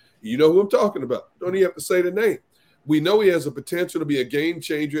man. You know who I'm talking about. Don't even have to say the name. We know he has a potential to be a game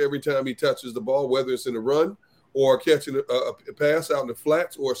changer every time he touches the ball, whether it's in a run or catching a pass out in the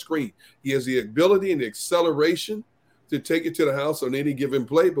flats or a screen. He has the ability and the acceleration to take it to the house on any given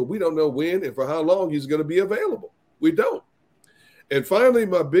play, but we don't know when and for how long he's going to be available. We don't. And finally,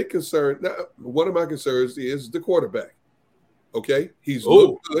 my big concern, one of my concerns is the quarterback. Okay? He's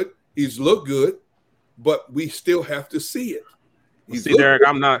looked good. He's looked good, but we still have to see it. Derrick,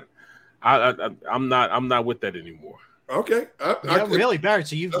 I'm not with that anymore. Okay. Really, Barrett.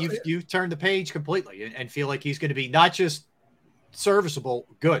 So you've turned the page completely and feel like he's going to be not just serviceable,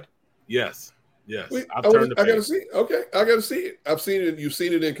 good. Yes. I got to see it. Okay, I got to see it. I've seen it. You've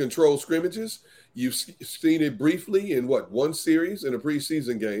seen it in controlled scrimmages. You've seen it briefly in one series in a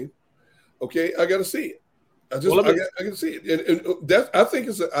preseason game. Okay, I got to see it. I got to see it, and that I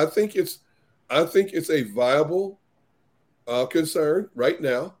think it's a viable concern right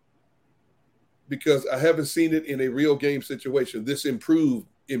now because I haven't seen it in a real game situation. This improvement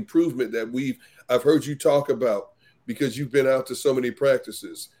that I've heard you talk about because you've been out to so many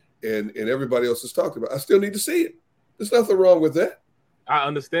practices. And everybody else has talked about. I still need to see it. There's nothing wrong with that. I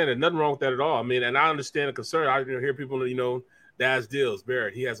understand it. Nothing wrong with that at all. I mean, and I understand the concern. I hear people, Daz deals,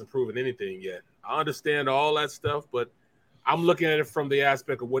 Barrett, he hasn't proven anything yet. I understand all that stuff, but I'm looking at it from the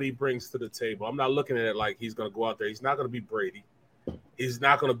aspect of what he brings to the table. I'm not looking at it like he's going to go out there. He's not going to be Brady. He's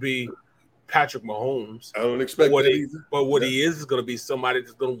not going to be Patrick Mahomes. I don't expect that either. But what he is going to be somebody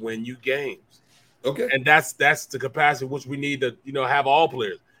that's going to win you games. Okay. And that's the capacity which we need to, have all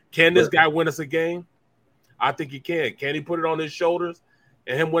players. Can this guy win us a game? I think he can. Can he put it on his shoulders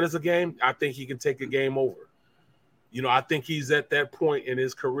and him win us a game? I think he can take a game over. I think he's at that point in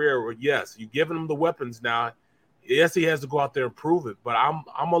his career where, yes, you're giving him the weapons now. Yes, he has to go out there and prove it. But I'm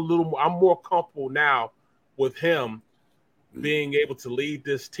more comfortable now with him being able to lead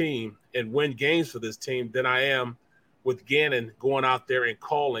this team and win games for this team than I am with Gannon going out there and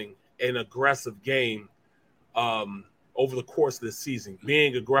calling an aggressive game over the course of the season,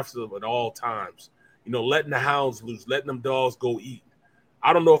 being aggressive at all times, letting the hounds loose, letting them dogs go eat.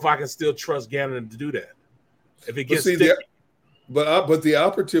 I don't know if I can still trust Gannon to do that. If it gets sticky. But the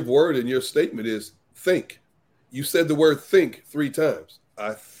operative word in your statement is think. You said the word think 3 times.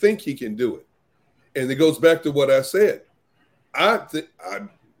 I think he can do it. And it goes back to what I said. I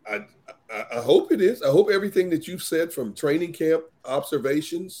hope it is. I hope everything that you've said from training camp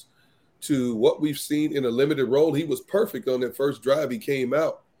observations to what we've seen in a limited role, he was perfect on that first drive. He came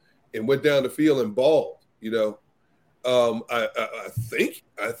out and went down the field and balled. I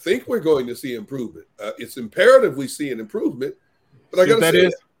think we're going to see improvement. It's imperative we see an improvement. But I got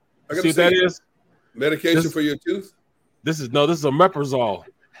to say, that is medication for your tooth. This is omeprazole.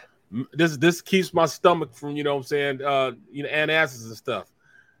 This keeps my stomach from antacids and stuff.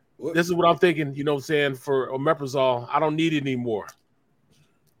 What? This is what I'm thinking. For omeprazole, I don't need it anymore.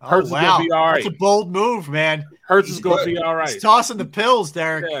 Hertz is going to be all right. That's a bold move, man. Hertz is going to be all right. He's tossing the pills,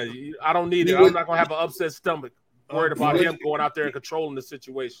 Derrick. Yeah, I don't need it. I'm not going to have an upset stomach worried about him going out there and controlling the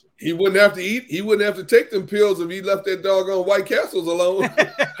situation. He wouldn't have to eat. He wouldn't have to take them pills if he left that doggone White Castles alone.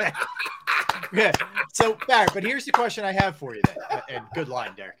 Yeah. So, Barrett, but here's the question I have for you then. And good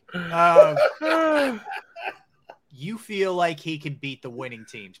line, Derrick. You feel like he can beat the winning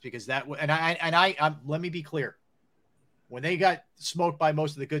teams because that – and I let me be clear. When they got smoked by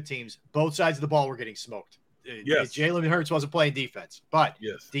most of the good teams, both sides of the ball were getting smoked. Yes. Jalen Hurts wasn't playing defense. But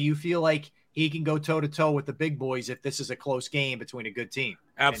yes. Do you feel like he can go toe-to-toe with the big boys if this is a close game between a good team?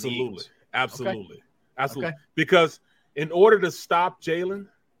 Absolutely. Absolutely. Okay. Because in order to stop Jalen,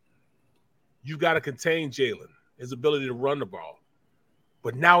 you got to contain Jalen, his ability to run the ball.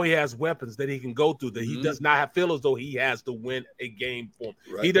 But now he has weapons that he can go through that he does not feel as though he has to win a game for him.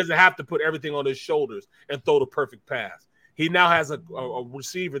 Right. He doesn't have to put everything on his shoulders and throw the perfect pass. He now has a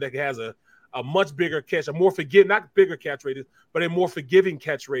receiver that has a much bigger catch, a more forgiving, not bigger catch radius, but a more forgiving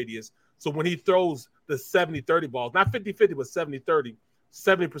catch radius. So when he throws the 70-30 balls, not 50-50, but 70-30,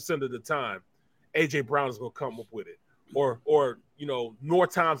 70% of the time, A.J. Brown is going to come up with it. Or more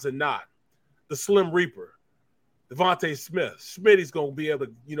times than not, the Slim Reaper, Devontae Smith. Smitty's going to be able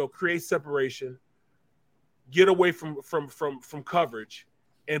to, create separation, get away from coverage,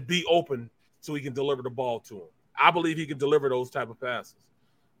 and be open so he can deliver the ball to him. I believe he can deliver those type of passes.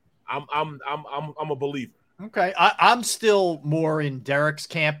 I'm a believer. Okay, I'm still more in Derrick's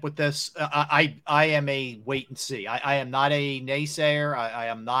camp with this. I am a wait and see. I am not a naysayer. I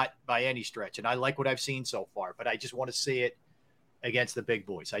am not by any stretch, and I like what I've seen so far. But I just want to see it against the big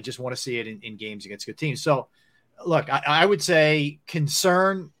boys. I just want to see it in games against good teams. So, look, I would say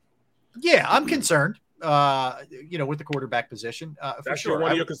concern. Yeah, I'm concerned. With the quarterback position. That's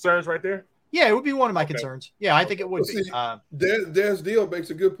one of your concerns right there? Yeah, it would be one of my concerns. Yeah, I think it would be. Des Deal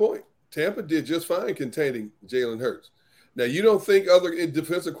makes a good point. Tampa did just fine containing Jalen Hurts. Now, you don't think other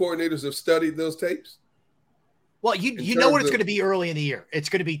defensive coordinators have studied those tapes? Well, you know what it's going to be early in the year. It's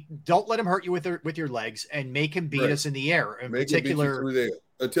going to be don't let him hurt you with your legs and make him beat us in the air. In particular, through there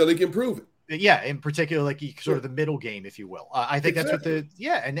until he can prove it. Yeah, in particular, like sort of the middle game, if you will. I think that's what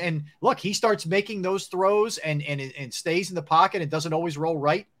and look, he starts making those throws and stays in the pocket and doesn't always roll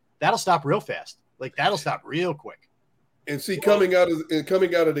right. That'll stop real fast. Like that'll stop real quick. And see, coming out of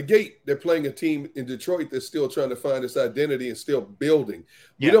the gate, they're playing a team in Detroit that's still trying to find its identity and still building.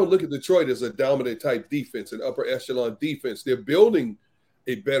 We don't look at Detroit as a dominant type defense, an upper echelon defense. They're building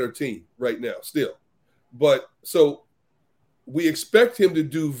a better team right now still. But so we expect him to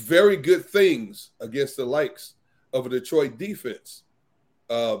do very good things against the likes of a Detroit defense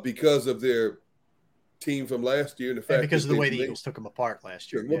because of their team from last year and the fact and because of the way the Eagles took them apart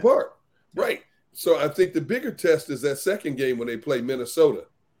last year. Took them apart, right? So I think the bigger test is that second game when they play Minnesota.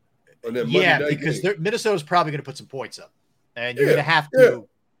 On that Monday night because Minnesota's probably going to put some points up, and you're Yeah, going to have to.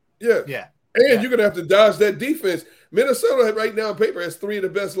 Yeah. And you're going to have to dodge that defense. Minnesota right now on paper has three of the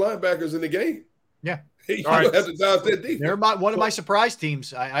best linebackers in the game. Yeah. You're going to have to dodge that defense. They're one of my surprise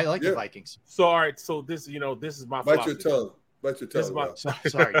teams. I like the Vikings. So, all right. So this is my Bite your tongue. Bite your tongue.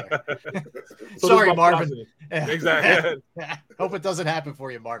 Sorry. So sorry, Marvin. Exactly. Hope it doesn't happen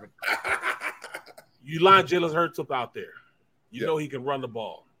for you, Marvin. You line Jalen Hurts up out there. You know he can run the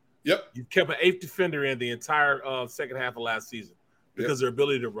ball. Yep. You kept an 8th defender in the entire second half of last season because of their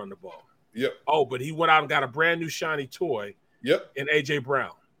ability to run the ball. Yep. Oh, but he went out and got a brand new shiny toy. Yep. In A.J.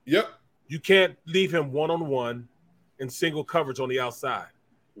 Brown. Yep. You can't leave him one-on-one in single coverage on the outside.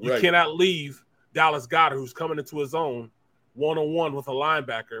 You Right. cannot leave Dallas Goedert, who's coming into his own, one-on-one with a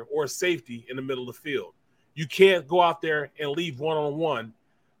linebacker or a safety in the middle of the field. You can't go out there and leave one-on-one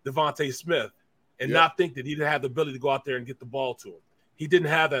Devontae Smith and not think that he didn't have the ability to go out there and get the ball to him. He didn't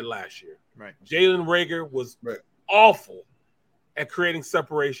have that last year. Right. Jalen Reagor was awful at creating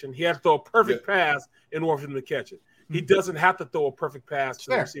separation. He had to throw a perfect pass in order for him to catch it. He doesn't have to throw a perfect pass to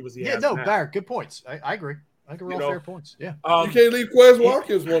the receivers he has. Barrett, good points. I agree. I agree with all fair points. Yeah. You can't leave Quez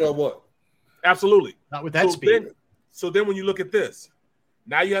Watkins one-on-one. Absolutely. Not with that speed. So then when you look at this,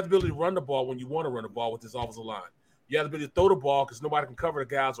 now you have the ability to run the ball when you want to run the ball with this offensive line. You have the ability to throw the ball because nobody can cover the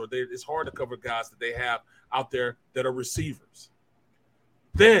guys, or it's hard to cover guys that they have out there that are receivers.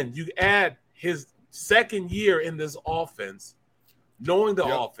 Then you add his second year in this offense, knowing the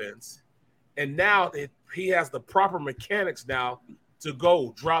offense, and now he has the proper mechanics now to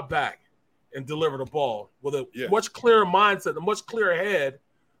go drop back and deliver the ball with a much clearer mindset, a much clearer head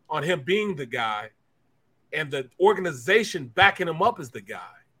on him being the guy and the organization backing him up as the guy.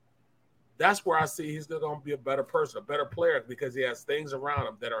 That's where I see he's going to be a better person, a better player, because he has things around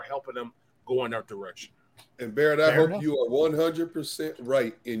him that are helping him go in that direction. And Barrett, I hope you are 100%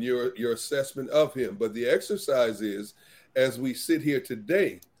 right in your assessment of him. But the exercise is, as we sit here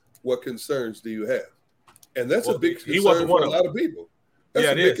today, what concerns do you have? And that's a big concern for a lot of people. That's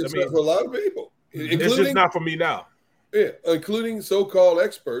a big concern for a lot of people. It's just not for me now. Yeah, including so-called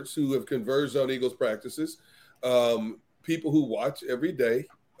experts who have converged on Eagles practices, people who watch every day,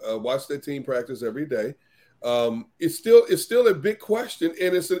 watch their team practice every day. It's still a big question,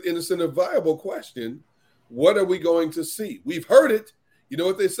 and it's a viable question. What are we going to see? We've heard it. You know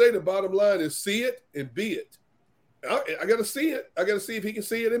what they say? The bottom line is see it and be it. I got to see it. I got to see if he can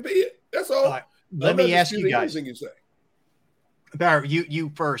see it and be it. That's all. All right. Let me ask you guys. You say. Barrett,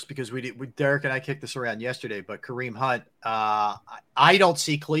 you first, because we Derrick and I kicked this around yesterday, but Kareem Hunt, I don't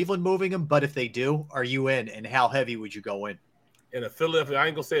see Cleveland moving him, but if they do, are you in? And how heavy would you go in? In a Philadelphia, I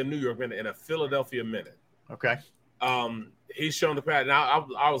ain't gonna say a New York minute, in a Philadelphia minute. Okay. He's shown the pattern. Now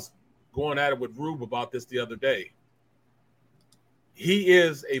I was going at it with Rube about this the other day. He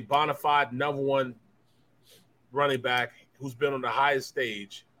is a bona fide number one running back who's been on the highest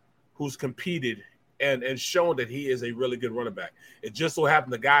stage, who's competed and shown that he is a really good running back. It just so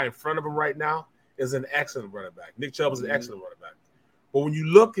happened the guy in front of him right now is an excellent running back. Nick Chubb is an excellent running back. But when you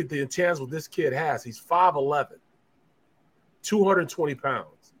look at the intangible this kid has, he's 5'11", 220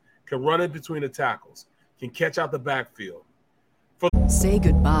 pounds, can run in between the tackles, can catch out the backfield. Say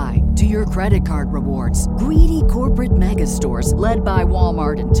goodbye to your credit card rewards. Greedy corporate mega stores, led by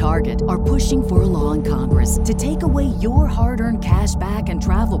Walmart and Target, are pushing for a law in Congress to take away your hard-earned cash back and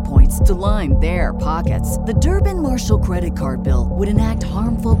travel points to line their pockets. The Durbin-Marshall credit card bill would enact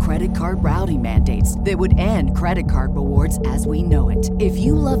harmful credit card routing mandates that would end credit card rewards as we know it. If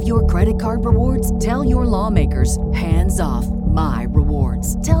you love your credit card rewards, tell your lawmakers, hands off my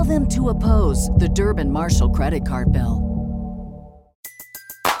rewards. Tell them to oppose the Durbin-Marshall credit card bill.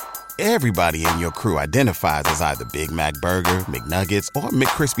 Everybody in your crew identifies as either Big Mac Burger, McNuggets, or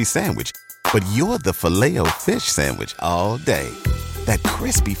McCrispy Sandwich. But you're the Filet-O-Fish Sandwich all day. That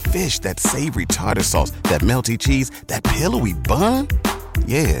crispy fish, that savory tartar sauce, that melty cheese, that pillowy bun.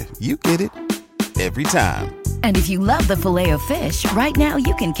 Yeah, you get it. Every time. And if you love the Filet-O-Fish, right now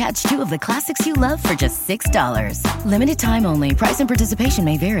you can catch two of the classics you love for just $6. Limited time only. Price and participation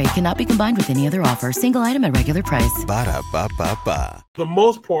may vary. Cannot be combined with any other offer. Single item at regular price. Ba-da-ba-ba-ba. For the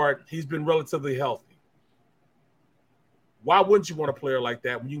most part, he's been relatively healthy. Why wouldn't you want a player like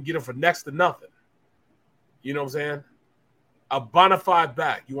that when you can get him for next to nothing? You know what I'm saying? A bona fide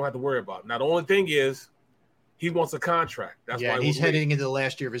back you won't have to worry about. Now, the only thing is, he wants a contract. That's why he's heading into the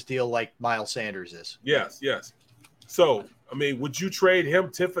last year of his deal like Miles Sanders is. Yes. So, I mean, would you trade him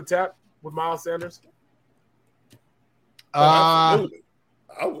tit for tat with Miles Sanders? Absolutely.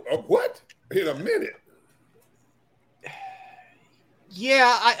 What? In a minute.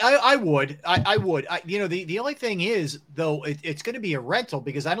 Yeah, I would. I would. The only thing is, though, it's going to be a rental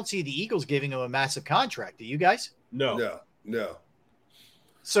because I don't see the Eagles giving him a massive contract. Do you guys? No.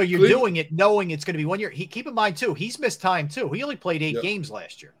 So you're doing it knowing it's going to be 1 year. Keep in mind, too, he's missed time, too. He only played 8 games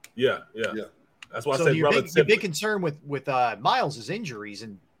last year. Yeah. That's why I said your big concern with Miles is injuries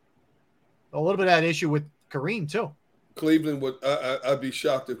and a little bit of that issue with Kareem, too. Cleveland would – I'd be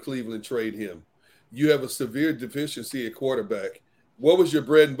shocked if Cleveland trade him. You have a severe deficiency at quarterback. What was your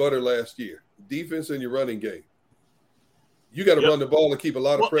bread and butter last year? Defense and your running game. You got to run the ball and keep a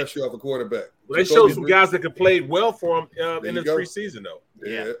lot of pressure off a quarterback. Well, they showed some guys that could play well for him in the preseason, though.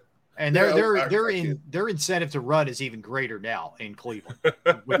 Yeah. And their incentive to run is even greater now in Cleveland.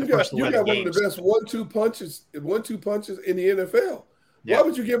 With you got one of the best one-two punches in the NFL. Yeah. Why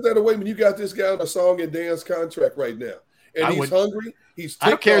would you give that away when you got this guy on a song and dance contract right now? And he's hungry. I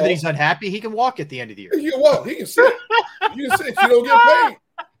don't care that he's unhappy. He can walk at the end of the year. He can walk. He can sit. You can sit. You don't get paid.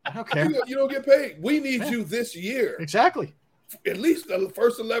 I don't care. You don't get paid. We need you this year. Exactly. At least the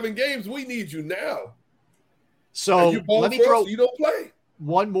first 11 games, we need you now. So let me throw. You don't play.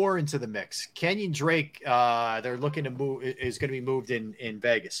 One more into the mix. Kenyon Drake, they're looking to move. Is going to be moved in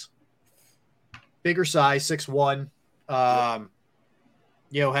Vegas. Bigger size, 6'1". Had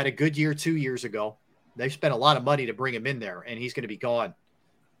a good year 2 years ago. They spent a lot of money to bring him in there, and he's going to be gone.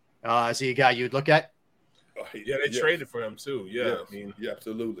 Is he a guy you'd look at? Yeah, they traded for him too. Yeah, I mean,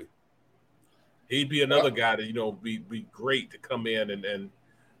 absolutely. He'd be another guy to be great to come in and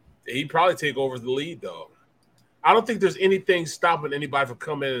he'd probably take over the lead though. I don't think there's anything stopping anybody from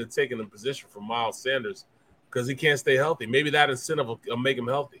coming in and taking a position from Miles Sanders because he can't stay healthy. Maybe that incentive will make him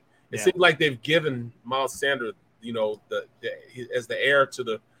healthy. It seems like they've given Miles Sanders, as the heir to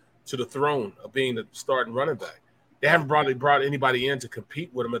the throne of being the starting running back. They haven't brought anybody in to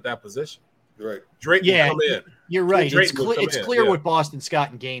compete with him at that position. Right. Drake will come in. You're right. It's clear what Boston Scott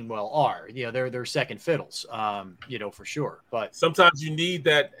and Gainwell are. They're second fiddles, for sure. But sometimes you need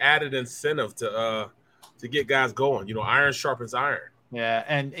that added incentive to get guys going. Iron sharpens iron. Yeah,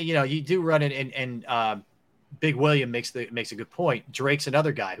 and you do run it, and Big William makes a good point. Drake's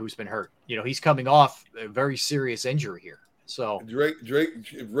another guy who's been hurt. He's coming off a very serious injury here. So Drake,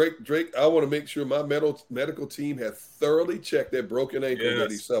 I want to make sure my medical team has thoroughly checked that broken ankle that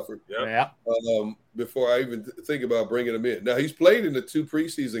he suffered. Yeah. Before I even think about bringing him in. Now he's played in the 2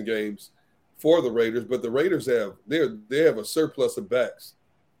 preseason games for the Raiders, but the Raiders have a surplus of backs.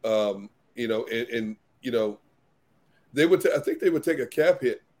 They would. I think they would take a cap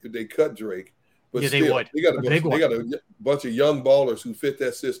hit if they cut Drake. But they would. They got a bunch of young ballers who fit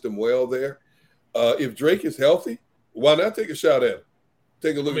that system well there. If Drake is healthy, why not take a shot at him?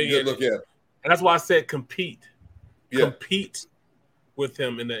 Take a good look at him. And that's why I said compete. Yeah. Compete with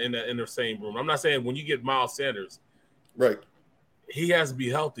him in the same room. I'm not saying when you get Miles Sanders, right? He has to be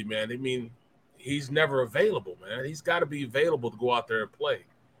healthy, man. I mean, he's never available, man. He's got to be available to go out there and play.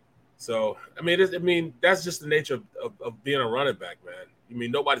 So, that's just the nature of being a running back, man.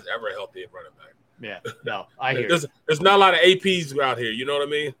 Nobody's ever healthy at running back. Yeah, no, I hear there's not a lot of APs out here. You know what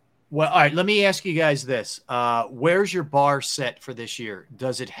I mean? Well, all right, let me ask you guys this. Where's your bar set for this year?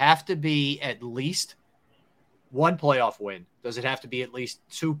 Does it have to be at least one playoff win? Does it have to be at least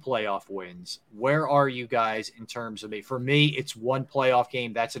 2 playoff wins? Where are you guys in terms of me? For me, it's 1 playoff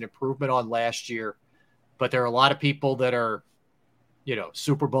game. That's an improvement on last year. But there are a lot of people that are,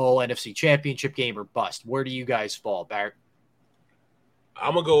 Super Bowl, NFC Championship game or bust. Where do you guys fall, Barrett?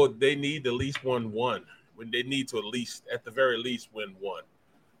 I'm going to go, they need at least win 1. When they need to at the very least, win 1.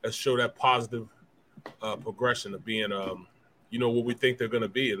 Let's show that positive progression of being, what we think they're going to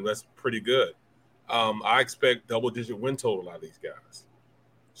be, and that's pretty good. I expect double-digit win total out of these guys.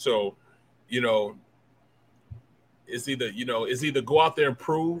 So, it's either go out there and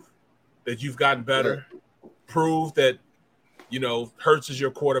prove that you've gotten better, prove that, Hurts is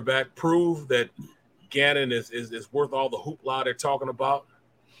your quarterback, prove that Gannon is worth all the hoopla they're talking about.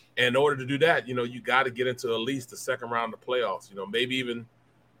 And in order to do that, you got to get into at least the second round of the playoffs, maybe even,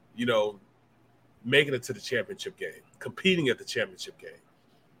 making it to the championship game, competing at the championship game.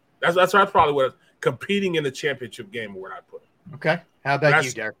 That's probably what competing in the championship game where I put it. Okay. How about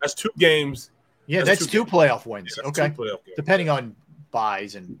you, Derrick? That's 2 games. Yeah, that's 2 playoff wins. Yeah, okay. 2 playoff games. Depending on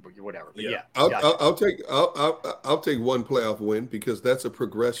buys and whatever. But yeah. I'll take 1 playoff win because that's a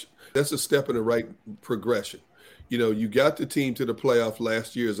progression. That's a step in the right progression. You got the team to the playoff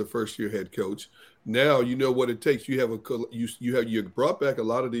last year as a first-year head coach. Now you know what it takes. You brought back a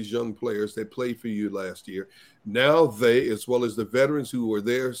lot of these young players that played for you last year. Now they, as well as the veterans who were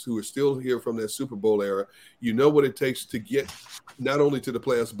there, who are still here from that Super Bowl era, you know what it takes to get not only to the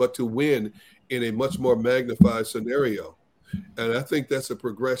playoffs but to win in a much more magnified scenario. And I think that's a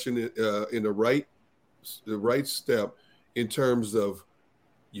progression in the right step in terms of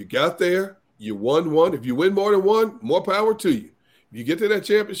you got there, you won 1. If you win more than 1, more power to you. If you get to that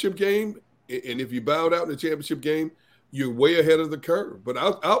championship game, and if you bowed out in the championship game, you're way ahead of the curve. But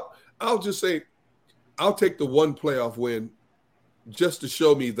I'll just say, I'll take the 1 playoff win just to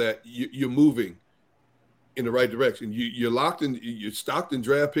show me that you're moving in the right direction. You're locked in. You're stocked in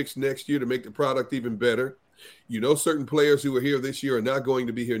draft picks next year to make the product even better. Certain players who are here this year are not going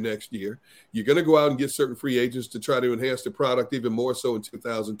to be here next year. You're going to go out and get certain free agents to try to enhance the product even more so in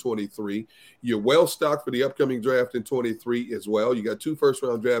 2023. You're well stocked for the upcoming draft in 23 as well. You got 2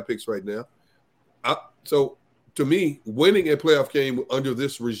 first-round draft picks right now. So to me, winning a playoff game under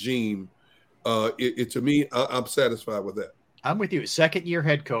this regime, to me, I'm satisfied with that. I'm with you. Second-year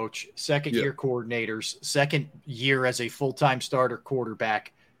head coach, second-year coordinators, second year as a full-time starter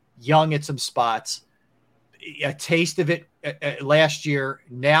quarterback, young at some spots. A taste of it last year.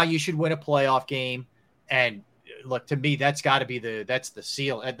 Now you should win a playoff game. And look, to me, that's got to be that's the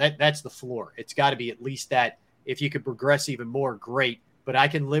seal. That's the floor. It's got to be at least that. If you could progress even more, great. But I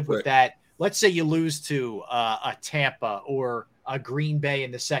can live with that. Let's say you lose to a Tampa or a Green Bay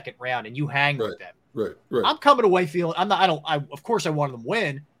in the second round and you hang with them. Right. I'm coming away feeling of course I want them to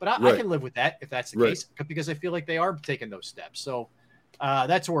win, but I can live with that if that's the case, because I feel like they are taking those steps. So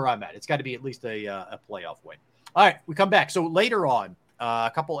that's where I'm at. It's got to be at least a playoff win. All right, we come back. So later on,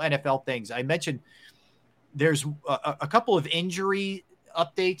 a couple NFL things. I mentioned there's a couple of injury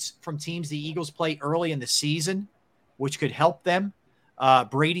updates from teams the Eagles play early in the season, which could help them.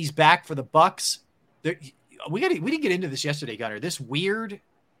 Brady's back for the Bucs. We didn't get into this yesterday, Gunner. This weird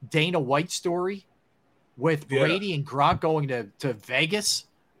Dana White story with Brady and Gronk going to Vegas.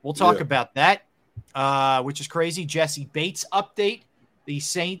 We'll talk about that, which is crazy. Jesse Bates update. The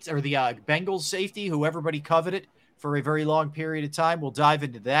Saints or the Bengals safety, who everybody coveted for a very long period of time. We'll dive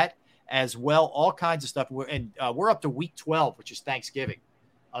into that as well. All kinds of stuff. We're up to week 12, which is Thanksgiving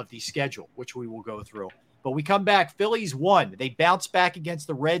of the schedule, which we will go through. But we come back. Phillies won. They bounce back against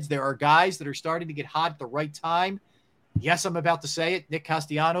the Reds. There are guys that are starting to get hot at the right time. Yes, I'm about to say it. Nick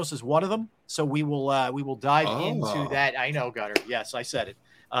Castellanos is one of them. So we will dive into that. I know, Gunner. Yes, I said it.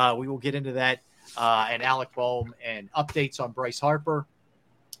 We will get into that. And Alec Boehm and updates on Bryce Harper.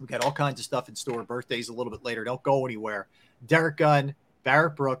 We've got all kinds of stuff in store. Birthdays a little bit later. Don't go anywhere. Derrick Gunn,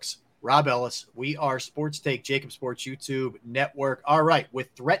 Barrett Brooks, Rob Ellis. We are Sports Take, Jacob Sports YouTube Network. All right, with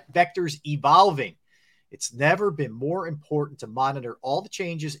threat vectors evolving, it's never been more important to monitor all the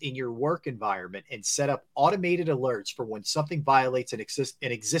changes in your work environment and set up automated alerts for when something violates an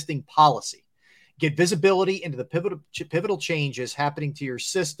existing policy. Get visibility into the pivotal changes happening to your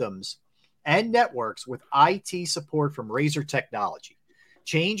systems and networks with IT support from Razor Technology.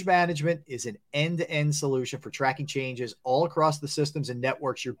 Change management is an end-to-end solution for tracking changes all across the systems and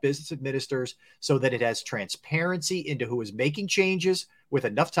networks your business administers so that it has transparency into who is making changes with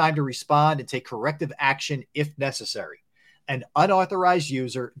enough time to respond and take corrective action if necessary. An unauthorized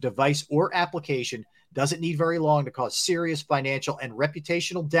user, device, or application doesn't need very long to cause serious financial and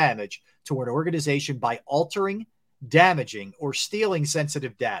reputational damage to an organization by altering, damaging, or stealing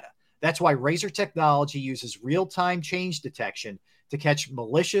sensitive data. That's why Razor Technology uses real-time change detection to catch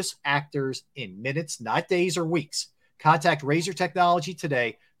malicious actors in minutes, not days or weeks. Contact Razor Technology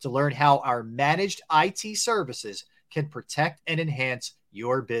today to learn how our managed IT services can protect and enhance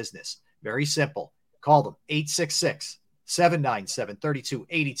your business. Very simple. Call them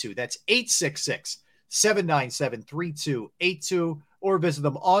 866-797-3282. That's 866-797-3282, or visit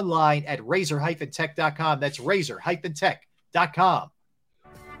them online at razor-tech.com. That's razor-tech.com.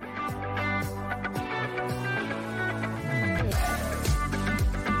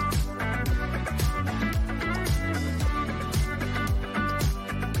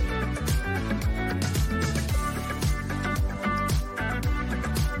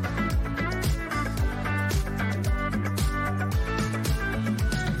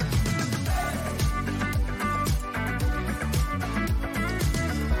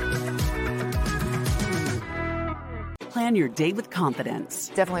 Plan your day with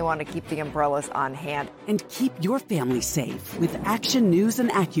confidence. Definitely want to keep the umbrellas on hand. And keep your family safe with Action News and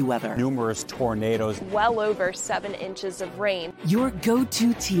AccuWeather. Numerous tornadoes. Well over 7 inches of rain. Your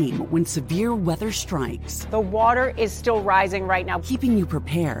go-to team when severe weather strikes. The water is still rising right now. Keeping you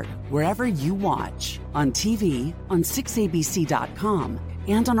prepared wherever you watch. On TV, on 6abc.com,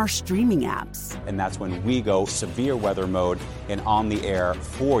 and on our streaming apps. And that's when we go severe weather mode and on the air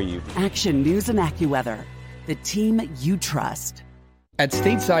for you. Action News and AccuWeather. The team you trust. At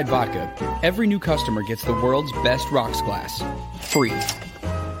Stateside Vodka, every new customer gets the world's best rocks glass. Free.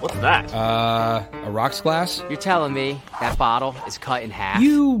 What's that? A rocks glass? You're telling me that bottle is cut in half?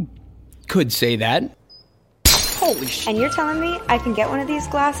 You could say that. Holy shit. And you're telling me I can get one of these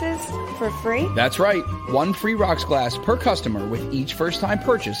glasses for free? That's right. One free rocks glass per customer with each first-time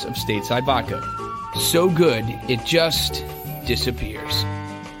purchase of Stateside Vodka. So good, it just disappears.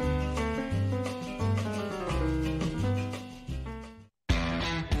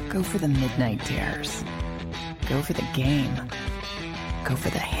 Go for the midnight dares. Go for the game. Go for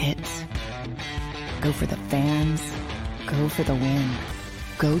the hits. Go for the fans. Go for the win.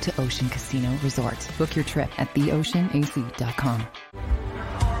 Go to Ocean Casino Resort. Book your trip at theoceanac.com.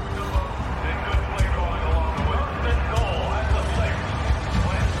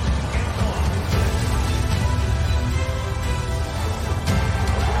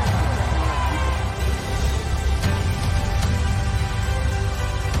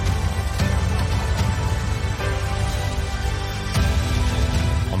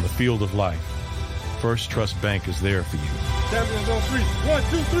 Field of life, First Trust Bank is there for you. Champions on 3. 1,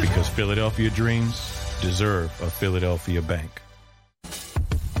 2, 3. Because Philadelphia dreams deserve a Philadelphia bank.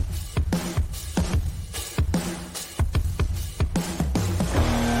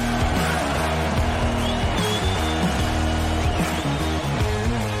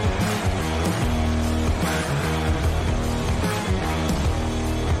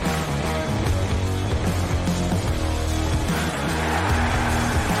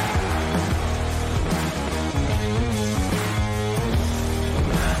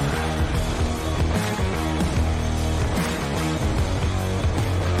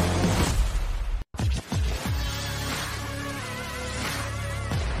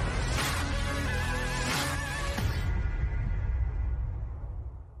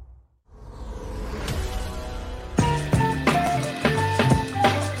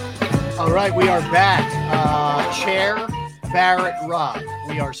 All right, we are back. Chair, Barrett, Rob.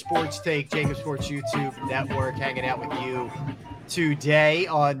 We are Sports Take, Jacob Sports YouTube Network, hanging out with you today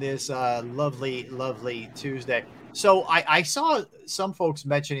on this lovely, lovely Tuesday. So I saw some folks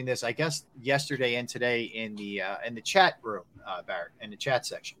mentioning this, I guess, yesterday and today in the chat room, Barrett, in the chat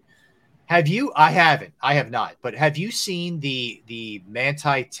section. Have you? I haven't. I have not. But have you seen the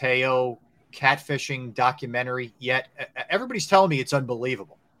Manti Te'o catfishing documentary yet? Everybody's telling me it's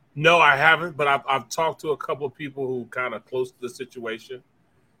unbelievable. No, I haven't, but I've talked to a couple of people who kind of close to the situation,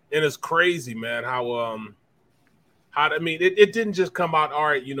 and it's crazy, man. How I mean, it didn't just come out. All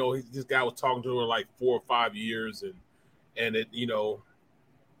right, you know, this guy was talking to her like 4 or 5 years, and it, you know,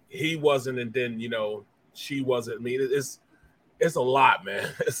 he wasn't, and then you know she wasn't. I mean, it's a lot, man.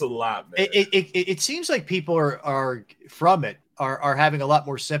 It's a lot, man. It seems like people are from it are having a lot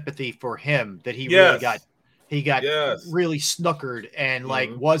more sympathy for him that he really got. He got really snookered and like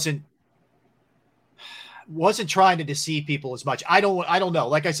wasn't trying to deceive people as much. I don't know.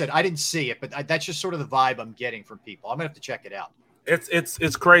 Like I said, I didn't see it, but that's just sort of the vibe I'm getting from people. I'm gonna have to check it out.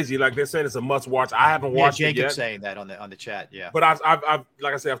 It's crazy. Like they're saying, it's a must watch. I haven't watched it yet. Jacob's saying that on the chat. Yeah, but I've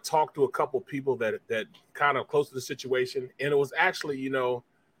like I said, I've talked to a couple of people that kind of close to the situation, and it was actually, it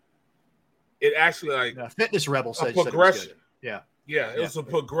actually like Fitness Rebel said progression. Yeah, it was a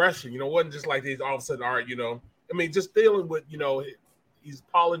progression. It wasn't just like these all of a sudden. All right, I mean, just dealing with he's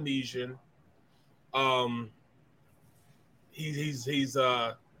Polynesian. He's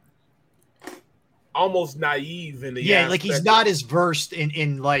almost naive in the like he's not as versed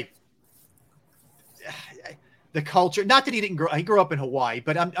in like the culture. Not that he grew up in Hawaii,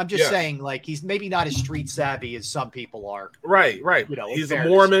 but I'm just saying like he's maybe not as street savvy as some people are. Right. He's a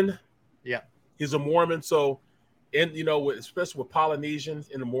Mormon. Yeah, he's a Mormon. So, especially with Polynesians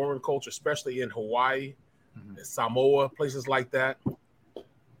in the Mormon culture, especially in Hawaii, Samoa, places like that,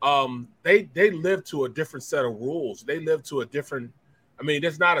 they live to a different set of rules. They live to a different. I mean,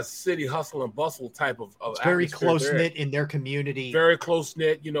 there's not a city hustle and bustle type of it's very close knit in their community. Very close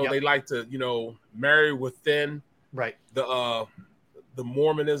knit. They like to, marry within the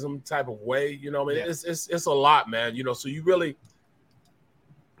Mormonism type of way. It's a lot, man. So you really,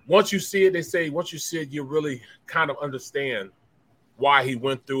 once you see it, they say once you see it, you really kind of understand why he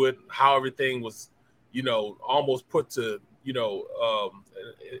went through it, how everything was, almost put to,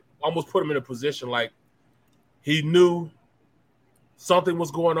 almost put him in a position like he knew something was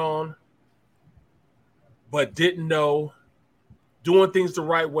going on, but didn't know, doing things the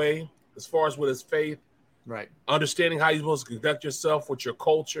right way as far as with his faith, right? Understanding how you're supposed to conduct yourself with your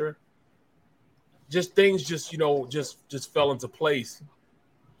culture. Just things just fell into place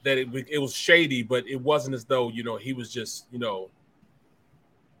that it was shady, but it wasn't as though, he was just,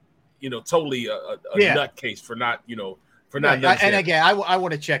 totally a nutcase for not, for not. And again, I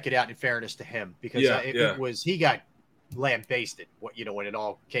want to check it out in fairness to him because it was, he got lambasted when it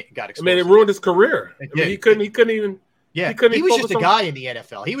all got exposed. I mean, it ruined his career. He couldn't even. Yeah, he was just a guy in the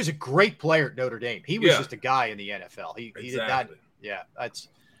NFL. He was a great player at Notre Dame. He was just a guy in the NFL. He did not. Yeah, that's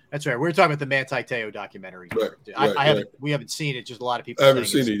right. We were talking about the Manti Te'o documentary. Right, we haven't seen it. Just a lot of people. I haven't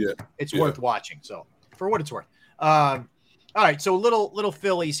seen it yet. It's worth watching. So for what it's worth. All right, so little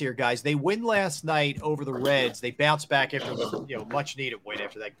Phillies here, guys. They win last night over the Reds. They bounce back after much needed win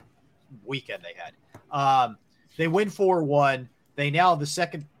after that weekend they had. They win 4-1. They now have the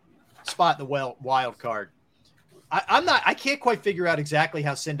second spot in the wild card. I can't quite figure out exactly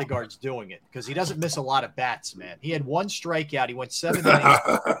how Syndergaard's doing it because he doesn't miss a lot of bats, man. He had one strikeout. He went 7 innings,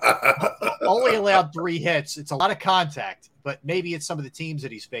 only allowed 3 hits. It's a lot of contact, but maybe it's some of the teams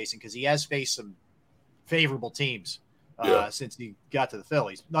that he's facing because he has faced some favorable teams since he got to the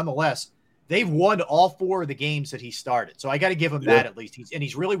Phillies. Nonetheless, they've won all 4 of the games that he started. So I got to give him that at least.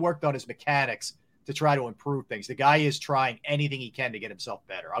 He's really worked on his mechanics to try to improve things. The guy is trying anything he can to get himself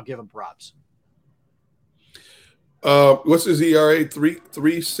better. I'll give him props. What's his ERA?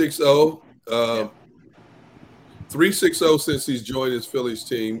 3.60. 3.60 since he's joined his Phillies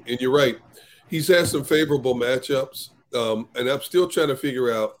team. And you're right. He's had some favorable matchups. And I'm still trying to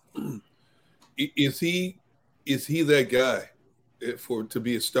figure out, is he that guy to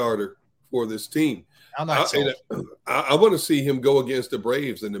be a starter for this team? I'm not saying I want to see him go against the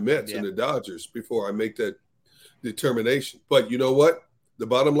Braves and the Mets and the Dodgers before I make that determination. But you know what? The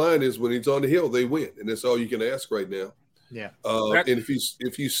bottom line is when he's on the hill, they win, and that's all you can ask right now. Yeah. And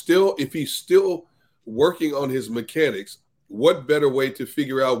if he's still working on his mechanics, what better way to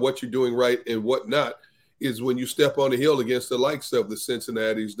figure out what you're doing right and what not is when you step on the hill against the likes of the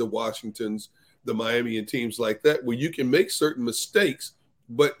Cincinnatis, the Washingtons, the Miami, and teams like that, where you can make certain mistakes,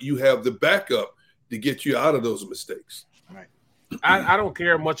 but you have the backup to get you out of those mistakes. Right. I don't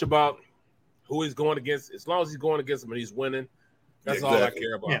care much about who he's going against. As long as he's going against him and he's winning, that's all I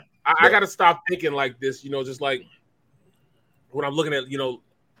care about. Yeah. I got to stop thinking like this, just like when I'm looking at,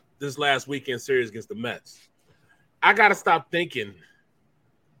 this last weekend series against the Mets. I got to stop thinking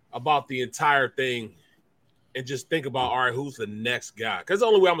about the entire thing and just think about, all right, who's the next guy? Because the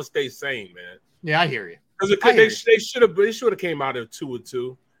only way I'm going to stay sane, man. Yeah, I hear you. Because they should have came out of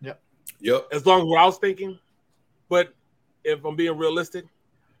 2-2. Yep. As long as what I was thinking. But if I'm being realistic,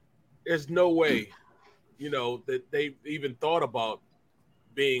 there's no way, that they even thought about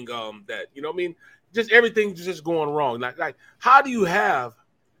being that. I mean, just everything's just going wrong. Like how do you have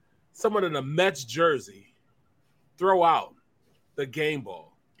someone in a Mets jersey throw out the game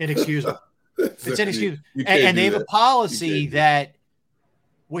ball? Inexcusable. It's inexcusable. And they have a policy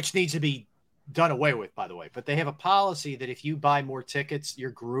which needs to be done away with, by the way, but they have a policy that if you buy more tickets,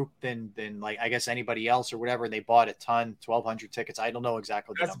 your group than like I guess anybody else or whatever, and they bought a ton, 1,200 tickets. I don't know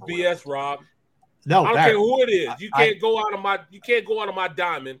exactly. That's BS, Rob. No, I don't care who it is. You can't go out of my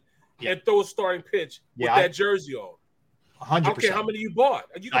diamond and throw a starting pitch with that jersey on. 100%. I don't care how many you bought.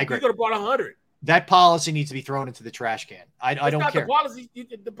 You could have bought 100. That policy needs to be thrown into the trash can. I don't care.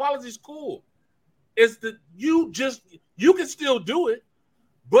 The policy's cool. It's you can still do it,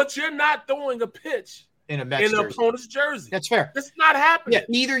 but you're not throwing a pitch in an opponent's jersey. That's fair. That's not happening. Yeah,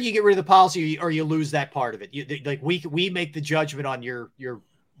 either you get rid of the policy or you lose that part of it. We make the judgment on your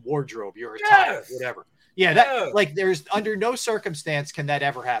wardrobe, your attire, whatever. Yeah, there's under no circumstance can that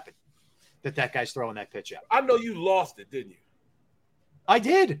ever happen. That guy's throwing that pitch out. I know you lost it, didn't you? I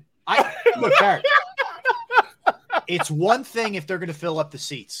did. Look, Barrett. It's one thing if they're going to fill up the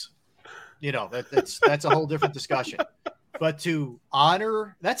seats. That's a whole different discussion. But to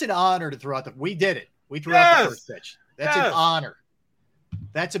honor, that's an honor to throw out we did it. We threw out the first pitch. That's an honor.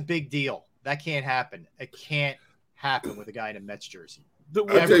 That's a big deal. That can't happen. It can't happen with a guy in a Mets jersey. What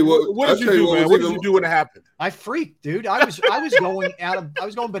did you do, man? What did you do when it happened? I freaked, dude. I was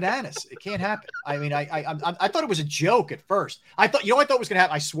going bananas. It can't happen. I mean, I thought it was a joke at first. I thought what I thought was going to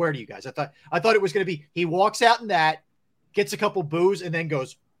happen. I swear to you guys, I thought it was going to be he walks out in that, gets a couple boos, and then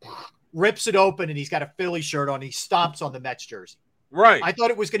goes, rips it open, and he's got a Philly shirt on. And he stomps on the Mets jersey. Right. I thought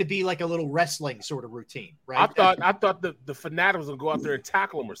it was going to be like a little wrestling sort of routine. Right. I thought the Fanatic was going to go out there and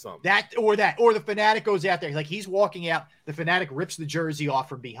tackle him or something. Or the Fanatic goes out there like he's walking out. The Fanatic rips the jersey off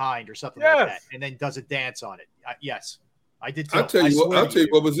from behind or something like that, and then does a dance on it. Yes, I did. I'll tell you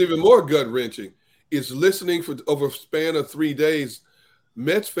what was even more gut wrenching is listening for over a span of 3 days,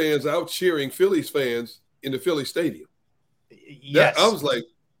 Mets fans out cheering Phillies fans in the Philly stadium. Yes, I was like,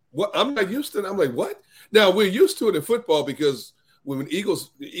 what? I'm not used to it. I'm like, what? Now we're used to it in football because when the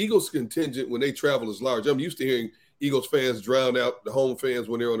Eagles contingent, when they travel is large, I'm used to hearing Eagles fans drown out the home fans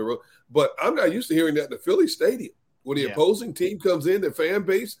when they're on the road. But I'm not used to hearing that in the Philly stadium. When the opposing team comes in, the fan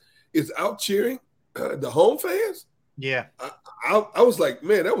base is out cheering the home fans. Yeah. I was like,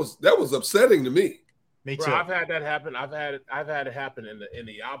 man, that was upsetting to me. Me too. Bro, I've had that happen. I've had it happen in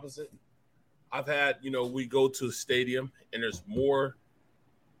the opposite. I've had, we go to a stadium and there's more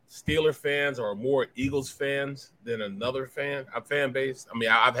Steeler fans or more Eagles fans than another fan base. I mean,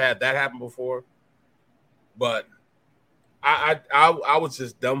 I've had that happen before, but I was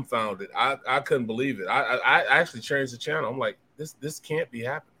just dumbfounded. I couldn't believe it. I actually changed the channel. I'm like, this can't be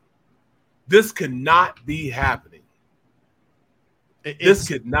happening. This could not be happening. This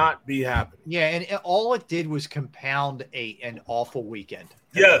could not be happening. Yeah, and all it did was compound an awful weekend.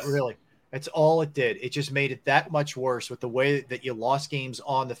 Yes, really. That's all it did. It just made it that much worse with the way that you lost games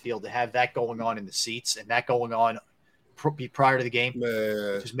on the field to have that going on in the seats and that going on prior to the game. Man.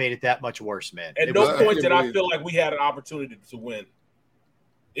 It just made it that much worse, man. At no point did I feel like we had an opportunity to win.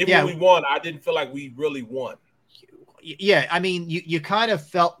 When we won, I didn't feel like we really won. Yeah, I mean, you kind of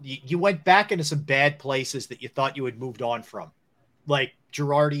felt you went back into some bad places that you thought you had moved on from, like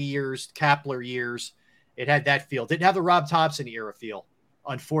Girardi years, Kapler years. It had that feel. Didn't have the Rob Thompson era feel,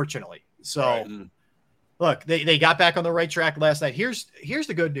 unfortunately. So, Look, they got back on the right track last night. Here's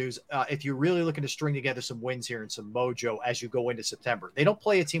the good news. If you're really looking to string together some wins here and some mojo as you go into September, they don't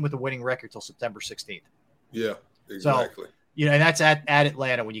play a team with a winning record till September 16th. Yeah, exactly. So, and that's at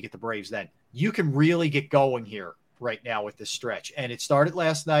Atlanta when you get the Braves then. You can really get going here right now with this stretch. And it started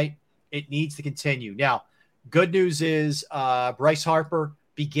last night. It needs to continue. Now, good news is Bryce Harper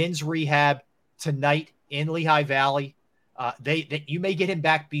begins rehab tonight in Lehigh Valley. You may get him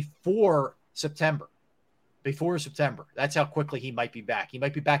back before September. That's how quickly he might be back. He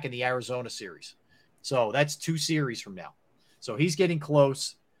might be back in the Arizona series. So that's 2 series from now. So he's getting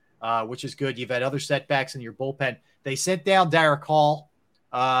close, which is good. You've had other setbacks in your bullpen. They sent down Derrick Hall.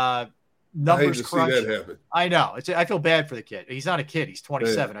 Numbers crunch. See that happen. I know. I feel bad for the kid. He's not a kid. He's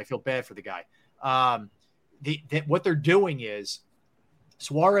 27. I feel bad for the guy. What they're doing is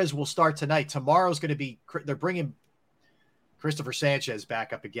Suarez will start tonight. Tomorrow's going to be – they're bringing Christopher Sanchez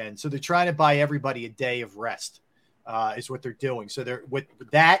back up again. So they're trying to buy everybody a day of rest is what they're doing. So they're with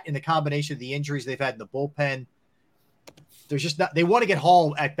that in the combination of the injuries they've had in the bullpen, there's just not – they want to get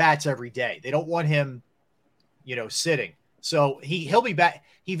Hall at bats every day. They don't want him, sitting. So he'll be back.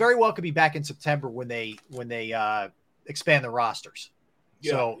 He very well could be back in September when they expand the rosters.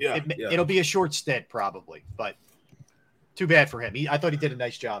 It'll be a short stint probably, but too bad for him. I thought he did a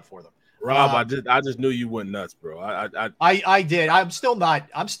nice job for them. Rob, I just knew you went nuts, bro. I did. I'm still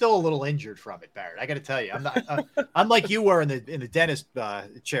a little injured from it, Barrett. I got to tell you, I'm not. I'm like you were in the dentist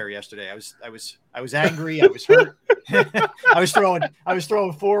chair yesterday. I was angry. I was hurt. I was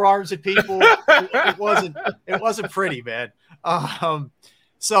throwing forearms at people. It wasn't pretty, man.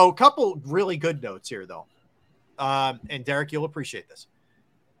 So a couple really good notes here, though. And Derrick, you'll appreciate this.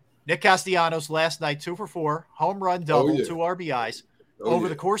 Nick Castellanos last night, 2 for 4, home run double, 2 RBIs. Over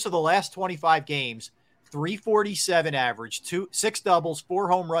the course of the last 25 games, .347 average, 6 doubles, 4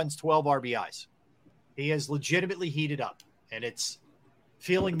 home runs, 12 RBIs. He has legitimately heated up, and it's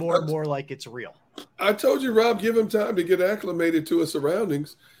feeling more and more like it's real. I told you, Rob, give him time to get acclimated to his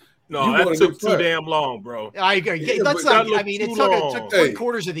surroundings. No, that took too damn long, bro. I agree. Yeah, That's but not. I mean, it took 3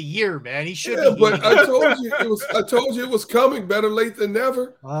 quarters of the year, man. He should. Yeah, but I told you it was coming. Better late than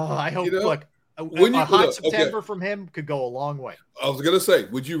never. Oh, I hope. Look, when a hot September from him could go a long way. I was gonna say,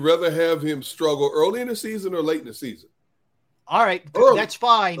 would you rather have him struggle early in the season or late in the season? All right, that's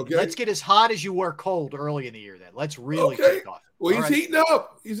fine. Okay. Let's get as hot as you were cold early in the year. Then let's really kick off. Well, he's heating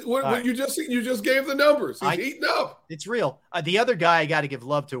up. You just gave the numbers. He's heating up. It's real. The other guy I got to give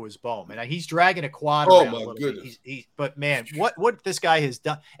love to is Bohm, and he's dragging a quad around a little bit. But man, what this guy has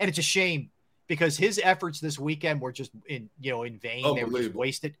done, and it's a shame because his efforts this weekend were just in vain. They were just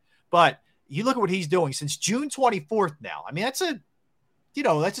wasted. But you look at what he's doing since June 24th now. I mean, that's a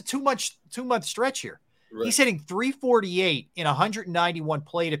 2-month stretch here. Right. He's hitting .348 in 191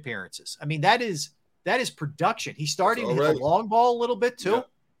 plate appearances. I mean, that is production. He's starting to hit the long ball a little bit too. Yeah.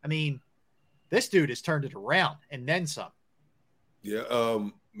 I mean, this dude has turned it around and then some. Yeah,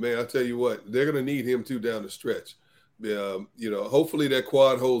 man, I tell you what, they're going to need him too down the stretch. Hopefully that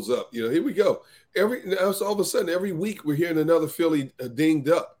quad holds up. Here we go. Now all of a sudden, every week we're hearing another Philly dinged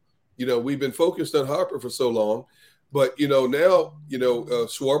up. We've been focused on Harper for so long, but now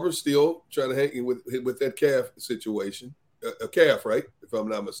Schwarber's still trying to hang with that calf situation. A calf, right? If I'm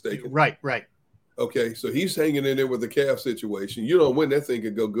not mistaken. Right. Okay, so he's hanging in there with the calf situation. You don't know when that thing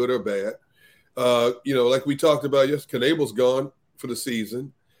could go good or bad. Like we talked about yesterday, Knable's gone for the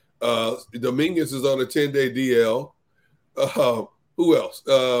season. Dominguez is on a 10-day DL. Who else?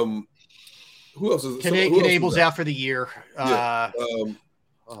 Who else is Knable's out for the year.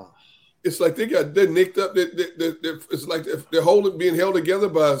 It's like they're nicked up. It's like they're being held together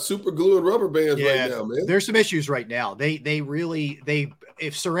by super glue and rubber bands right now, man. There's some issues right now. They really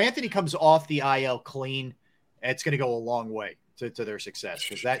if Sir Anthony comes off the IL clean, it's going to go a long way to their success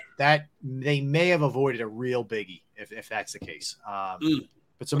because that they may have avoided a real biggie if that's the case.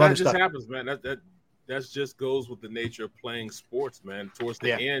 But some other stuff happens, man. That just goes with the nature of playing sports, man. Towards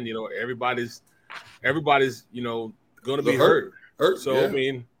the end, everybody's going to be hurt. So I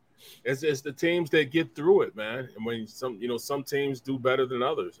mean. It's the teams that get through it, man. And when some teams do better than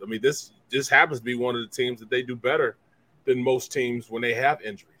others. I mean, this happens to be one of the teams that they do better than most teams when they have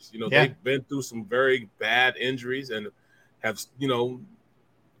injuries. They've been through some very bad injuries and have,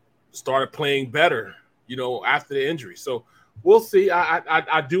 started playing better, after the injury. So we'll see.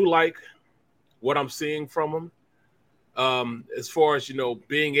 I do like what I'm seeing from them. As far as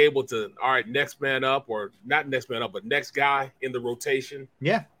being able to, all right, next man up, or not next man up, but next guy in the rotation.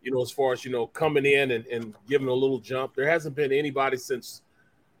 Yeah. As far as coming in and giving a little jump. There hasn't been anybody since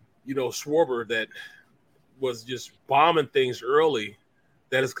Schwarber that was just bombing things early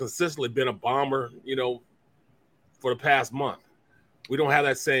that has consistently been a bomber, for the past month. We don't have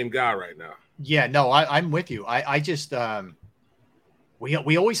that same guy right now. Yeah, no, I'm with you. I just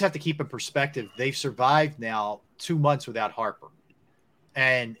we always have to keep in perspective. They've survived now 2 months without Harper.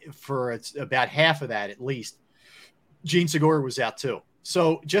 And for about half of that, at least, Gene Segura was out too.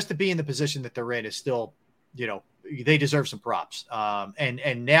 So just to be in the position that they're in is still, they deserve some props.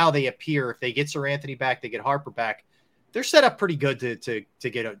 And now they appear, if they get Sir Anthony back, they get Harper back, they're set up pretty good to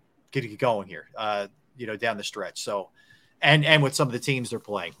get it going here, down the stretch. So, and with some of the teams they're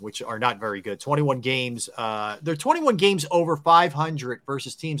playing, which are not very good. 21 games. They're 21 games over 500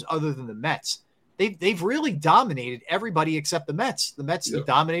 versus teams other than the Mets. They've really dominated everybody except the Mets. The Mets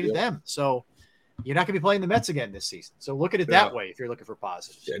dominated them. So you're not going to be playing the Mets again this season. So look at it that way if you're looking for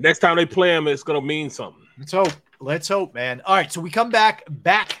positives. Yeah, next time they play them, it's going to mean something. Let's hope, man. All right, so we come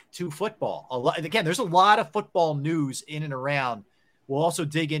back to football. Again, there's a lot of football news in and around. We'll also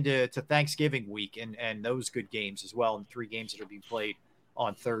dig into Thanksgiving week and those good games as well, and 3 games that are being played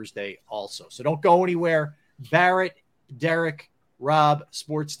on Thursday also. So don't go anywhere. Barrett, Derrick, Rob,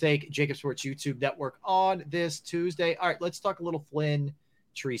 Sports Take, Jacob Sports YouTube Network on this Tuesday. All right, let's talk a little Flynn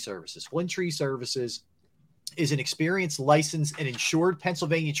Tree Services. Flynn Tree Services is an experienced, licensed, and insured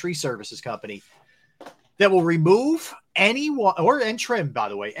Pennsylvania tree services company that will remove and trim, by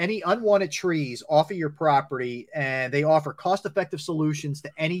the way, any unwanted trees off of your property, and they offer cost-effective solutions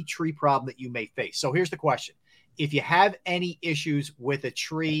to any tree problem that you may face. So here's the question. If you have any issues with a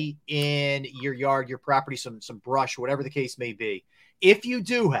tree in your yard, your property, some brush, whatever the case may be, if you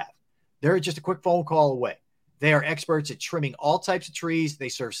do have, they're just a quick phone call away. They are experts at trimming all types of trees. They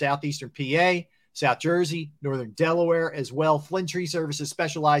serve southeastern PA, South Jersey, northern Delaware as well. Flynn Tree Services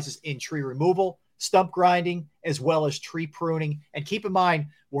specializes in tree removal, stump grinding, as well as tree pruning. And keep in mind,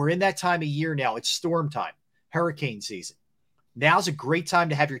 we're in that time of year now. It's storm time, hurricane season. Now's a great time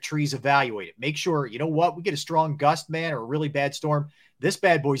to have your trees evaluated. Make sure, you know what, we get a strong gust, man, or a really bad storm. This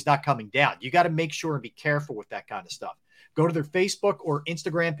bad boy's not coming down. You got to make sure and be careful with that kind of stuff. Go to their Facebook or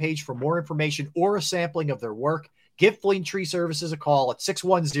Instagram page for more information or a sampling of their work. Give Flynn Tree Services a call at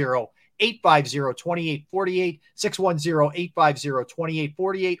 610-850-2848,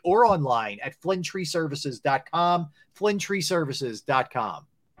 610-850-2848, or online at flynntreeservices.com, flynntreeservices.com.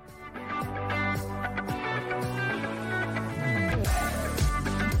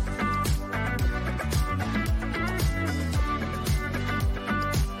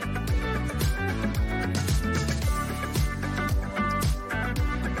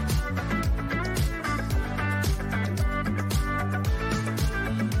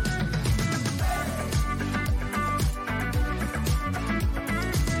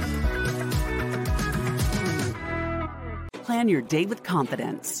 Plan your day with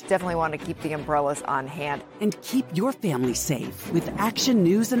confidence. Definitely want to keep the umbrellas on hand. And keep your family safe with Action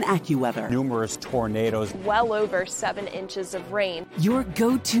News and AccuWeather. Numerous tornadoes. Well over 7 inches of rain. Your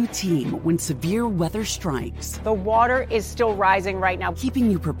go-to team when severe weather strikes. The water is still rising right now. Keeping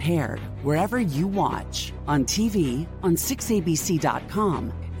you prepared wherever you watch. On TV, on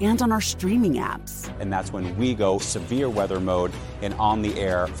 6abc.com, and on our streaming apps. And that's when we go severe weather mode and on the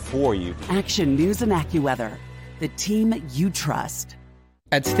air for you. Action News and AccuWeather. The team you trust.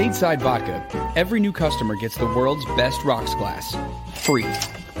 At Stateside Vodka, every new customer gets the world's best rocks glass. Free.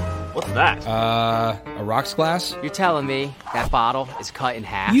 What's that? A rocks glass? You're telling me that bottle is cut in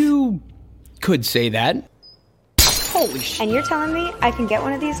half? You could say that. Holy shit. And you're telling me I can get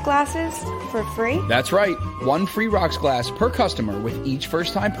one of these glasses for free? That's right. 1 free rocks glass per customer with each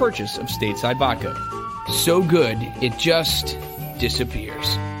first-time purchase of Stateside Vodka. So good, it just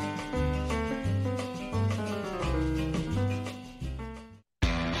disappears.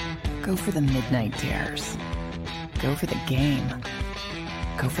 Go for the midnight dares. Go for the game.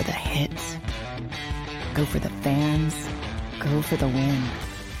 Go for the hits. Go for the fans. Go for the win.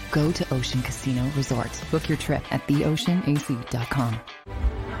 Go to Ocean Casino Resort. Book your trip at theoceanac.com.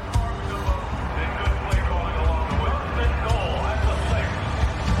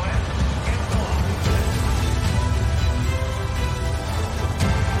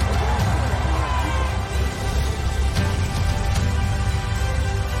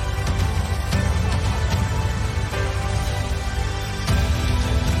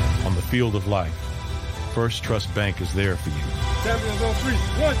 Field of life, First Trust Bank is there for you. Champions on 3.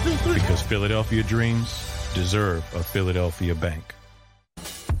 1, 2, 3. Because Philadelphia dreams deserve a Philadelphia bank.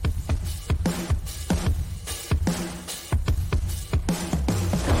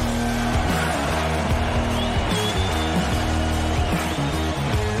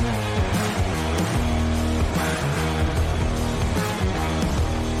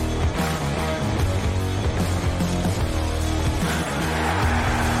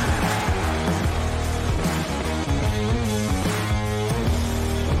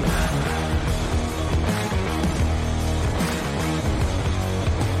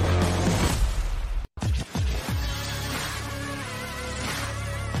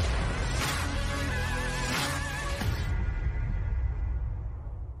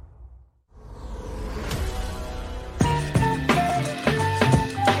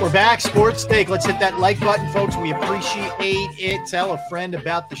 We're back. Sports Take. Let's hit that like button, folks. We appreciate it. Tell a friend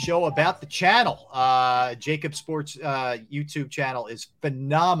about the show, about the channel. Jacob Sports YouTube channel is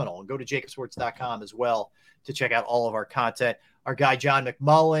phenomenal. Go to jacobsports.com as well to check out all of our content. Our guy John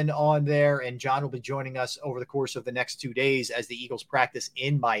McMullen on there, and John will be joining us over the course of the next 2 days as the Eagles practice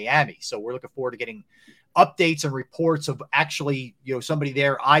in Miami. So we're looking forward to getting updates and reports of actually, somebody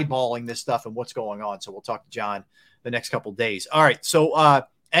there eyeballing this stuff and what's going on. So we'll talk to John the next couple of days. All right. So,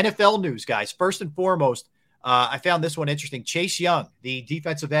 NFL news, guys. First and foremost, I found this one interesting. Chase Young, the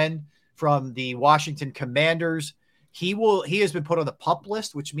defensive end from the Washington Commanders, he has been put on the PUP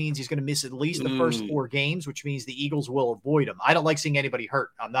list, which means he's going to miss at least the first 4 games, which means the Eagles will avoid him. I don't like seeing anybody hurt.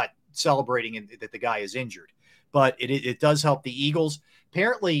 I'm not celebrating that the guy is injured, but it does help the Eagles.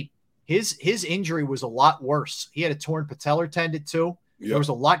 Apparently, his injury was a lot worse. He had a torn patellar tendon too. Yep. There was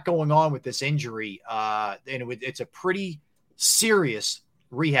a lot going on with this injury, and it's a pretty serious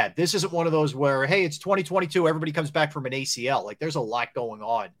rehab. This isn't one of those where, hey, it's 2022, everybody comes back from an ACL. Like, there's a lot going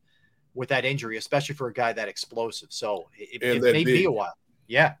on with that injury, especially for a guy that explosive. So it may be a while.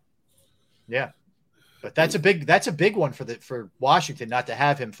 Yeah. But that's a big one for Washington not to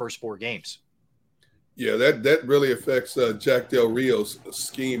have him first 4 games. Yeah, that really affects Jack Del Rio's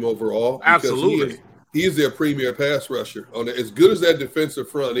scheme overall. Absolutely. He is their premier pass rusher. As good as that defensive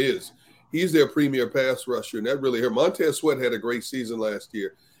front is, he's their premier pass rusher, and that really hurt. Montez Sweat had a great season last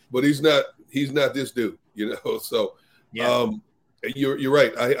year, but he's not this dude, So you're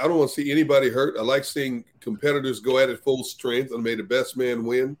right. I don't want to see anybody hurt. I like seeing competitors go at it full strength and may the best man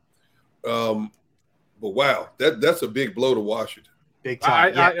win. But wow, that's a big blow to Washington. Big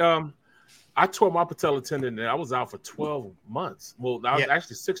time. I tore my patella tendon and I was out for 12 months. Well, I was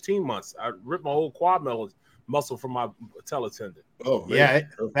actually 16 months. I ripped my whole quad muscle from my patella tendon. Oh man. Yeah,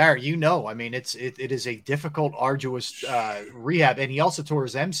 Barrett, I mean, it is a difficult, arduous rehab, and he also tore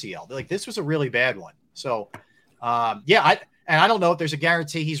his MCL. Like, this was a really bad one. So, I don't know if there's a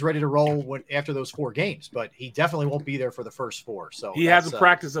guarantee he's ready to roll after those 4 games, but he definitely won't be there for the first 4. So he hasn't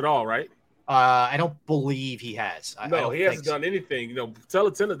practiced at all, right? I don't believe he has. He hasn't done anything.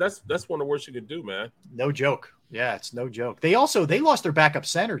 Patella tendon, that's one of the worst you can do, man. No joke. Yeah, it's no joke. They lost their backup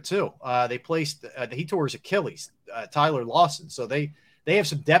center too. They placed he tore his Achilles, Tyler Lawson. So they have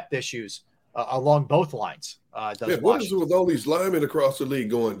some depth issues along both lines. What is it with all these linemen across the league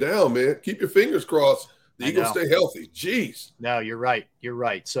going down, man? Keep your fingers crossed. The Eagles stay healthy. Jeez. No, you're right.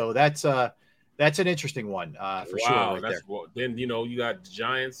 So that's an interesting one for sure. Then you got the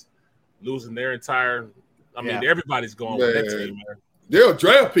Giants losing their entire. Everybody's going with that team, man. Their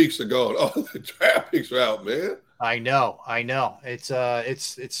draft picks are gone. All the draft picks are out, man. I know.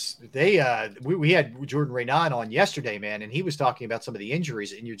 We had Jordan Reynon on yesterday, man, and he was talking about some of the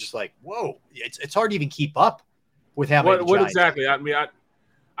injuries, and you're just like, whoa, it's hard to even keep up with how many. What exactly? I mean,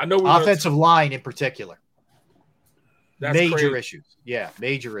 I know offensive line in particular. That's major crazy. Issues. Yeah,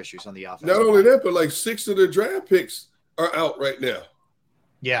 major issues on the offense. Not only that, but like 6 of the draft picks are out right now.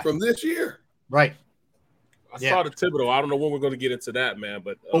 Yeah, from this year. Right. I saw the Thibodeau. I don't know when we're going to get into that, man.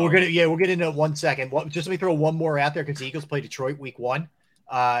 But we'll get into it 1 second. Just let me throw one more out there because the Eagles play Detroit week 1.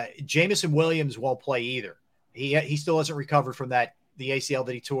 Jamison Williams won't play either. He still hasn't recovered from the ACL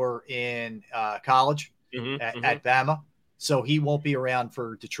that he tore in college at Bama. So he won't be around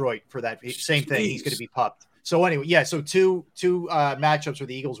for Detroit for that same thing. He's going to be pupped. So anyway, so two matchups where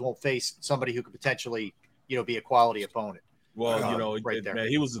the Eagles won't face somebody who could potentially be a quality opponent. Well, right there. Man,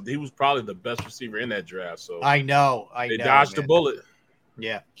 he was probably the best receiver in that draft. So I know. They dodged the bullet.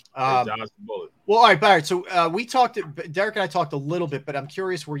 Yeah, dodged the bullet. Well, all right, Barrett. So we talked. Derrick and I talked a little bit, but I'm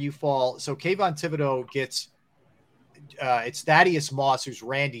curious where you fall. So Kayvon Thibodeau gets. It's Thaddeus Moss, who's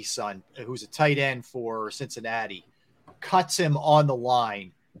Randy's son, who's a tight end for Cincinnati, cuts him on the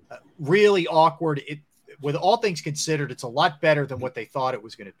line. Really awkward. With all things considered, it's a lot better than what they thought it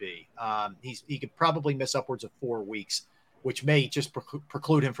was going to be. He could probably miss upwards of 4 weeks, which may just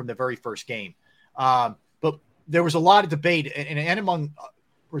preclude him from the very first game. But there was a lot of debate, and among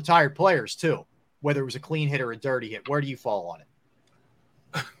retired players too, whether it was a clean hit or a dirty hit. Where do you fall on it?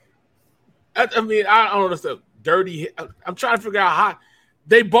 I mean, I don't understand. Dirty hit. I'm trying to figure out how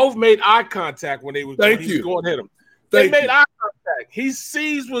they both made eye contact when he was going to hit him. They made eye contact. He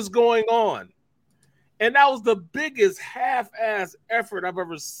sees what's going on. And that was the biggest half-ass effort I've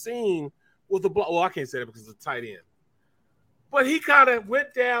ever seen with the block. Well, I can't say that because it's a tight end. But he kind of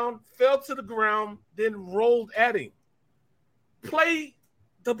went down, fell to the ground, then rolled at him. Play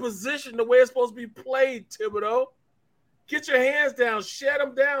the position the way it's supposed to be played, Thibodeau. Get your hands down, shut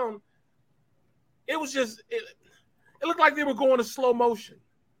him down. It was just, it looked like they were going in slow motion.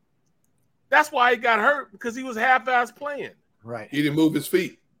 That's why he got hurt, because he was half-ass playing. Right. He didn't move his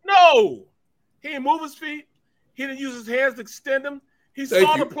feet. No. He didn't move his feet. He didn't use his hands to extend them. He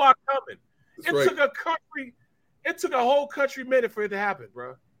saw the block coming. It took a whole country minute for it to happen,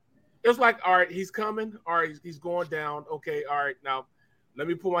 bro. It was like, all right, he's coming. All right, he's going down. Okay, all right, now let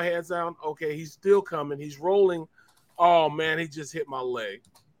me put my hands down. Okay, he's still coming. He's rolling. Oh, man, he just hit my leg.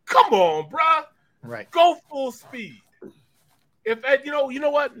 Come on, bro. Right. Go full speed. If you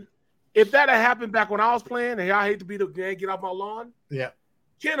know what? If that had happened back when I was playing, and I hate to be the man, get off my lawn. Yeah.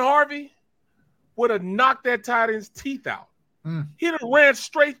 Ken Harvey would have knocked that tight end's teeth out. He'd have ran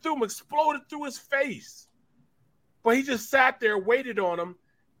straight through him, exploded through his face. But he just sat there, waited on him,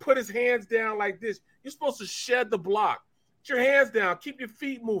 put his hands down like this. You're supposed to shed the block. Get your hands down. Keep your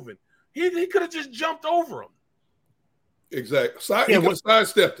feet moving. He could have just jumped over him. Exactly. He could have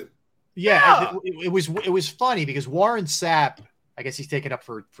sidestepped him. Yeah. It was funny because Warren Sapp, I guess he's taken up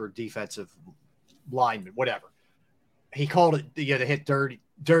for defensive lineman, whatever. He called it the hit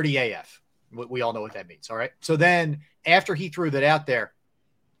dirty AF. We all know what that means. All right. So then after he threw that out there,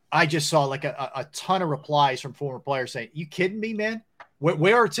 I just saw like a ton of replies from former players saying, "You kidding me, man?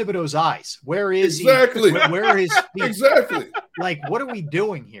 Where are Thibodeau's eyes? Where is he? Where are his feet? Exactly. Like, what are we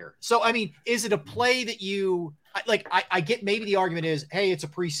doing here?" So, I mean, is it a play that you like? I get maybe the argument is, hey, it's a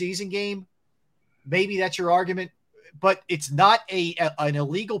preseason game. Maybe that's your argument. but it's not an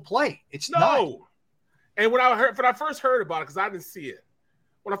illegal play. It's not. And when I first heard about it, because I didn't see it,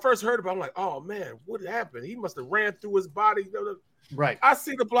 when I first heard about it, I'm like, oh man, what happened? He must have ran through his body. Right. I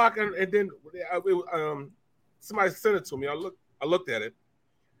see the block, and then somebody sent it to me. I looked at it,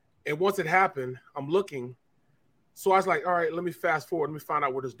 and once it happened, I'm looking. So I was like, all right, let me fast forward. Let me find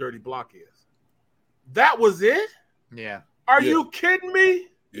out where this dirty block is. That was it? Yeah. Are you kidding me?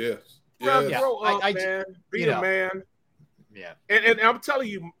 Yes. Grow up, man. Be a man. Yeah. And I'm telling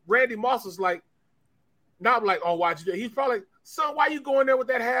you, Randy Moss is like, not like, oh, why'd you do it? He's probably like, son, why you going there with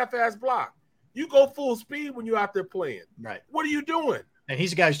that half-ass block? You go full speed when you're out there playing. Right. What are you doing? And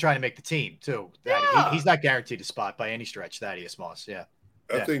he's a guy who's trying to make the team, too. He's not guaranteed a spot by any stretch, Thaddeus Moss. Yeah.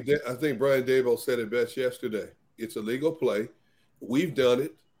 I think Brian Daboll said it best yesterday. It's a legal play. We've done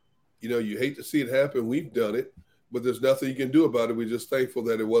it. You hate to see it happen. We've done it, but there's nothing you can do about it. We're just thankful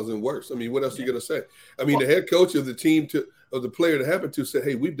that it wasn't worse. I mean, what else are you going to say? I mean, the head coach of the team of the player that happened to said,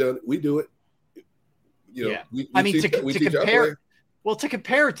 hey, we've done it. We do it. To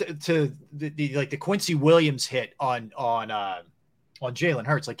compare it to the Quincy Williams hit on Jalen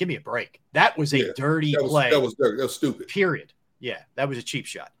Hurts, like, give me a break. That was a dirty play. That was dirty. That was stupid. Period. Yeah, that was a cheap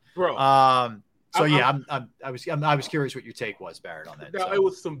shot, bro. I was curious what your take was, Barrett, on that. No, it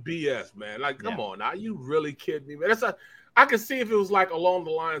was some BS, man. Like, come on, now you really kidding me, man? I could see if it was like along the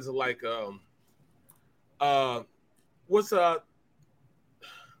lines of like,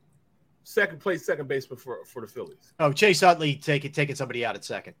 second baseman for the Phillies. Oh, Chase Utley taking somebody out at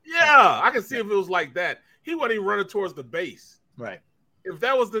second. Yeah, I can see if it was like that. He wasn't even running towards the base. Right. If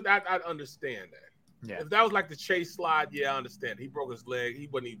that was I'd understand that. Yeah. If that was like the Chase slide, yeah, I understand. He broke his leg. He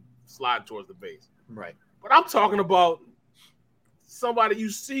wasn't even sliding towards the base. Right. But I'm talking about somebody you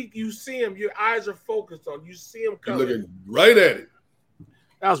see him, your eyes are focused on. You see him coming. You're looking right at it.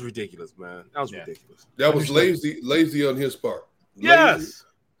 That was ridiculous, man. That was ridiculous. That was lazy on his part. Yes.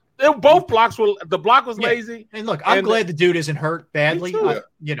 Both blocks were. The block was lazy. And look, I'm glad the dude isn't hurt badly. But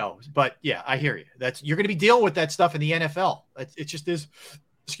yeah, I hear you. You're going to be dealing with that stuff in the NFL. It just is.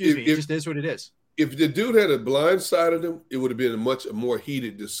 It just is what it is. If the dude had a blindsided him, it would have been a much more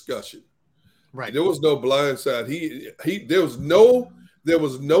heated discussion. Right. There was no blindside. There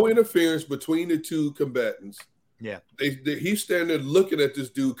was no interference between the two combatants. Yeah. He's standing there looking at this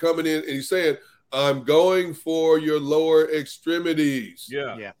dude coming in, and he's saying, "I'm going for your lower extremities."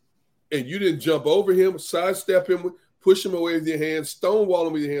 Yeah. Yeah. And you didn't jump over him, sidestep him, push him away with your hands, stonewall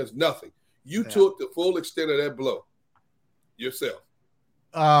him with your hands, nothing. You took the full extent of that blow yourself.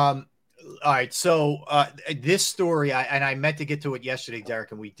 All right. So this story, I meant to get to it yesterday,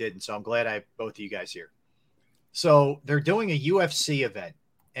 Derrick, and we didn't. So I'm glad I have both of you guys here. So they're doing a UFC event,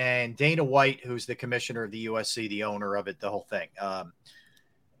 and Dana White, who's the commissioner of the UFC, the owner of it, the whole thing,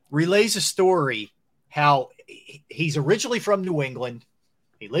 relays a story how he's originally from New England.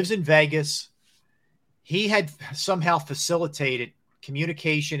 He lives in Vegas. He had somehow facilitated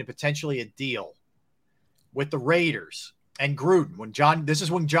communication and potentially a deal with the Raiders and Gruden. This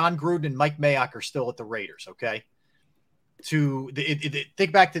is when John Gruden and Mike Mayock are still at the Raiders, okay?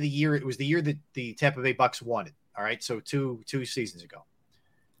 Think back to the year. It was the year that the Tampa Bay Bucks won it, all right? So two seasons ago.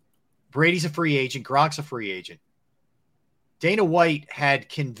 Brady's a free agent. Gronk's a free agent. Dana White had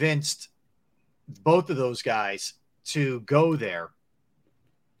convinced both of those guys to go there.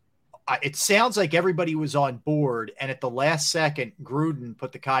 It sounds like everybody was on board, and at the last second, Gruden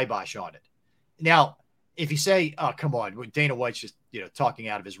put the kibosh on it. Now, if you say, "Oh, come on," Dana White's just talking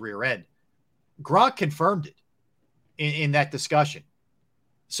out of his rear end, Gronk confirmed it in that discussion.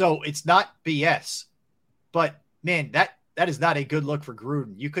 So it's not BS, but man, that is not a good look for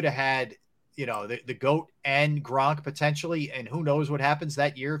Gruden. You could have had the GOAT and Gronk potentially, and who knows what happens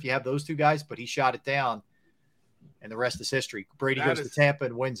that year if you have those two guys. But he shot it down, and the rest is history. Brady goes to Tampa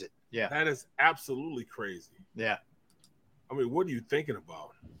and wins it. Yeah. That is absolutely crazy. Yeah. I mean, what are you thinking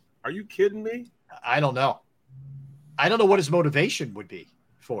about? Are you kidding me? I don't know. I don't know what his motivation would be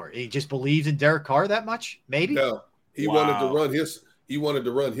for. He just believes in Derek Carr that much? Maybe? No. He wanted to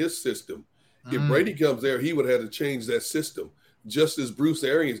run his system. If Brady comes there, he would have to change that system, just as Bruce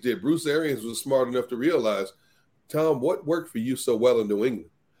Arians did. Bruce Arians was smart enough to realize, Tom, what worked for you so well in New England?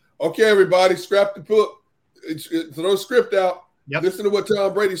 Okay, everybody, scrap the book. Throw the script out. Yep. Listen to what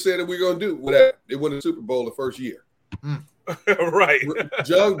Tom Brady said that we're going to do. With that, they won the Super Bowl the first year. Right.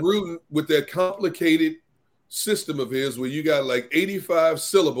 John Gruden, with that complicated system of his where you got like 85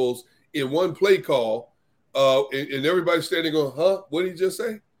 syllables in one play call, and everybody's standing going, huh? What did he just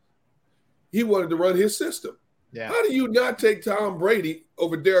say? He wanted to run his system. Yeah. How do you not take Tom Brady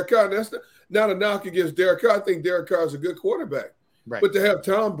over Derek Carr? And that's not a knock against Derek Carr. I think Derek Carr is a good quarterback. Right. But to have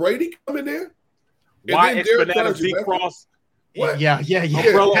Tom Brady come in there, Why then X Derrick banana charged Z you back. cross? What? Yeah.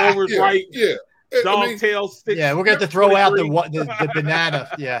 Umbrella over his right. Yeah. Dog tail stick. Yeah, we're going to throw out the banana.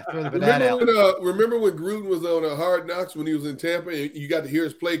 Yeah, throw the banana out. Remember when Gruden was on a Hard Knocks when he was in Tampa and you got to hear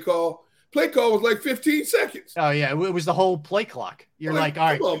his play call? Play call was like 15 seconds. Oh, yeah. It was the whole play clock. You're like, all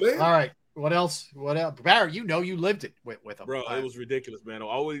right. Come on, man. All right. What else? Barrett, you lived it with him. Bro, it was ridiculous, man.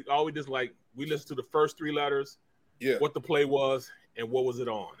 All we just we listened to the first three letters, what the play was, and what was it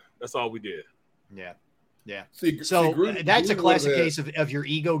on. That's all we did. Yeah. Gruden, that's a classic case of your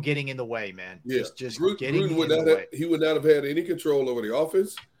ego getting in the way, man. Yeah. Just Gruden getting in the way. He would not have had any control over the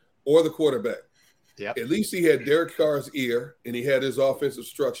offense or the quarterback. Yep. At least he had Derek Carr's ear and he had his offensive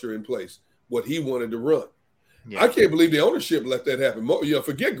structure in place, what he wanted to run. Yeah. I can't believe the ownership let that happen.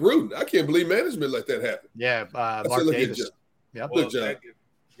 Forget Gruden. I can't believe management let that happen. Yeah, Mark Davis. Yep. Look, John,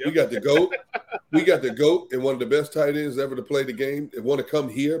 we got the GOAT. We got the GOAT and one of the best tight ends ever to play the game. They want to come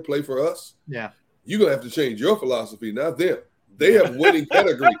here, play for us. Yeah. You're going to have to change your philosophy, not them. They have winning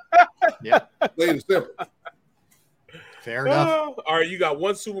pedigree. Yeah. Plain and simple. Fair enough. All right, you got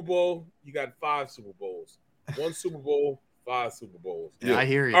one Super Bowl. You got 5 Super Bowls. One Super Bowl, 5 Super Bowls. Yeah, I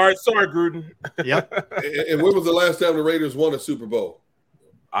hear you. All right, sorry, Gruden. Yep. And when was the last time the Raiders won a Super Bowl?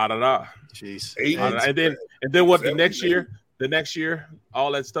 I don't know. Jeez. And then what? The next year,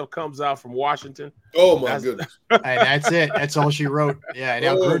 all that stuff comes out from Washington. Oh my goodness! And that's it. That's all she wrote. Yeah.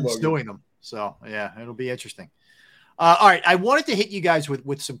 Now Gruden's doing them. So yeah, it'll be interesting. All right, I wanted to hit you guys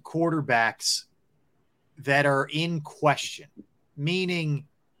with some quarterbacks that are in question, meaning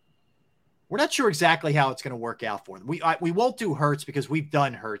we're not sure exactly how it's going to work out for them. We won't do Hurts because we've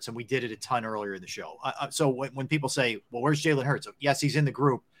done Hurts and we did it a ton earlier in the show. So when people say, well, where's Jalen Hurts? Yes, he's in the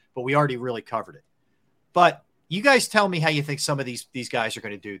group, but we already really covered it. But you guys tell me how you think some of these guys are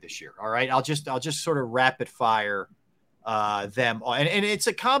going to do this year. All right. I'll just sort of rapid fire them. And it's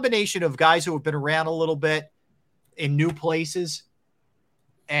a combination of guys who have been around a little bit in new places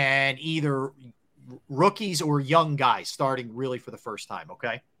and either rookies or young guys starting really for the first time.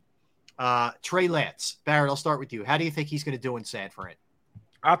 Okay. Trey Lance. Barrett, I'll start with you. How do you think he's going to do in San Fran?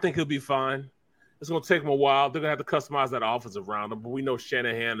 I think he'll be fine. It's going to take him a while. They're going to have to customize that offense around him, but we know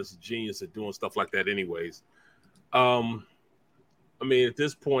Shanahan is a genius at doing stuff like that anyways. I mean, at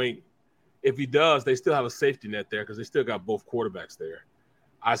this point, if he does, they still have a safety net there because they still got both quarterbacks there.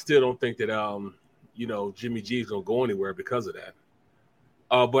 I still don't think that, Jimmy G is going to go anywhere because of that.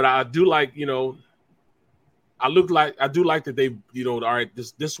 But I do like, I do like that they, all right,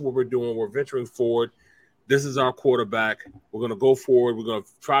 this is what we're doing. We're venturing forward. This is our quarterback. We're going to go forward. We're going to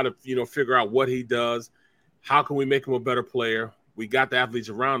try to, figure out what he does. How can we make him a better player? We got the athletes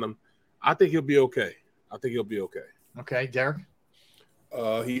around him. I think he'll be okay. Okay, Derrick?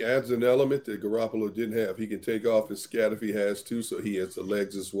 He adds an element that Garoppolo didn't have. He can take off and scat if he has to, so he has the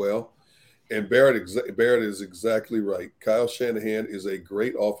legs as well. And Barrett is exactly right. Kyle Shanahan is a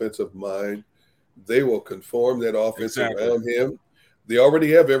great offensive mind. They will conform that offense around him. They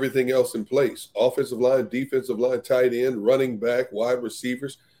already have everything else in place. Offensive line, defensive line, tight end, running back, wide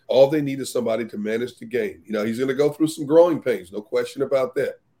receivers. All they need is somebody to manage the game. He's going to go through some growing pains, no question about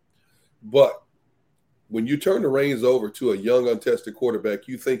that. But when you turn the reins over to a young, untested quarterback,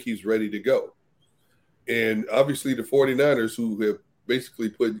 you think he's ready to go. And obviously the 49ers, who have basically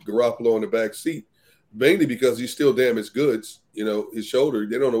put Garoppolo in the back seat, mainly because he's still damaged goods, his shoulder,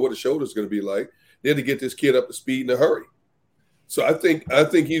 they don't know what his shoulder is going to be like. They had to get this kid up to speed in a hurry. So I think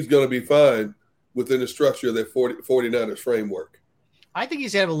he's going to be fine within the structure of that 49ers framework. I think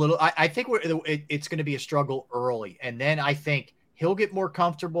he's had a little – I think it's going to be a struggle early, and then I think he'll get more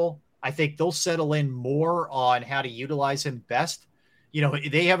comfortable. I think they'll settle in more on how to utilize him best.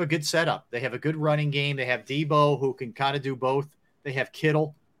 They have a good setup. They have a good running game. They have Debo, who can kind of do both. They have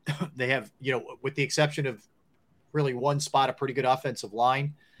Kittle. They have, with the exception of really one spot, a pretty good offensive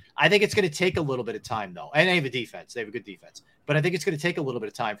line. I think it's going to take a little bit of time, though. And they have a defense. They have a good defense. But I think it's going to take a little bit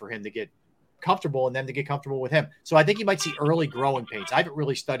of time for him to get comfortable and them to get comfortable with him. So I think you might see early growing pains. I haven't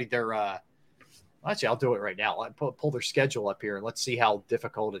really studied their actually, I'll do it right now. I'll pull their schedule up here and let's see how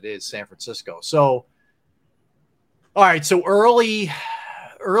difficult it is, San Francisco. So, all right. So early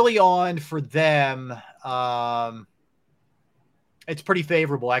on for them, it's pretty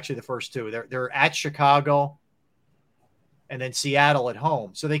favorable, actually, the first two. They're at Chicago and then Seattle at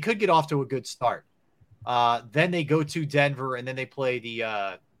home. So they could get off to a good start. Then they go to Denver and then they play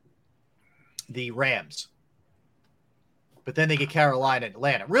the Rams. But then they get Carolina and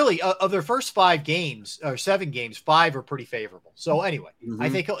Atlanta. Really, of their first 5 games or 7 games, 5 are pretty favorable. So anyway, I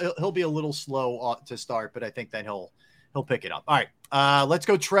think he'll be a little slow to start, but I think then he'll pick it up. All right, let's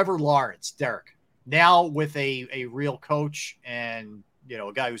go Trevor Lawrence, Derrick. Now with a real coach and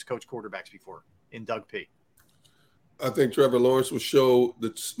a guy who's coached quarterbacks before. in Doug P? I think Trevor Lawrence will show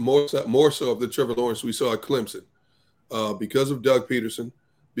more so of the Trevor Lawrence we saw at Clemson because of Doug Peterson,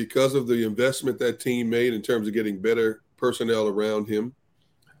 because of the investment that team made in terms of getting better personnel around him.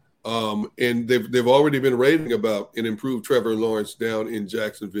 And they've already been raving about an improved Trevor Lawrence down in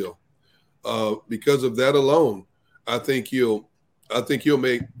Jacksonville. Because of that alone, I think he'll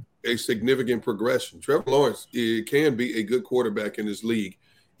make a significant progression. Trevor Lawrence can be a good quarterback in this league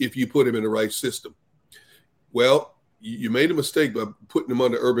if you put him in the right system. Well, you made a mistake by putting him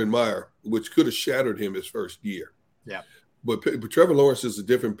under Urban Meyer, which could have shattered him his first year. Yeah. But Trevor Lawrence is a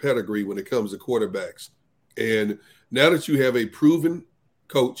different pedigree when it comes to quarterbacks. And now that you have a proven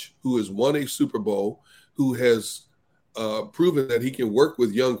coach who has won a Super Bowl, who has proven that he can work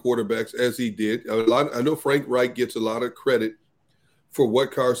with young quarterbacks as he did. I know Frank Reich gets a lot of credit for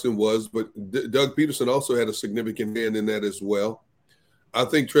what Carson was, but Doug Peterson also had a significant hand in that as well. I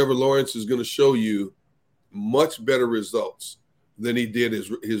think Trevor Lawrence is going to show you much better results than he did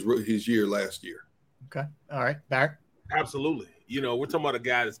his year last year. Okay. All right. Barrett? Absolutely. We're talking about a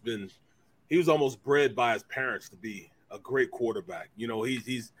guy he was almost bred by his parents to be a great quarterback.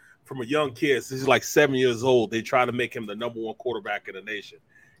 He's from a young kid, since he's like 7 years old, they try to make him the number one quarterback in the nation.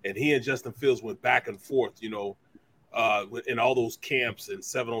 And he and Justin Fields went back and forth, in all those camps and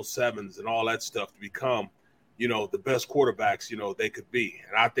 707s and all that stuff to become, the best quarterbacks, they could be.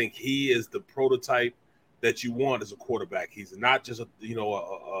 And I think he is the prototype that you want as a quarterback. He's not just a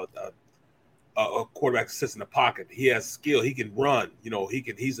quarterback that sits in the pocket. He has skill. He can run.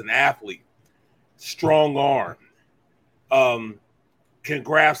 He's an athlete, strong arm, can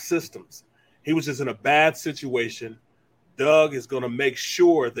grasp systems. He was just in a bad situation. Doug is going to make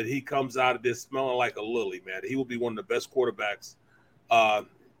sure that he comes out of this smelling like a lily, man. He will be one of the best quarterbacks.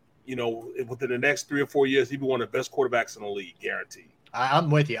 Within the next 3 or 4 years, he'll be one of the best quarterbacks in the league, guaranteed. I'm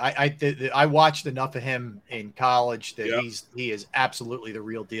with you. I watched enough of him in college that he is absolutely the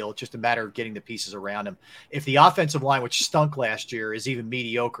real deal. It's just a matter of getting the pieces around him. If the offensive line, which stunk last year, is even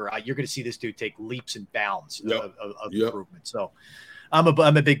mediocre, you're going to see this dude take leaps and bounds of improvement. So I'm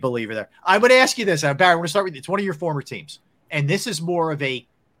a big believer there. I would ask you this, Barry. I want to start with it's one of your former teams, and this is more of a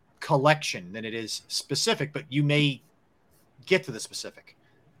collection than it is specific, but you may get to the specific.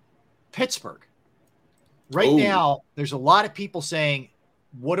 Pittsburgh. Right now, there's a lot of people saying,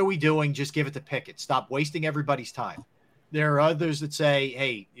 what are we doing? Just give it to Pickett. Stop wasting everybody's time. There are others that say,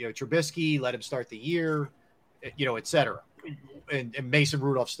 hey, Trubisky, let him start the year, et cetera. And Mason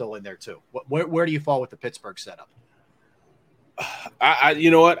Rudolph's still in there too. Where do you fall with the Pittsburgh setup? I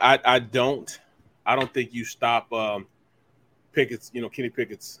don't think you stop Pickett's, Kenny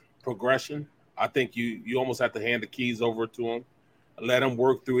Pickett's progression. I think you almost have to hand the keys over to him. Let him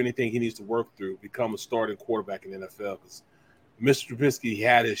work through anything he needs to work through, become a starting quarterback in the NFL. Because Mr. Trubisky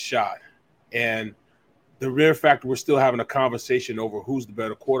had his shot. And the mere fact that we're still having a conversation over who's the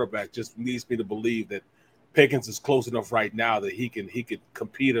better quarterback just leads me to believe that Pickens is close enough right now that he could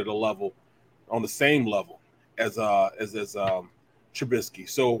compete at a level, on the same level as Trubisky.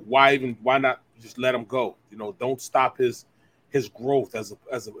 So why not just let him go? Don't stop his growth as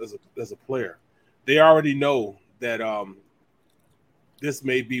a player. They already know that this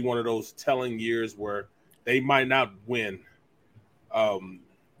may be one of those telling years where they might not win, have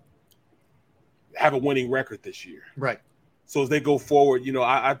a winning record this year. Right. So as they go forward,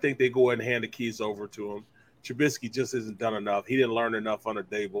 I think they go ahead and hand the keys over to him. Trubisky just isn't done enough. He didn't learn enough under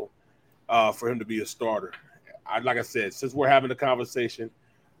Dable for him to be a starter. Like I said, since we're having the conversation,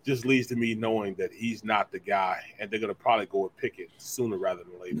 just leads to me knowing that he's not the guy, and they're going to probably go with Pickett sooner rather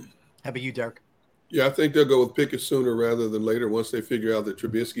than later. How about you, Derrick? Yeah, I think they'll go with Pickett sooner rather than later once they figure out that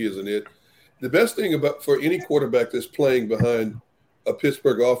Trubisky isn't it. The best thing for any quarterback that's playing behind a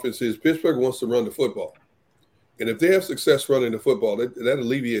Pittsburgh offense is Pittsburgh wants to run the football. And if they have success running the football, that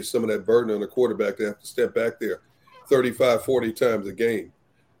alleviates some of that burden on the quarterback to have to step back there 35, 40 times a game.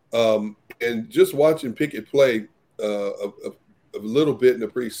 And just watching Pickett play a little bit in the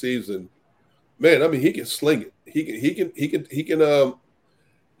preseason, man, I mean, he can sling it.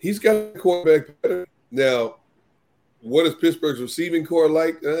 He's got a quarterback better. Now, what is Pittsburgh's receiving core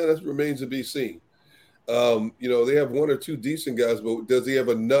like? That remains to be seen. They have one or two decent guys, but does he have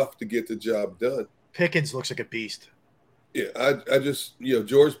enough to get the job done? Pickens looks like a beast. Yeah, I just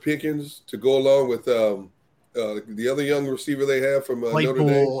George Pickens to go along with the other young receiver they have from Notre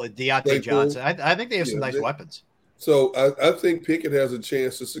Dame. Deontay Johnson. I think they have some nice weapons. So I think Pickett has a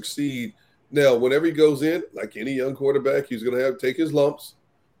chance to succeed. Now, whenever he goes in, like any young quarterback, he's going to have to take his lumps.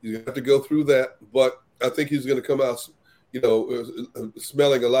 He's going to have to go through that. But I think he's going to come out,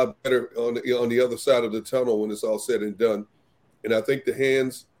 smelling a lot better on the other side of the tunnel when it's all said and done. And I think the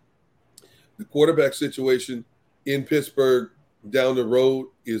hands the quarterback situation in Pittsburgh down the road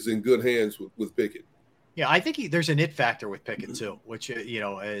is in good hands with Pickett. Yeah, I think there's an it factor with Pickett too, which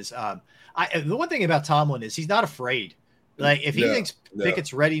is the one thing about Tomlin is he's not afraid. Like if he thinks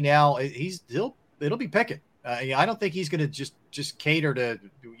Pickett's ready now, it'll be Pickett. I don't think he's going to just cater to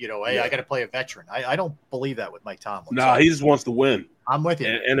hey, I got to play a veteran. I don't believe that with Mike Tomlin. No, he just wants to win. I'm with you.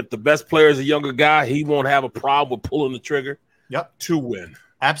 And if the best player is a younger guy, he won't have a problem with pulling the trigger. Yep, to win.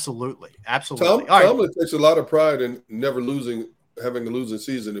 Absolutely. Tomlin takes a lot of pride in never having a losing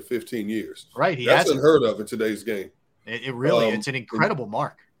season in 15 years. Right. That's unheard of in today's game. It really, it's an incredible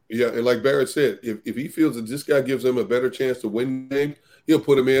mark. Yeah. And like Barrett said, if he feels that this guy gives him a better chance to win the game, he'll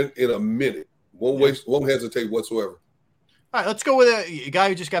put him in a minute. Won't hesitate whatsoever. All right. Let's go with a guy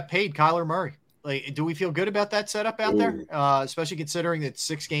who just got paid, Kyler Murray. Like, do we feel good about that setup out there? Especially considering it's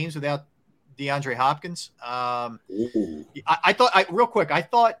 6 games without DeAndre Hopkins. I thought real quick, I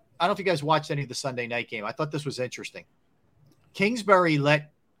don't know if you guys watched any of the Sunday night game. I thought this was interesting. Kingsbury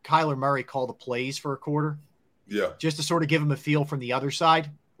let Kyler Murray call the plays for a quarter. Yeah. Just to sort of give him a feel from the other side.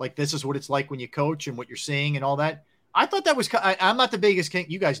 Like, this is what it's like when you coach and what you're seeing and all that. I thought that was – I'm not the biggest King –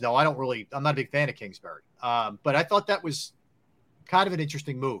 you guys know I'm not a big fan of Kingsbury. But I thought that was kind of an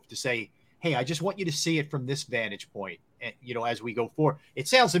interesting move to say, hey, I just want you to see it from this vantage point, and, as we go forward. It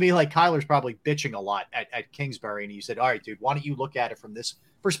sounds to me like Kyler's probably bitching a lot at Kingsbury, and you said, all right, dude, why don't you look at it from this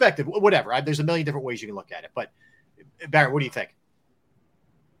perspective? Whatever. There's a million different ways you can look at it. But, Barrett, what do you think?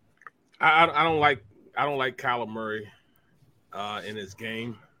 I don't like Kyler Murray in his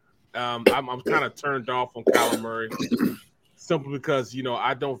game. I'm kind of turned off on Kyler Murray simply because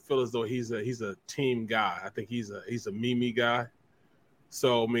I don't feel as though he's a team guy. I think he's a me guy.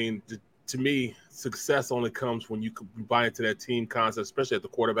 So I mean, to me, success only comes when you buy into that team concept, especially at the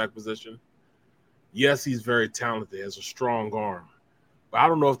quarterback position. Yes, he's very talented, has a strong arm, but I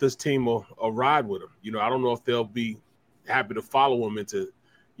don't know if this team will ride with him. I don't know if they'll be happy to follow him into,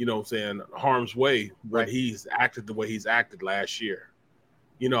 harm's way when he's acted the way he's acted last year.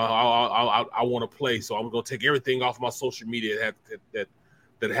 I want to play, so I'm going to take everything off my social media that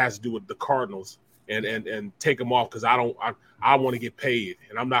has to do with the Cardinals and take them off because I want to get paid,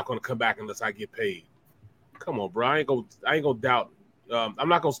 and I'm not going to come back unless I get paid. Come on, bro. I ain't gonna doubt. I'm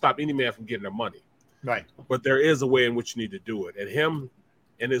not going to stop any man from getting their money. Right. But there is a way in which you need to do it, and him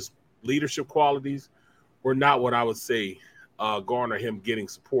and his leadership qualities were not what I would say garner him getting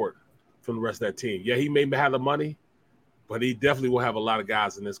support from the rest of that team. Yeah, he may have the money, but he definitely will have a lot of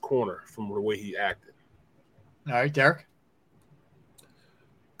guys in his corner from the way he acted. All right, Derrick.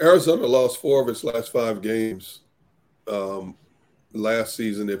 Arizona lost 4 of its last 5 games last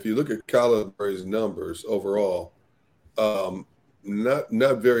season. If you look at Kyler Murray's numbers overall,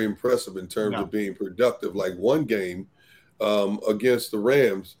 not very impressive in terms of being productive. Like one game against the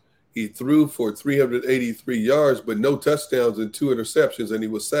Rams, he threw for 383 yards, but no touchdowns and 2 interceptions, and he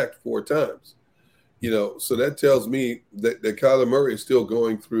was sacked 4 times. So that tells me that Kyler Murray is still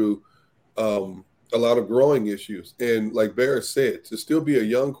going through a lot of growing issues. And like Barrett said, to still be a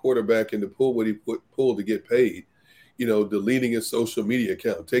young quarterback and to pull what he pulled to get paid, deleting his social media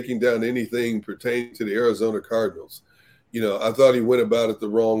account, taking down anything pertaining to the Arizona Cardinals. I thought he went about it the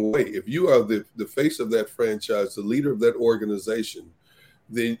wrong way. If you are the face of that franchise, the leader of that organization,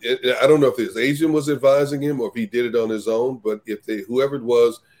 then I don't know if his agent was advising him or if he did it on his own, but whoever it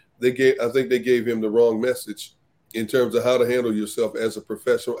was, I think they gave him the wrong message in terms of how to handle yourself as a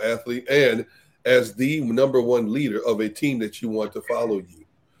professional athlete and as the number one leader of a team that you want to follow you.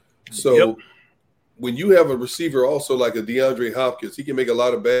 So when you have a receiver also like a DeAndre Hopkins, he can make a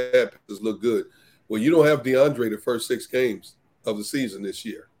lot of bad passes look good. Well, you don't have DeAndre the first 6 games of the season this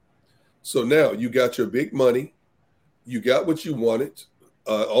year. So now you got your big money. You got what you wanted.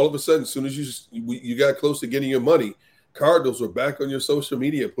 All of a sudden, as soon as you got close to getting your money, Cardinals were back on your social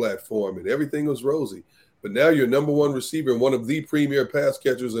media platform and everything was rosy. But now you're number one receiver and one of the premier pass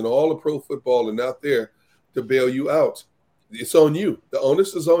catchers in all of pro football and not there to bail you out. It's on you. The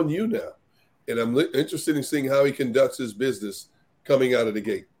onus is on you now. And I'm interested in seeing how he conducts his business coming out of the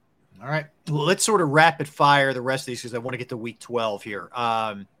gate. All right. Well, let's sort of rapid fire the rest of these because I want to get to week 12 here.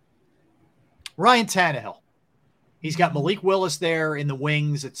 Ryan Tannehill. He's got Malik Willis there in the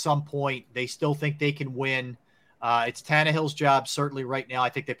wings at some point. They still think they can win. It's Tannehill's job, certainly right now. I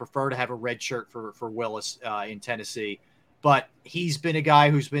think they prefer to have a red shirt for Willis in Tennessee. But he's been a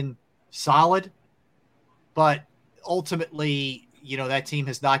guy who's been solid. But ultimately, that team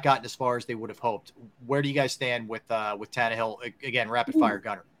has not gotten as far as they would have hoped. Where do you guys stand with Tannehill? Again, rapid fire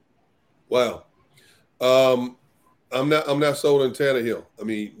gunner. Wow. I'm not sold on Tannehill. I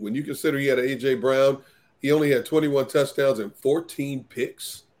mean, when you consider he had A.J. Brown, he only had 21 touchdowns and 14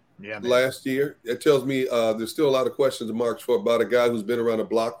 picks. last year. That tells me there's still a lot of questions marks about a guy who's been around the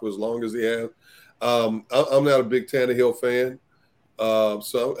block for as long as he has. I'm not a big Tannehill fan,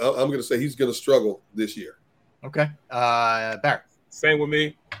 so I'm going to say he's going to struggle this year. Okay. Barrett. Same with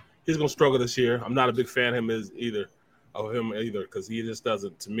me. He's going to struggle this year. I'm not a big fan of him either because he just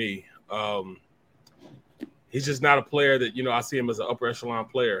doesn't, to me. He's just not a player that, I see him as an upper echelon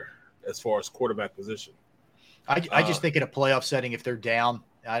player as far as quarterback position. I just think in a playoff setting, if they're down,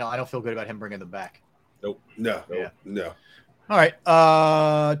 I don't feel good about him bringing them back. Nope. No. All right.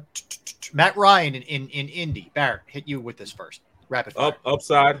 Matt Ryan in Indy. Barrett, hit you with this first. Rapid fire.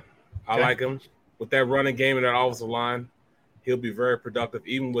 Upside. I like him. With that running game and that offensive line, he'll be very productive.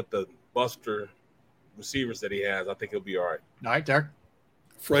 Even with the buster receivers that he has, I think he'll be all right. All right, Derrick.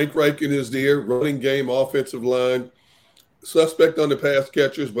 Frank Reich is there, running game, offensive line, suspect on the pass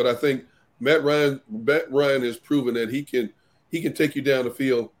catchers, but I think Matt Ryan has proven that he can take you down the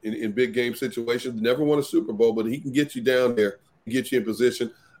field in big game situations. Never won a Super Bowl, but he can get you down there and get you in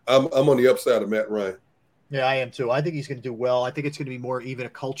position. I'm on the upside of Matt Ryan. Yeah, I am too. I think he's going to do well. I think it's going to be more even a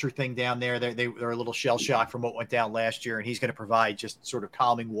culture thing down there. They're a little shell shocked from what went down last year, and he's going to provide just sort of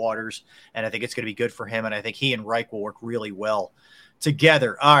calming waters. And I think it's going to be good for him. And I think he and Reich will work really well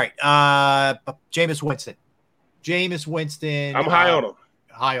together. All right, Jameis Winston. I'm high on him.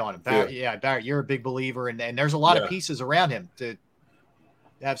 High on him. Barrett, Barrett, you're a big believer, and there's a lot of pieces around him to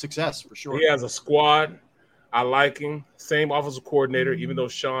have success for sure. He has a squad. I like him. Same offensive coordinator, even though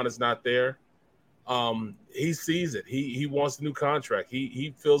Sean is not there. He sees it. He wants a new contract.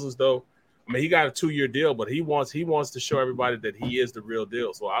 He feels as though, he got a 2-year deal, but he wants to show everybody that he is the real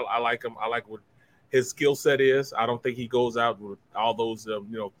deal. So I like him. I like what his skill set is. I don't think he goes out with all those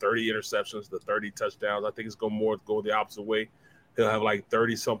 30 interceptions, the 30 touchdowns. I think it's going to go the opposite way. He'll have like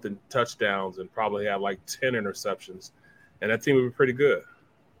 30-something touchdowns and probably have like 10 interceptions, and that team will be pretty good.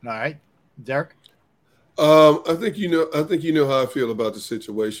 All right, Derrick. I think you know how I feel about the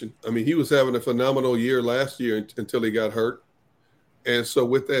situation. He was having a phenomenal year last year until he got hurt, and so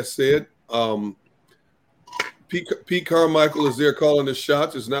with that said, Pete Carmichael is there calling the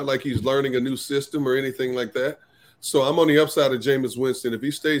shots. It's not like he's learning a new system or anything like that. So I'm on the upside of Jameis Winston. If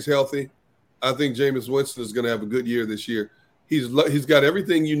he stays healthy, I think Jameis Winston is going to have a good year this year. He's got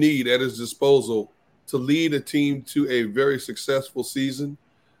everything you need at his disposal to lead a team to a very successful season.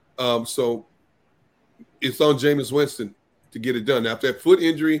 So it's on Jameis Winston to get it done. Now, if that foot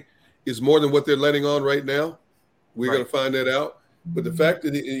injury is more than what they're letting on right now, we're going to find that out. But the fact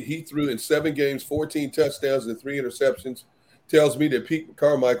that he threw in 7 games, 14 touchdowns and 3 interceptions tells me that Pete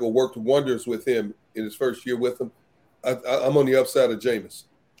Carmichael worked wonders with him in his first year with him. I'm on the upside of Jameis.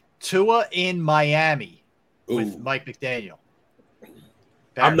 Tua in Miami with Mike McDaniel.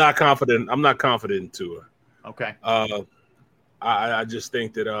 I'm not confident. I'm not confident in Tua. Okay. I just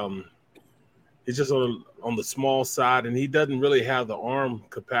think that he's just on the small side, and he doesn't really have the arm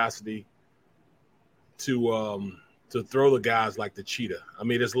capacity to throw the guys like the cheetah.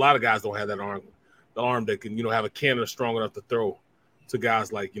 There's a lot of guys don't have that arm, the arm that can have a cannon strong enough to throw to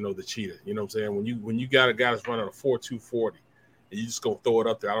guys like the cheetah. You know what I'm saying? When you got a guy that's running a 4.240, and you just gonna throw it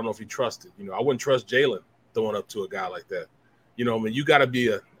up there, I don't know if you trust it. I wouldn't trust Jalen throwing up to a guy like that. You got to be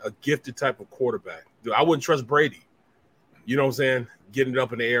a gifted type of quarterback. I wouldn't trust Brady. You know what I'm saying? Getting it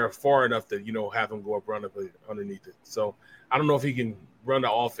up in the air far enough that, have him go up run up underneath it. So I don't know if he can run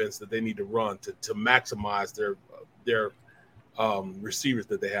the offense that they need to run to maximize their receivers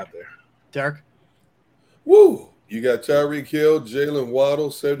that they have there. Derrick? Woo! You got Tyreek Hill, Jalen Waddle,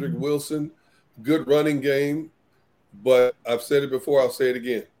 Cedric Wilson, good running game. But I've said it before, I'll say it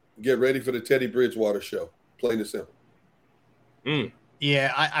again. Get ready for the Teddy Bridgewater show. Plain and simple.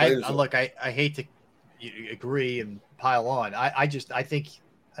 Yeah, I hate to agree and pile on. I think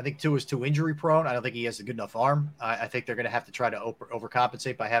Tua is too injury prone. I don't think he has a good enough arm. I think they're going to have to try to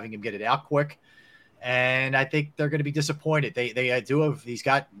overcompensate by having him get it out quick. And I think they're going to be disappointed. He's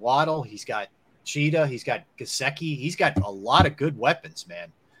got Waddle, he's got Cheetah, he's got Gesicki. He's got a lot of good weapons,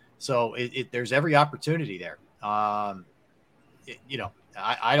 man. So there's every opportunity there. I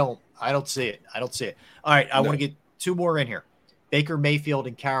don't see it. All right. I want to get 2 more in here. Baker Mayfield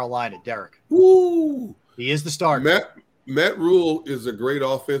in Carolina, Derrick. Woo! He is the starter. Matt Rule is a great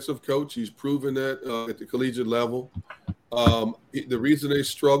offensive coach. He's proven that at the collegiate level. The reason they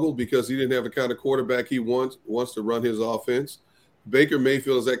struggled because he didn't have the kind of quarterback he wants to run his offense. Baker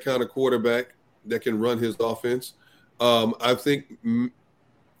Mayfield is that kind of quarterback that can run his offense. I think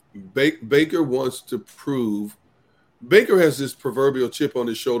Baker wants to prove – Baker has this proverbial chip on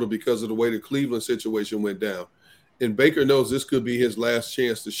his shoulder because of the way the Cleveland situation went down. And Baker knows this could be his last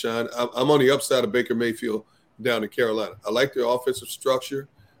chance to shine. I'm on the upside of Baker Mayfield down in Carolina. I like their offensive structure.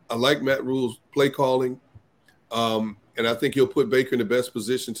 I like Matt Rule's play calling. And I think he'll put Baker in the best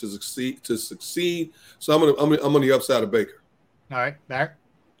position to succeed. So I'm on the upside of Baker. All right, Barrett.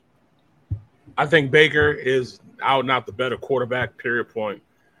 I think Baker is out and out the better quarterback. Period. Point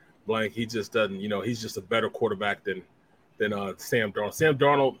blank. He just doesn't. He's just a better quarterback than Sam Darnold. Sam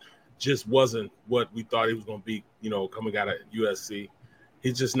Darnold just wasn't what we thought he was going to be. Coming out of USC,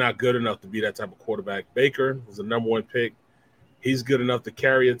 he's just not good enough to be that type of quarterback. Baker was the number 1 pick. He's good enough to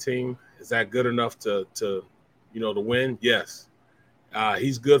carry a team. Is that good enough to win? Yes.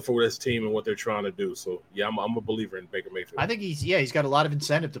 He's good for this team and what they're trying to do. So, yeah, I'm a believer in Baker Mayfield. I think he's got a lot of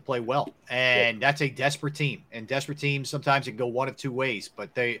incentive to play well. And that's a desperate team. And desperate teams sometimes it can go one of two ways.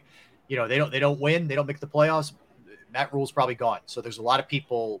 But they don't win. They don't make the playoffs. Matt Rule's probably gone. So there's a lot of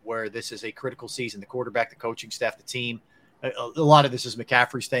people where this is a critical season. The quarterback, the coaching staff, the team. A lot of this is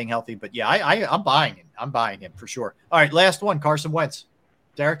McCaffrey staying healthy. But, yeah, I'm buying him. I'm buying him for sure. All right, last one, Carson Wentz.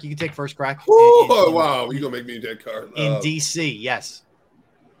 Derrick, you can take first crack. Wow. You're going to make me that card. In D.C., yes.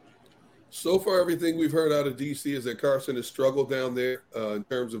 So far, everything we've heard out of D.C. is that Carson has struggled down there in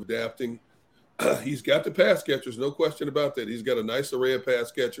terms of adapting. He's got the pass catchers, no question about that. He's got a nice array of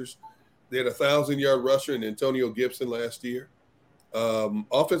pass catchers. They had a 1,000-yard rusher in Antonio Gibson last year.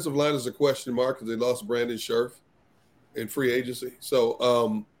 Offensive line is a question mark because they lost Brandon Scherf in free agency.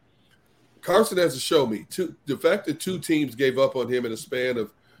 So Carson has to show me. The fact that 2 teams gave up on him in a span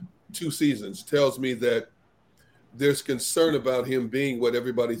of 2 seasons tells me that there's concern about him being what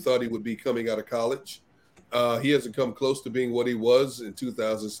everybody thought he would be coming out of college. He hasn't come close to being what he was in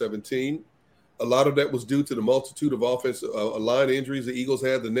 2017. A lot of that was due to the multitude of offensive line injuries the Eagles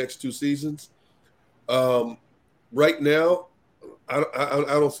had the next 2 seasons. Right now, I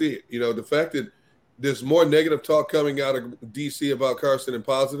don't see it. The fact that there's more negative talk coming out of D.C. about Carson than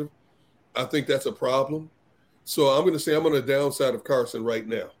positive, I think that's a problem. So I'm going to say I'm on the downside of Carson right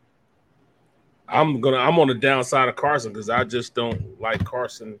now. I'm on the downside of Carson because I just don't like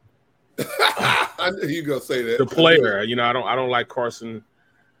Carson. I knew you were gonna say that. The player, I don't like Carson.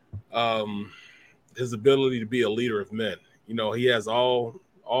 His ability to be a leader of men. He has all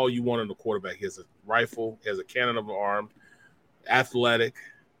you want in a quarterback. He has a rifle, he has a cannon of an arm, athletic.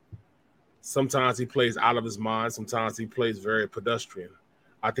 Sometimes he plays out of his mind. Sometimes he plays very pedestrian.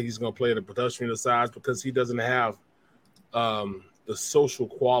 I think he's going to play the pedestrian sides because he doesn't have the social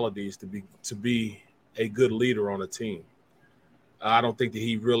qualities to be a good leader on a team. I don't think that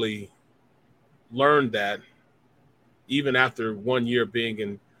he really learned that even after 1 year being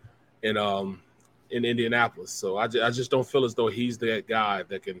in Indianapolis. So I just don't feel as though he's that guy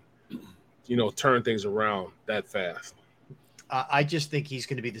that can, turn things around that fast. I just think he's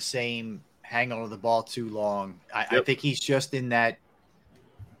going to be the same, hang on to the ball too long. I think he's just in that.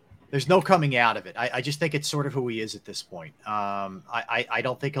 There's no coming out of it. I just think it's sort of who he is at this point. I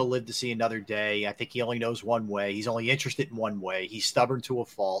don't think he'll live to see another day. I think he only knows one way. He's only interested in one way. He's stubborn to a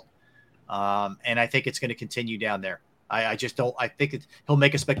fault. And I think it's going to continue down there. I just don't. I think he'll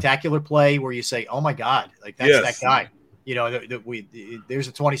make a spectacular play where you say, "Oh my God, like that's that guy." There's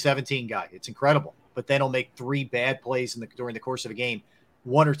a 2017 guy. It's incredible. But then he'll make 3 bad plays during the course of a game,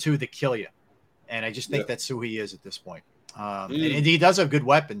 1 or 2 that kill you. And I just think that's who he is at this point. And he does have good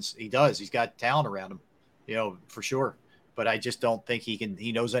weapons. He does. He's got talent around him, for sure. But I just don't think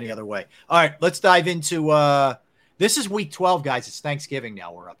he knows any other way. All right, let's dive into this is week 12, guys. It's Thanksgiving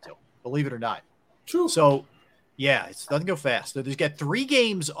now we're up to, believe it or not. True. So, yeah, it doesn't go fast. So there's got 3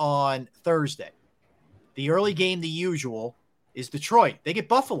 games on Thursday. The early game, the usual, is Detroit. They get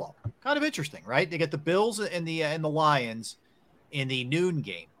Buffalo. Kind of interesting, right? They get the Bills and the Lions in the noon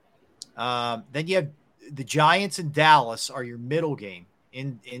game. Then you have the Giants and Dallas are your middle game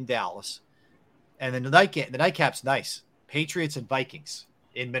in Dallas. And then the nightcap's nice. Patriots and Vikings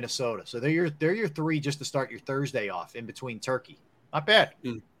in Minnesota. So they're your 3 just to start your Thursday off in between turkey. Not bad.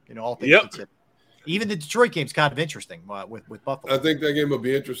 All things considered. Even the Detroit game's kind of interesting with Buffalo. I think that game will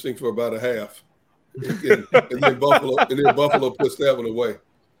be interesting for about a half. and then Buffalo puts that one away.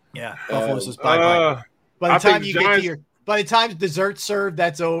 Yeah. Buffalo's just by the time you get to by the time dessert's served,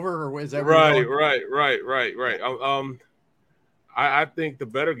 that's over, or is that right? I think the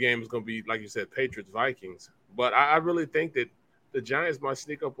better game is going to be, like you said, Patriots Vikings. But I really think that the Giants might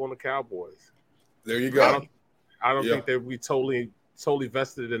sneak up on the Cowboys. There you go. I don't think they'll be totally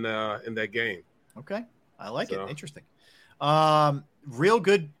vested in that game. Okay, I like it. Interesting. Real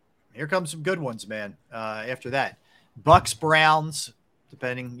good. Here comes some good ones, man. After that, Bucks Browns.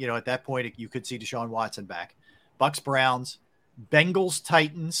 Depending, at that point you could see Deshaun Watson back. Bucks Browns, Bengals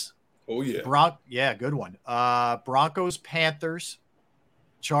Titans. Oh yeah. Good one. Broncos Panthers,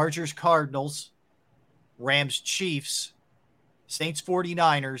 Chargers Cardinals, Rams Chiefs, Saints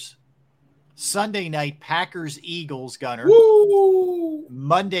 49ers. Sunday night, Packers Eagles, Gunner. Woo!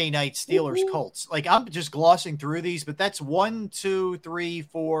 Monday night, Steelers Colts. Like, I'm just glossing through these, but that's 1, 2, 3,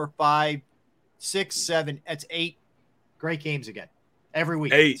 4, 5, 6, 7. That's 8 great games again every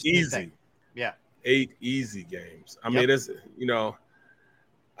week. 8 easy. Yeah. 8 easy games. I mean, it's, you know,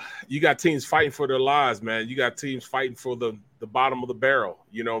 you got teams fighting for their lives, man. You got teams fighting for the bottom of the barrel.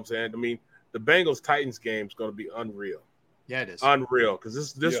 You know what I'm saying? I mean, the Bengals-Titans game is going to be unreal. Yeah, it is. Unreal, because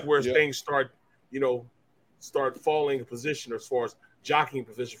this is where things start, you know, start falling in position as far as jockeying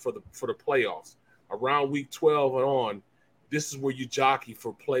position for the playoffs. Around week 12 and on, this is where you jockey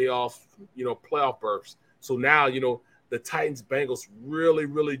for playoff berths. So now, you know, the Titans-Bengals really,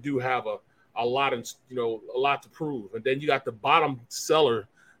 really do have a lot to prove. And then you got the bottom seller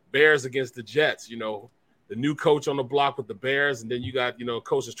Bears against the Jets, you know, the new coach on the block with the Bears, and then you got, you know,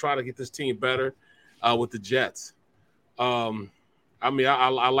 coaches trying to get this team better with the Jets. I mean,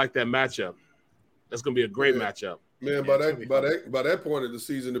 I like that matchup. That's going to be a great matchup. Man, by that point of the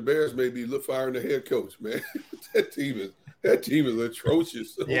season, the Bears may be firing the head coach, man. that team is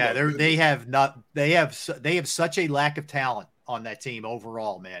atrocious. Yeah, they have such a lack of talent on that team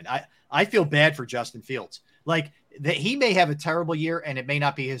overall, man. I feel bad for Justin Fields. Like, he may have a terrible year, and it may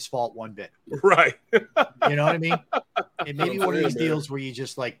not be his fault one bit. Right. You know what I mean? It may be one of these deals where you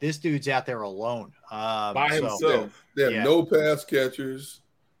just like, this dude's out there alone. By himself. They have no pass catchers.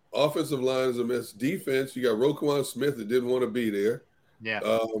 Offensive line is a mess. Defense, you got Roquan Smith that didn't want to be there. Yeah.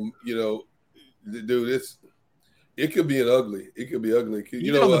 You know, dude, it could be ugly. It could be ugly.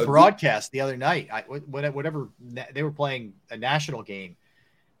 Even on the broadcast the other night, whatever they were playing a national game,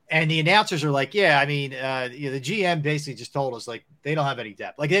 and the announcers are like, "Yeah, I mean, the GM basically just told us like they don't have any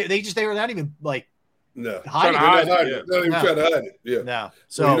depth. Like they were not even like hiding it. Not even trying to hide it. Yeah, no.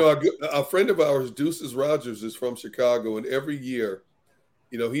 So well, you know, a friend of ours, Deuces Rogers, is from Chicago, and every year,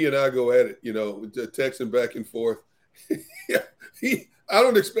 you know, he and I go at it. You know, texting back and forth. I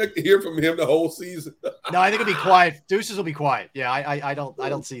don't expect to hear from him the whole season. No, I think it'll be quiet. Deuces will be quiet. Yeah, I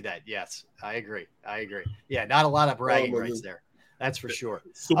don't see that. Yes, I agree. Yeah, not a lot of bragging rights there. That's for sure.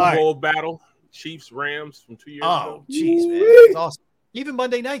 Super Bowl battle, Chiefs Rams from 2 years ago. Oh, jeez, man, it's awesome. Even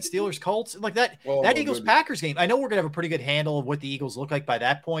Monday night, Steelers Colts, like that. That Eagles Packers game. I know we're gonna have a pretty good handle of what the Eagles look like by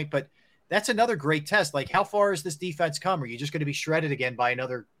that point, but that's another great test. Like, how far has this defense come? Are you just going to be shredded again by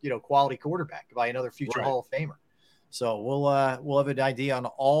another, you know, quality quarterback, by another future Hall of Famer? So we'll have an idea on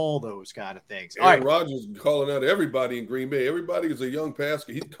all those kind of things. Aaron Rodgers is calling out everybody in Green Bay. Everybody is a young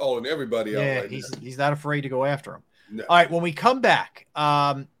passer. He's calling everybody out. Yeah, he's not afraid to go after him. No. All right, when we come back,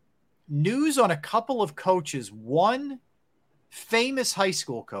 news on a couple of coaches. One famous high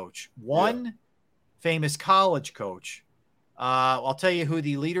school coach, one famous college coach. I'll tell you who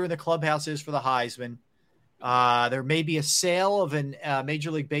the leader in the clubhouse is for the Heisman. There may be a sale of a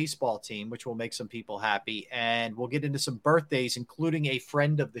Major League Baseball team, which will make some people happy. And we'll get into some birthdays, including a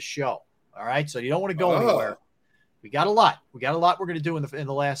friend of the show. All right. So you don't want to go anywhere. We got a lot. We're going to do in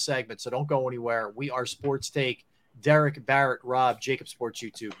the last segment. So don't go anywhere. We are Sports Take. Derrick, Barrett, Rob, Jacob Sports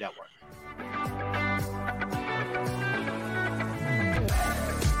YouTube Network.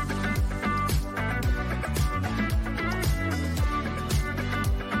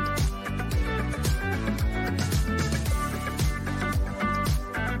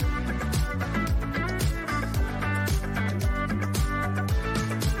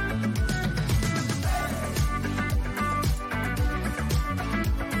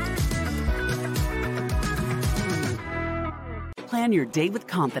 Plan your day with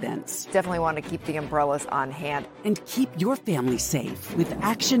confidence. Definitely want to keep the umbrellas on hand. And keep your family safe with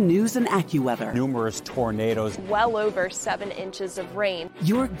Action News and AccuWeather. Numerous tornadoes. Well over 7 inches of rain.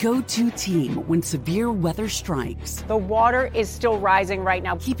 Your go-to team when severe weather strikes. The water is still rising right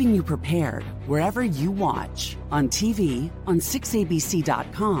now. Keeping you prepared wherever you watch. On TV, on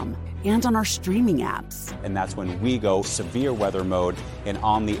 6abc.com, and on our streaming apps. And that's when we go severe weather mode and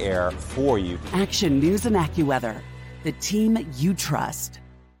on the air for you. Action News and AccuWeather. The team you trust.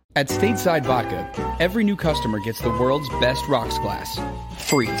 At Stateside Vodka, every new customer gets the world's best rocks glass.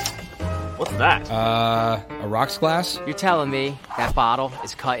 Free. What's that? A rocks glass? You're telling me that bottle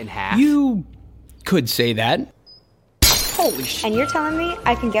is cut in half? You could say that. Holy shit. And you're telling me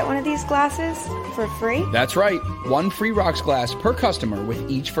I can get one of these glasses for free? That's right. 1 free rocks glass per customer with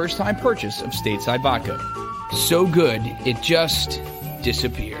each first-time purchase of Stateside Vodka. So good, it just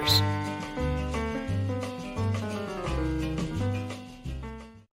disappears.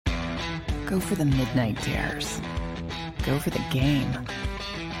 Go for the midnight dares. Go for the game.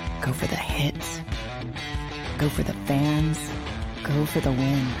 Go for the hits. Go for the fans. Go for the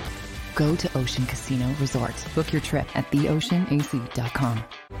win. Go to Ocean Casino Resort. Book your trip at theoceanac.com.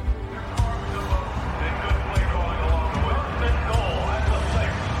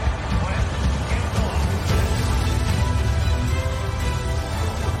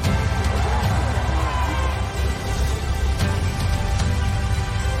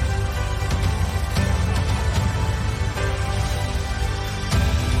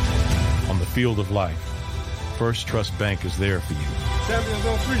 On the field of life, First Trust Bank is there for you. Champions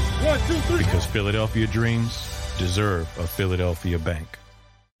on 3. 1, 2, 3. Because Philadelphia dreams deserve a Philadelphia bank.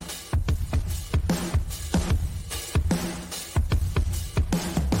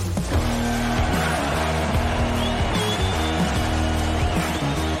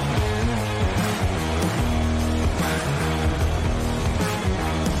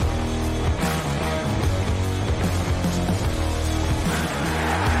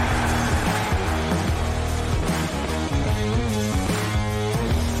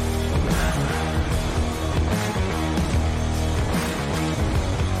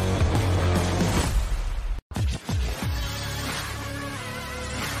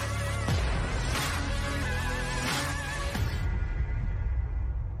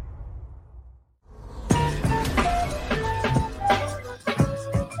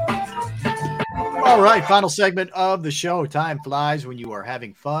 All right, final segment of the show. Time flies when you are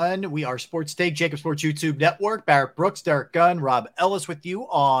having fun. We are Sports Take, Jacob Sports YouTube Network. Barrett Brooks, Derrick Gunn, Rob Ellis with you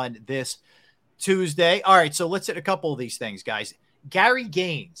on this Tuesday. All right, so let's hit a couple of these things, guys. Gary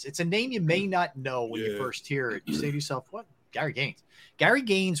Gaines. It's a name you may not know when you first hear it. You say to yourself, what? Gary Gaines. Gary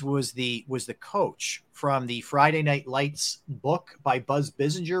Gaines was the coach from the Friday Night Lights book by Buzz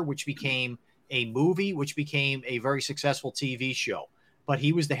Bissinger, which became a movie, which became a very successful TV show. But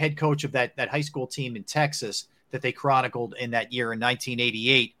he was the head coach of that high school team in Texas that they chronicled in that year in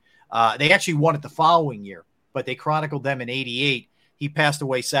 1988. They actually won it the following year, but they chronicled them in 88. He passed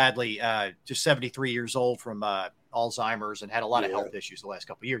away, sadly, just 73 years old from Alzheimer's and had a lot of health issues the last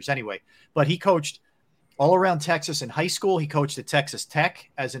couple of years anyway. But he coached all around Texas in high school. He coached at Texas Tech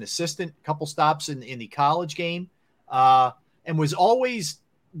as an assistant, a couple stops in the college game, and was always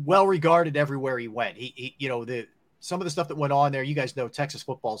well regarded everywhere he went. He some of the stuff that went on there, you guys know Texas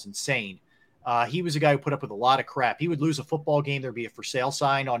football is insane. He was a guy who put up with a lot of crap. He would lose a football game. There'd be a for sale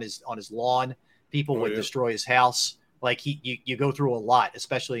sign on his lawn. People would destroy his house. Like you go through a lot,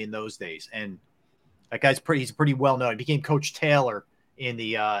 especially in those days. And that guy's he's pretty well known. He became Coach Taylor in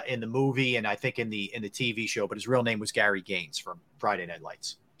the movie and I think in the TV show, but his real name was Gary Gaines from Friday Night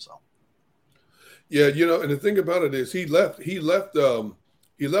Lights. So yeah, and the thing about it is he left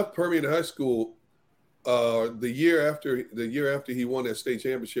Permian High School the year after he won that state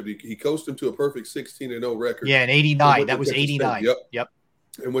championship. He coached him to a perfect 16-0 record. Yeah, in 89. That was 89. Yep.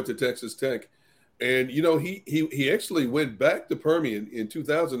 And went to Texas Tech. And he actually went back to Permian in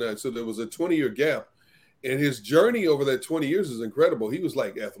 2009. So there was a 20-year gap. And his journey over that 20 years is incredible. He was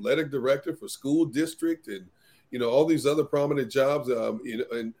like athletic director for school district and all these other prominent jobs. There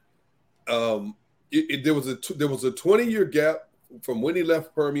was a 20-year gap from when he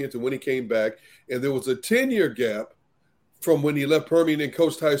left Permian to when he came back, and there was a 10-year gap from when he left Permian and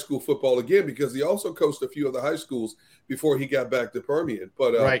coached high school football again, because he also coached a few other high schools before he got back to Permian.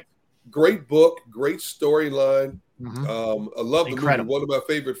 But great book, great storyline. I love the movie. One of my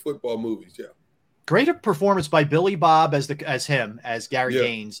favorite football movies. Yeah. Great performance by Billy Bob as Gary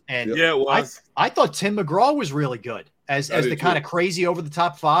Gaines. And it was. I thought Tim McGraw was really good as the kind of crazy over the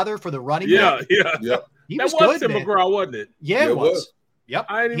top father for the running back. Yeah. He was good, Tim McGraw, wasn't it? Yeah, it was. Yep.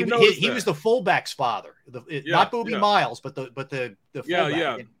 I didn't even know he was the fullback's father. Not Booby Miles, but the fullback.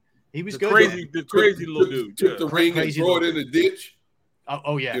 Yeah. And he was the good. Crazy little dude. Took the ring and threw it in the ditch.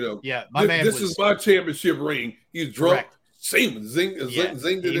 Oh yeah. Yeah. This is my championship ring. He's drunk. Correct. Zinged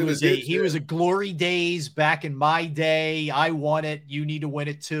it in the ditch. He was a glory days back in my day. I won it. You need to win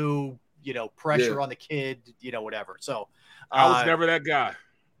it too. Pressure on the kid. Whatever. So I was never that guy.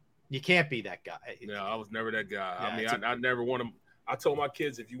 You can't be that guy. No, I was never that guy. Yeah, I never want to. I told my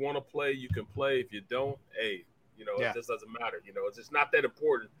kids, if you want to play, you can play. If you don't, it just doesn't matter. It's just not that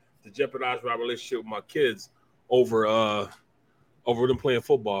important to jeopardize my relationship with my kids over them playing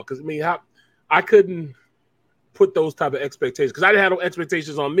football. Because I couldn't put those type of expectations, because I didn't have no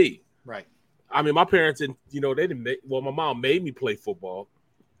expectations on me. Right. My parents didn't. They didn't make. Well, my mom made me play football,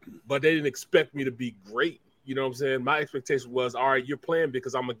 but they didn't expect me to be great. You know what I'm saying? My expectation was, all right, you're playing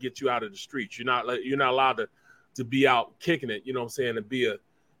because I'm gonna get you out of the streets. You're not allowed to be out kicking it. You know what I'm saying? And be a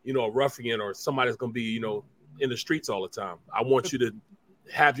ruffian or somebody that's gonna be in the streets all the time. I want you to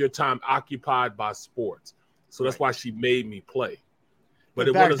have your time occupied by sports. So that's why she made me play. But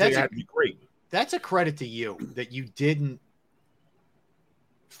it wasn't saying I had to be great. That's a credit to you that you didn't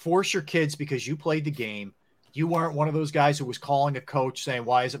force your kids because you played the game. You weren't one of those guys who was calling a coach saying,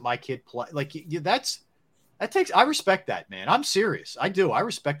 "Why isn't my kid play?" Like I respect that, man. I'm serious. I do. I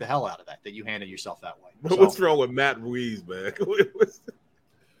respect the hell out of that you handled yourself that way. So, what's wrong with Matt Ruiz, man?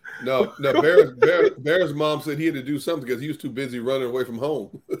 No. Barrett's mom said he had to do something because he was too busy running away from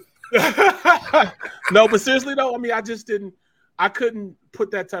home. No, but seriously though, I mean, I couldn't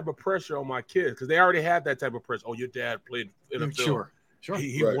put that type of pressure on my kids because they already had that type of pressure. Oh, your dad played NFL. Sure.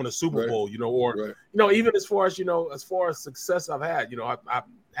 He won a Super Bowl, or even as far as success I've had, I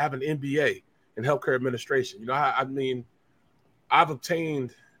have an MBA in healthcare administration. I mean, I've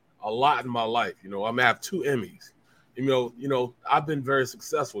obtained a lot in my life. I have 2 Emmys. I've been very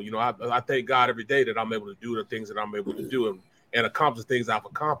successful. I thank God every day that I'm able to do the things that I'm able to do and accomplish things I've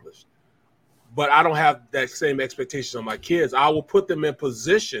accomplished. But I don't have that same expectation on my kids. I will put them in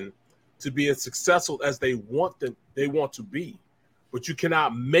position to be as successful as they want to be. But you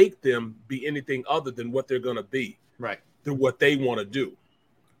cannot make them be anything other than what they're going to be. Right. Than what they want to do.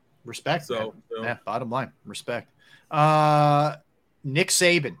 Respect. So, yeah, bottom line, respect. Nick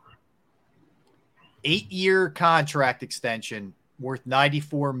Saban, 8-year contract extension worth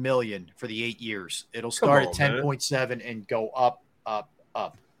 $94 million for the 8 years. It'll start at 10.7 and go up.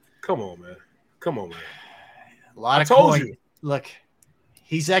 Come on, man. A lot of coin. Look,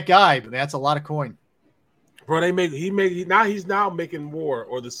 he's that guy, but that's a lot of coin. Bro, he's now making more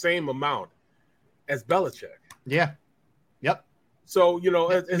or the same amount as Belichick. Yeah. Yep. So,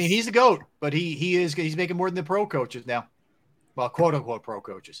 I mean, he's the GOAT, but he's making more than the pro coaches now. Well, quote unquote pro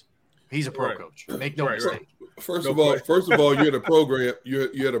coaches. He's a pro coach. Make no mistake. First of all, you're at a program.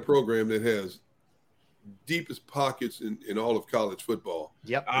 You're at a program that has deepest pockets in all of college football.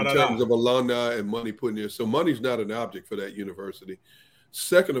 Yep. In terms of alumni and money put in there. So money's not an object for that university.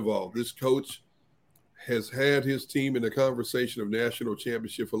 Second of all, this coach has had his team in the conversation of national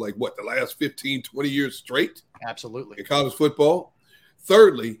championship for the last 15, 20 years straight? Absolutely. In college football.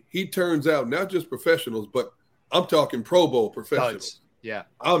 Thirdly, he turns out not just professionals, but I'm talking Pro Bowl professionals. Studs. Yeah.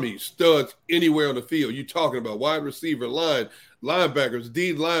 I mean, studs anywhere on the field. You're talking about wide receiver, linebackers,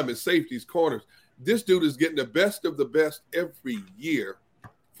 D linemen, safeties, corners. This dude is getting the best of the best every year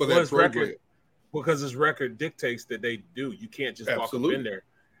for that program. Because his record dictates that they do. You can't just walk up in there.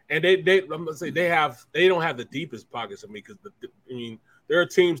 And I'm gonna say they don't have the deepest pockets of me because there are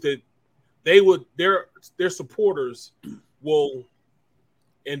teams that their supporters will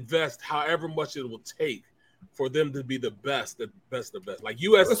invest however much it will take for them to be the best. Like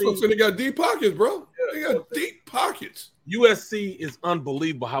USC. That's what I'm saying. They got deep pockets, bro. They got deep pockets. USC is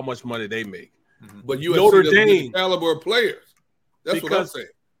unbelievable how much money they make. But USC Notre doesn't get Dame the caliber of players. That's what I'm saying.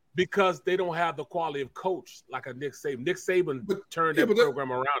 Because they don't have the quality of coach like a Nick Saban. Nick Saban turned that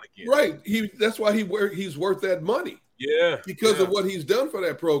program around again. Right. That's why he's worth that money. Yeah. Because of what he's done for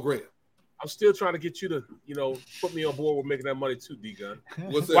that program. I'm still trying to get you to, put me on board with making that money too, D-Gun.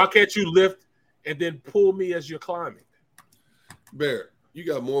 What's that? Why can't you lift and then pull me as you're climbing? Barrett, you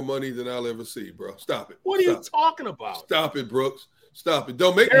got more money than I'll ever see, bro. Stop it. What are you talking about? Stop it, Brooks. Stop it.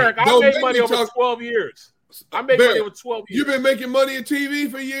 Don't make Derrick, me. I made money over 12 years. I made money over 12 years. You've been making money in TV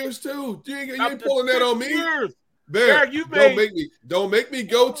for years too. You ain't pulling that on me. Years. Barrett, don't make me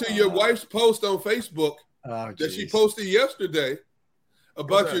go to your wife's post on Facebook that she posted yesterday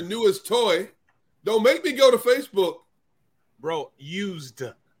about your newest toy. Don't make me go to Facebook. Bro, used.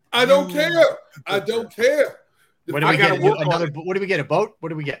 I don't care. I don't care. What do we get? What do we get? A boat? What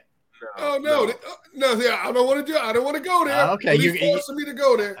do we get? No. I don't want to do. I don't want to go there. Okay, you're forcing me to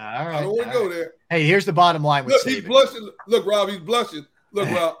go there. All right, I don't want to go there. Hey, here's the bottom line with Look, Saban. he's blushing. Look, Rob, he's blushing. Look,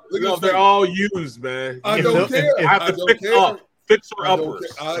 Rob. Look, they're all used, man. I don't care. I have to fix up. Fix her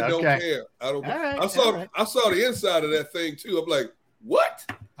uppers. I don't care. I don't care. I saw the inside of that thing too. I'm like, what?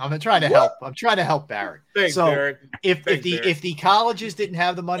 I'm trying to help. I'm trying to help Barrett. Thanks, Derrick. If the colleges didn't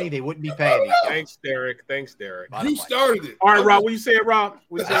have the money, they wouldn't be paying these guys. Thanks, Derrick. You started it. All right, Rob. What you saying, Rob?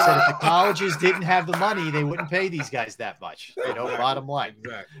 I said if the colleges didn't have the money, they wouldn't pay these guys that much. Bottom line.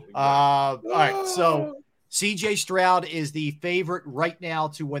 Exactly. All right. So C.J. Stroud is the favorite right now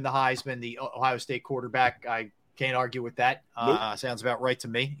to win the Heisman, the Ohio State quarterback. I can't argue with that. Sounds about right to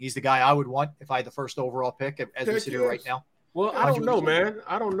me. He's the guy I would want if I had the first overall pick as we sit here right now. Well, I don't know,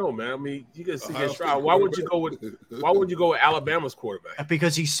 man. I mean, you can see Stroud. Why would you go with Alabama's quarterback?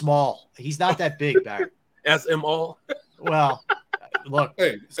 Because he's small. He's not that big, Barrett. SMO. Well, look.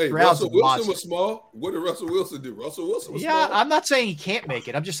 Hey, Russell Wilson was small. What did Russell Wilson do? Russell Wilson was small. I'm not saying he can't make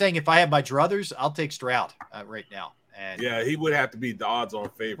it. I'm just saying if I have my druthers, I'll take Stroud right now. And yeah, he would have to be the odds-on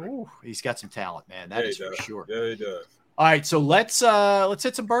favorite. Ooh, he's got some talent, man. That is for sure. Yeah, he does. All right, so let's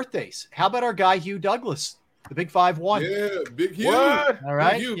hit some birthdays. How about our guy Hugh Douglas? The Big 5-1. Yeah, Big Hugh. What? All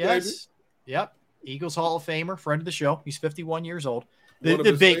right. Big Hugh, yes. baby. Yep. Eagles Hall of Famer, friend of the show. He's 51 years old.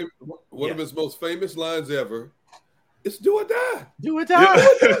 One of his most famous lines ever. It's do or die. Do or die.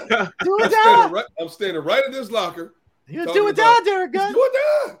 Do or die. I'm standing right in this locker. You do or die, Derrick Gunn. It's do or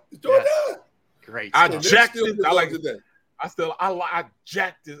die. It's do or die. Great. I jacked it. I like today. I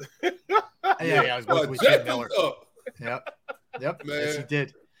jacked it. I was with Jim Miller. Yep. Man. Yes, he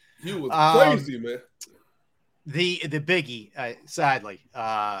did. You was crazy, man. The biggie, sadly,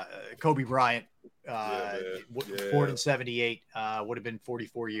 Kobe Bryant, born in 78, would have been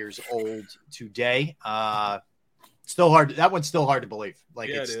 44 years old today. Still hard. That one's still hard to believe.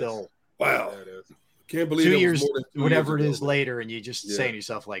 It's still wow. Yeah, it is. Can't believe 2 it years, was more than 2 whatever years it is ago, later, and you just saying to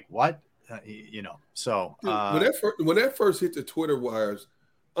yourself like, what? So dude, when that first hit the Twitter wires,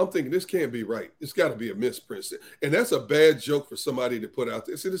 I'm thinking this can't be right. It's got to be a misprint, and that's a bad joke for somebody to put out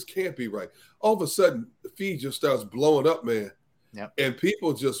there. See, this can't be right. All of a sudden, the feed just starts blowing up, man. Yep. And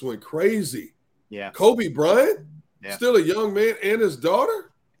people just went crazy. Yeah. Kobe Bryant, still a young man, and his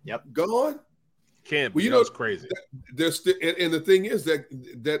daughter, gone. Can't be. That's crazy. There's still, and the thing is that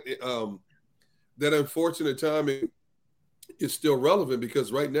unfortunate timing is still relevant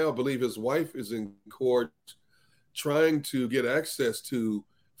because right now, I believe his wife is in court trying to get access to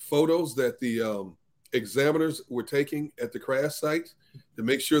photos that the examiners were taking at the crash site to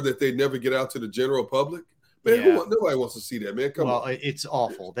make sure that they never get out to the general public. Man, nobody wants to see that, man. Come on. It's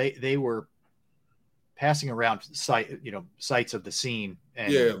awful. They were passing around sites of the scene.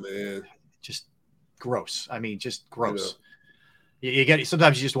 And man. Just gross. I mean, just gross. You get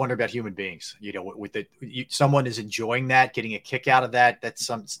sometimes you just wonder about human beings. Someone is enjoying that, getting a kick out of that. That's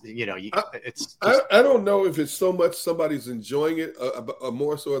some. It's. I don't know if it's so much somebody's enjoying it,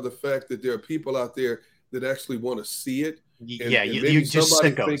 more so the fact that there are people out there that actually want to see it. You just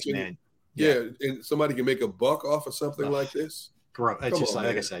sickos, man. Yeah, and somebody can make a buck off of something like this. Gross. It's just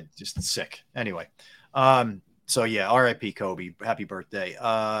like I said, just sick. Anyway, R.I.P. Kobe. Happy birthday.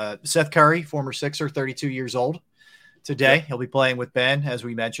 Seth Curry, former Sixer, 32 years old. Today, he'll be playing with Ben, as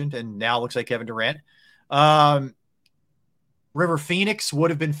we mentioned, and now looks like Kevin Durant. River Phoenix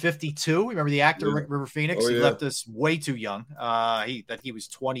would have been 52. Remember the actor River Phoenix? He left us way too young. He was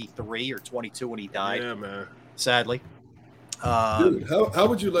 23 or 22 when he died. Yeah, man. Sadly. Dude, how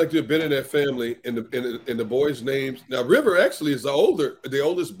would you like to have been in that family in the boys' names? Now, River actually is the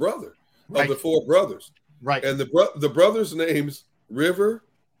oldest brother of the four brothers. Right. And the brothers' names, River,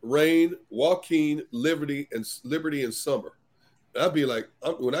 Rain, Joaquin, Liberty, and Summer. I'd be like,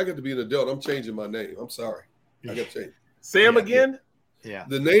 when I get to be an adult, I'm changing my name. I'm sorry. I got to change. Say them again? Yeah.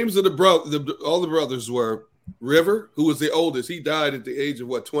 The names of all the brothers were River, who was the oldest. He died at the age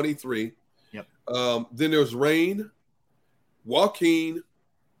of 23. Yep. Then there's Rain, Joaquin,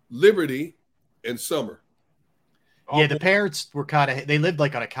 Liberty, and Summer. Yeah, the parents were they lived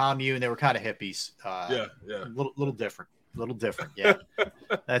like on a commune. They were kind of hippies. Little different. Yeah,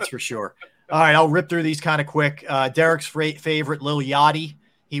 that's for sure. All right, I'll rip through these kind of quick. Derrick's favorite, Lil Yachty.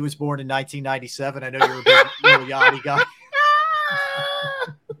 He was born in 1997. I know you're a big Lil Yachty guy.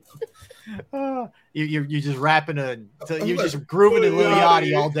 You're just rapping just grooving to Lil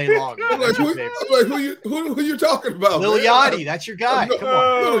Yachty all day long. Who you talking about? Lil Yachty, that's your guy. Come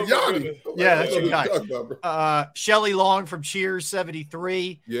on, Lil Yachty. Yeah, that's your guy. Shelley Long from Cheers,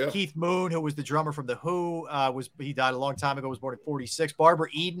 73. Yeah. Keith Moon, who was the drummer from The Who, he died a long time ago. Was born at 46. Barbara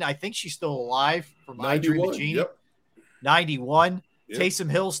Eden, I think she's still alive from I Dream of Jeannie. 91. Yep.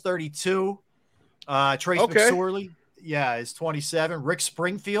 Taysom Hill's 32. Trace McSorley, is 27. Rick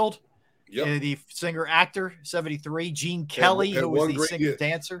Springfield. Yep. The singer-actor, 73. Gene Kelly, who was the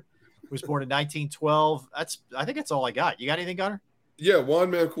singer-dancer, was born in 1912. I think that's all I got. You got anything, Gunner? Yeah, Juan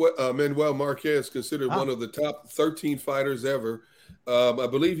Manuel Marquez, considered one of the top 13 fighters ever. I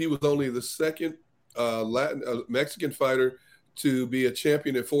believe he was only the second Mexican fighter to be a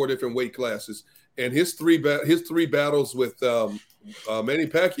champion in 4 different weight classes. And his three battles with Manny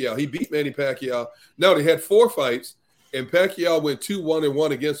Pacquiao, he beat Manny Pacquiao. Now they had 4 fights. And Pacquiao went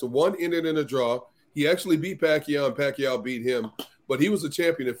 2-1-1 against him. 1 ended in a draw. He actually beat Pacquiao, and Pacquiao beat him. But he was a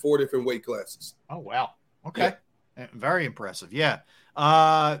champion in 4 different weight classes. Oh, wow. Okay. Yeah. Very impressive. Yeah.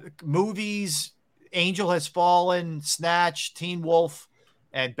 Movies, Angel Has Fallen, Snatch, Teen Wolf,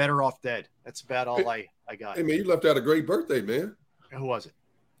 and Better Off Dead. That's about all I got. Hey, man, you left out a great birthday, man. Who was it?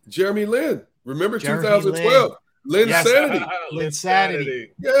 Jeremy Lin. Remember 2012? Linsanity.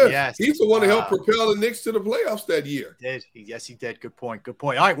 Yes. He's the one that helped propel the Knicks to the playoffs that year. Yes, he did. Good point.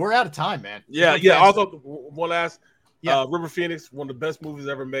 All right, we're out of time, man. Yeah. Also, one last River Phoenix, one of the best movies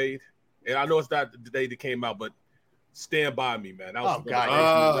ever made. And I know it's not the day that came out, but Stand By Me, man. That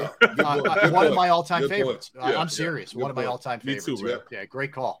was one of my all-time favorites. I'm serious. One of my all-time favorites. Me too, yeah,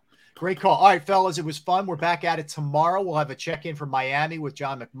 great call. Great call. All right, fellas, it was fun. We're back at it tomorrow. We'll have a check-in from Miami with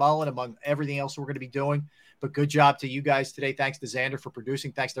John McMullen, among everything else we're going to be doing. But good job to you guys today. Thanks to Xander for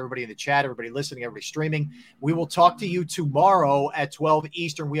producing. Thanks to everybody in the chat, everybody listening, everybody streaming. We will talk to you tomorrow at 12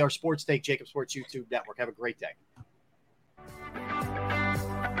 Eastern. We are Sports Take, Jacob Sports YouTube Network. Have a great day.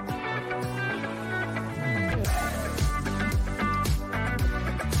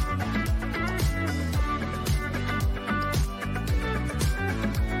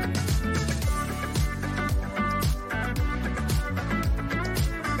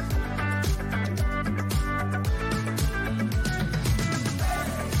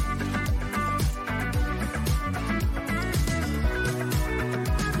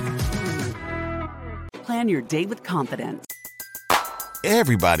 Plan your day with confidence.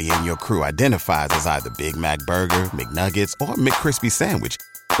 Everybody in your crew identifies as either Big Mac Burger, McNuggets, or McCrispy Sandwich.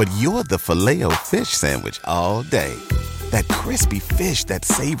 But you're the Filet-O-Fish Sandwich all day. That crispy fish, that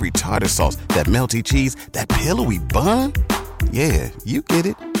savory tartar sauce, that melty cheese, that pillowy bun. Yeah, you get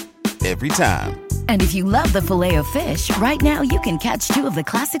it. Every time. And if you love the Filet-O-Fish, right now you can catch 2 of the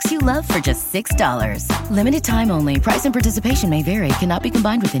classics you love for just $6. Limited time only. Price and participation may vary. Cannot be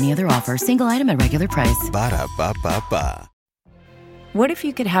combined with any other offer. Single item at regular price. Ba-da-ba-ba-ba. What if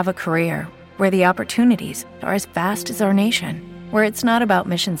you could have a career where the opportunities are as vast as our nation, where it's not about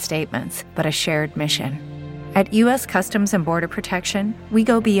mission statements, but a shared mission? At U.S. Customs and Border Protection, we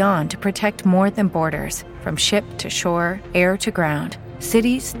go beyond to protect more than borders. From ship to shore, air to ground,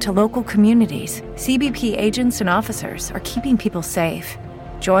 cities to local communities, CBP agents and officers are keeping people safe.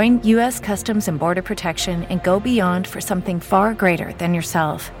 Join U.S. Customs and Border Protection and go beyond for something far greater than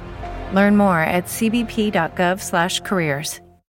yourself. Learn more at cbp.gov/careers.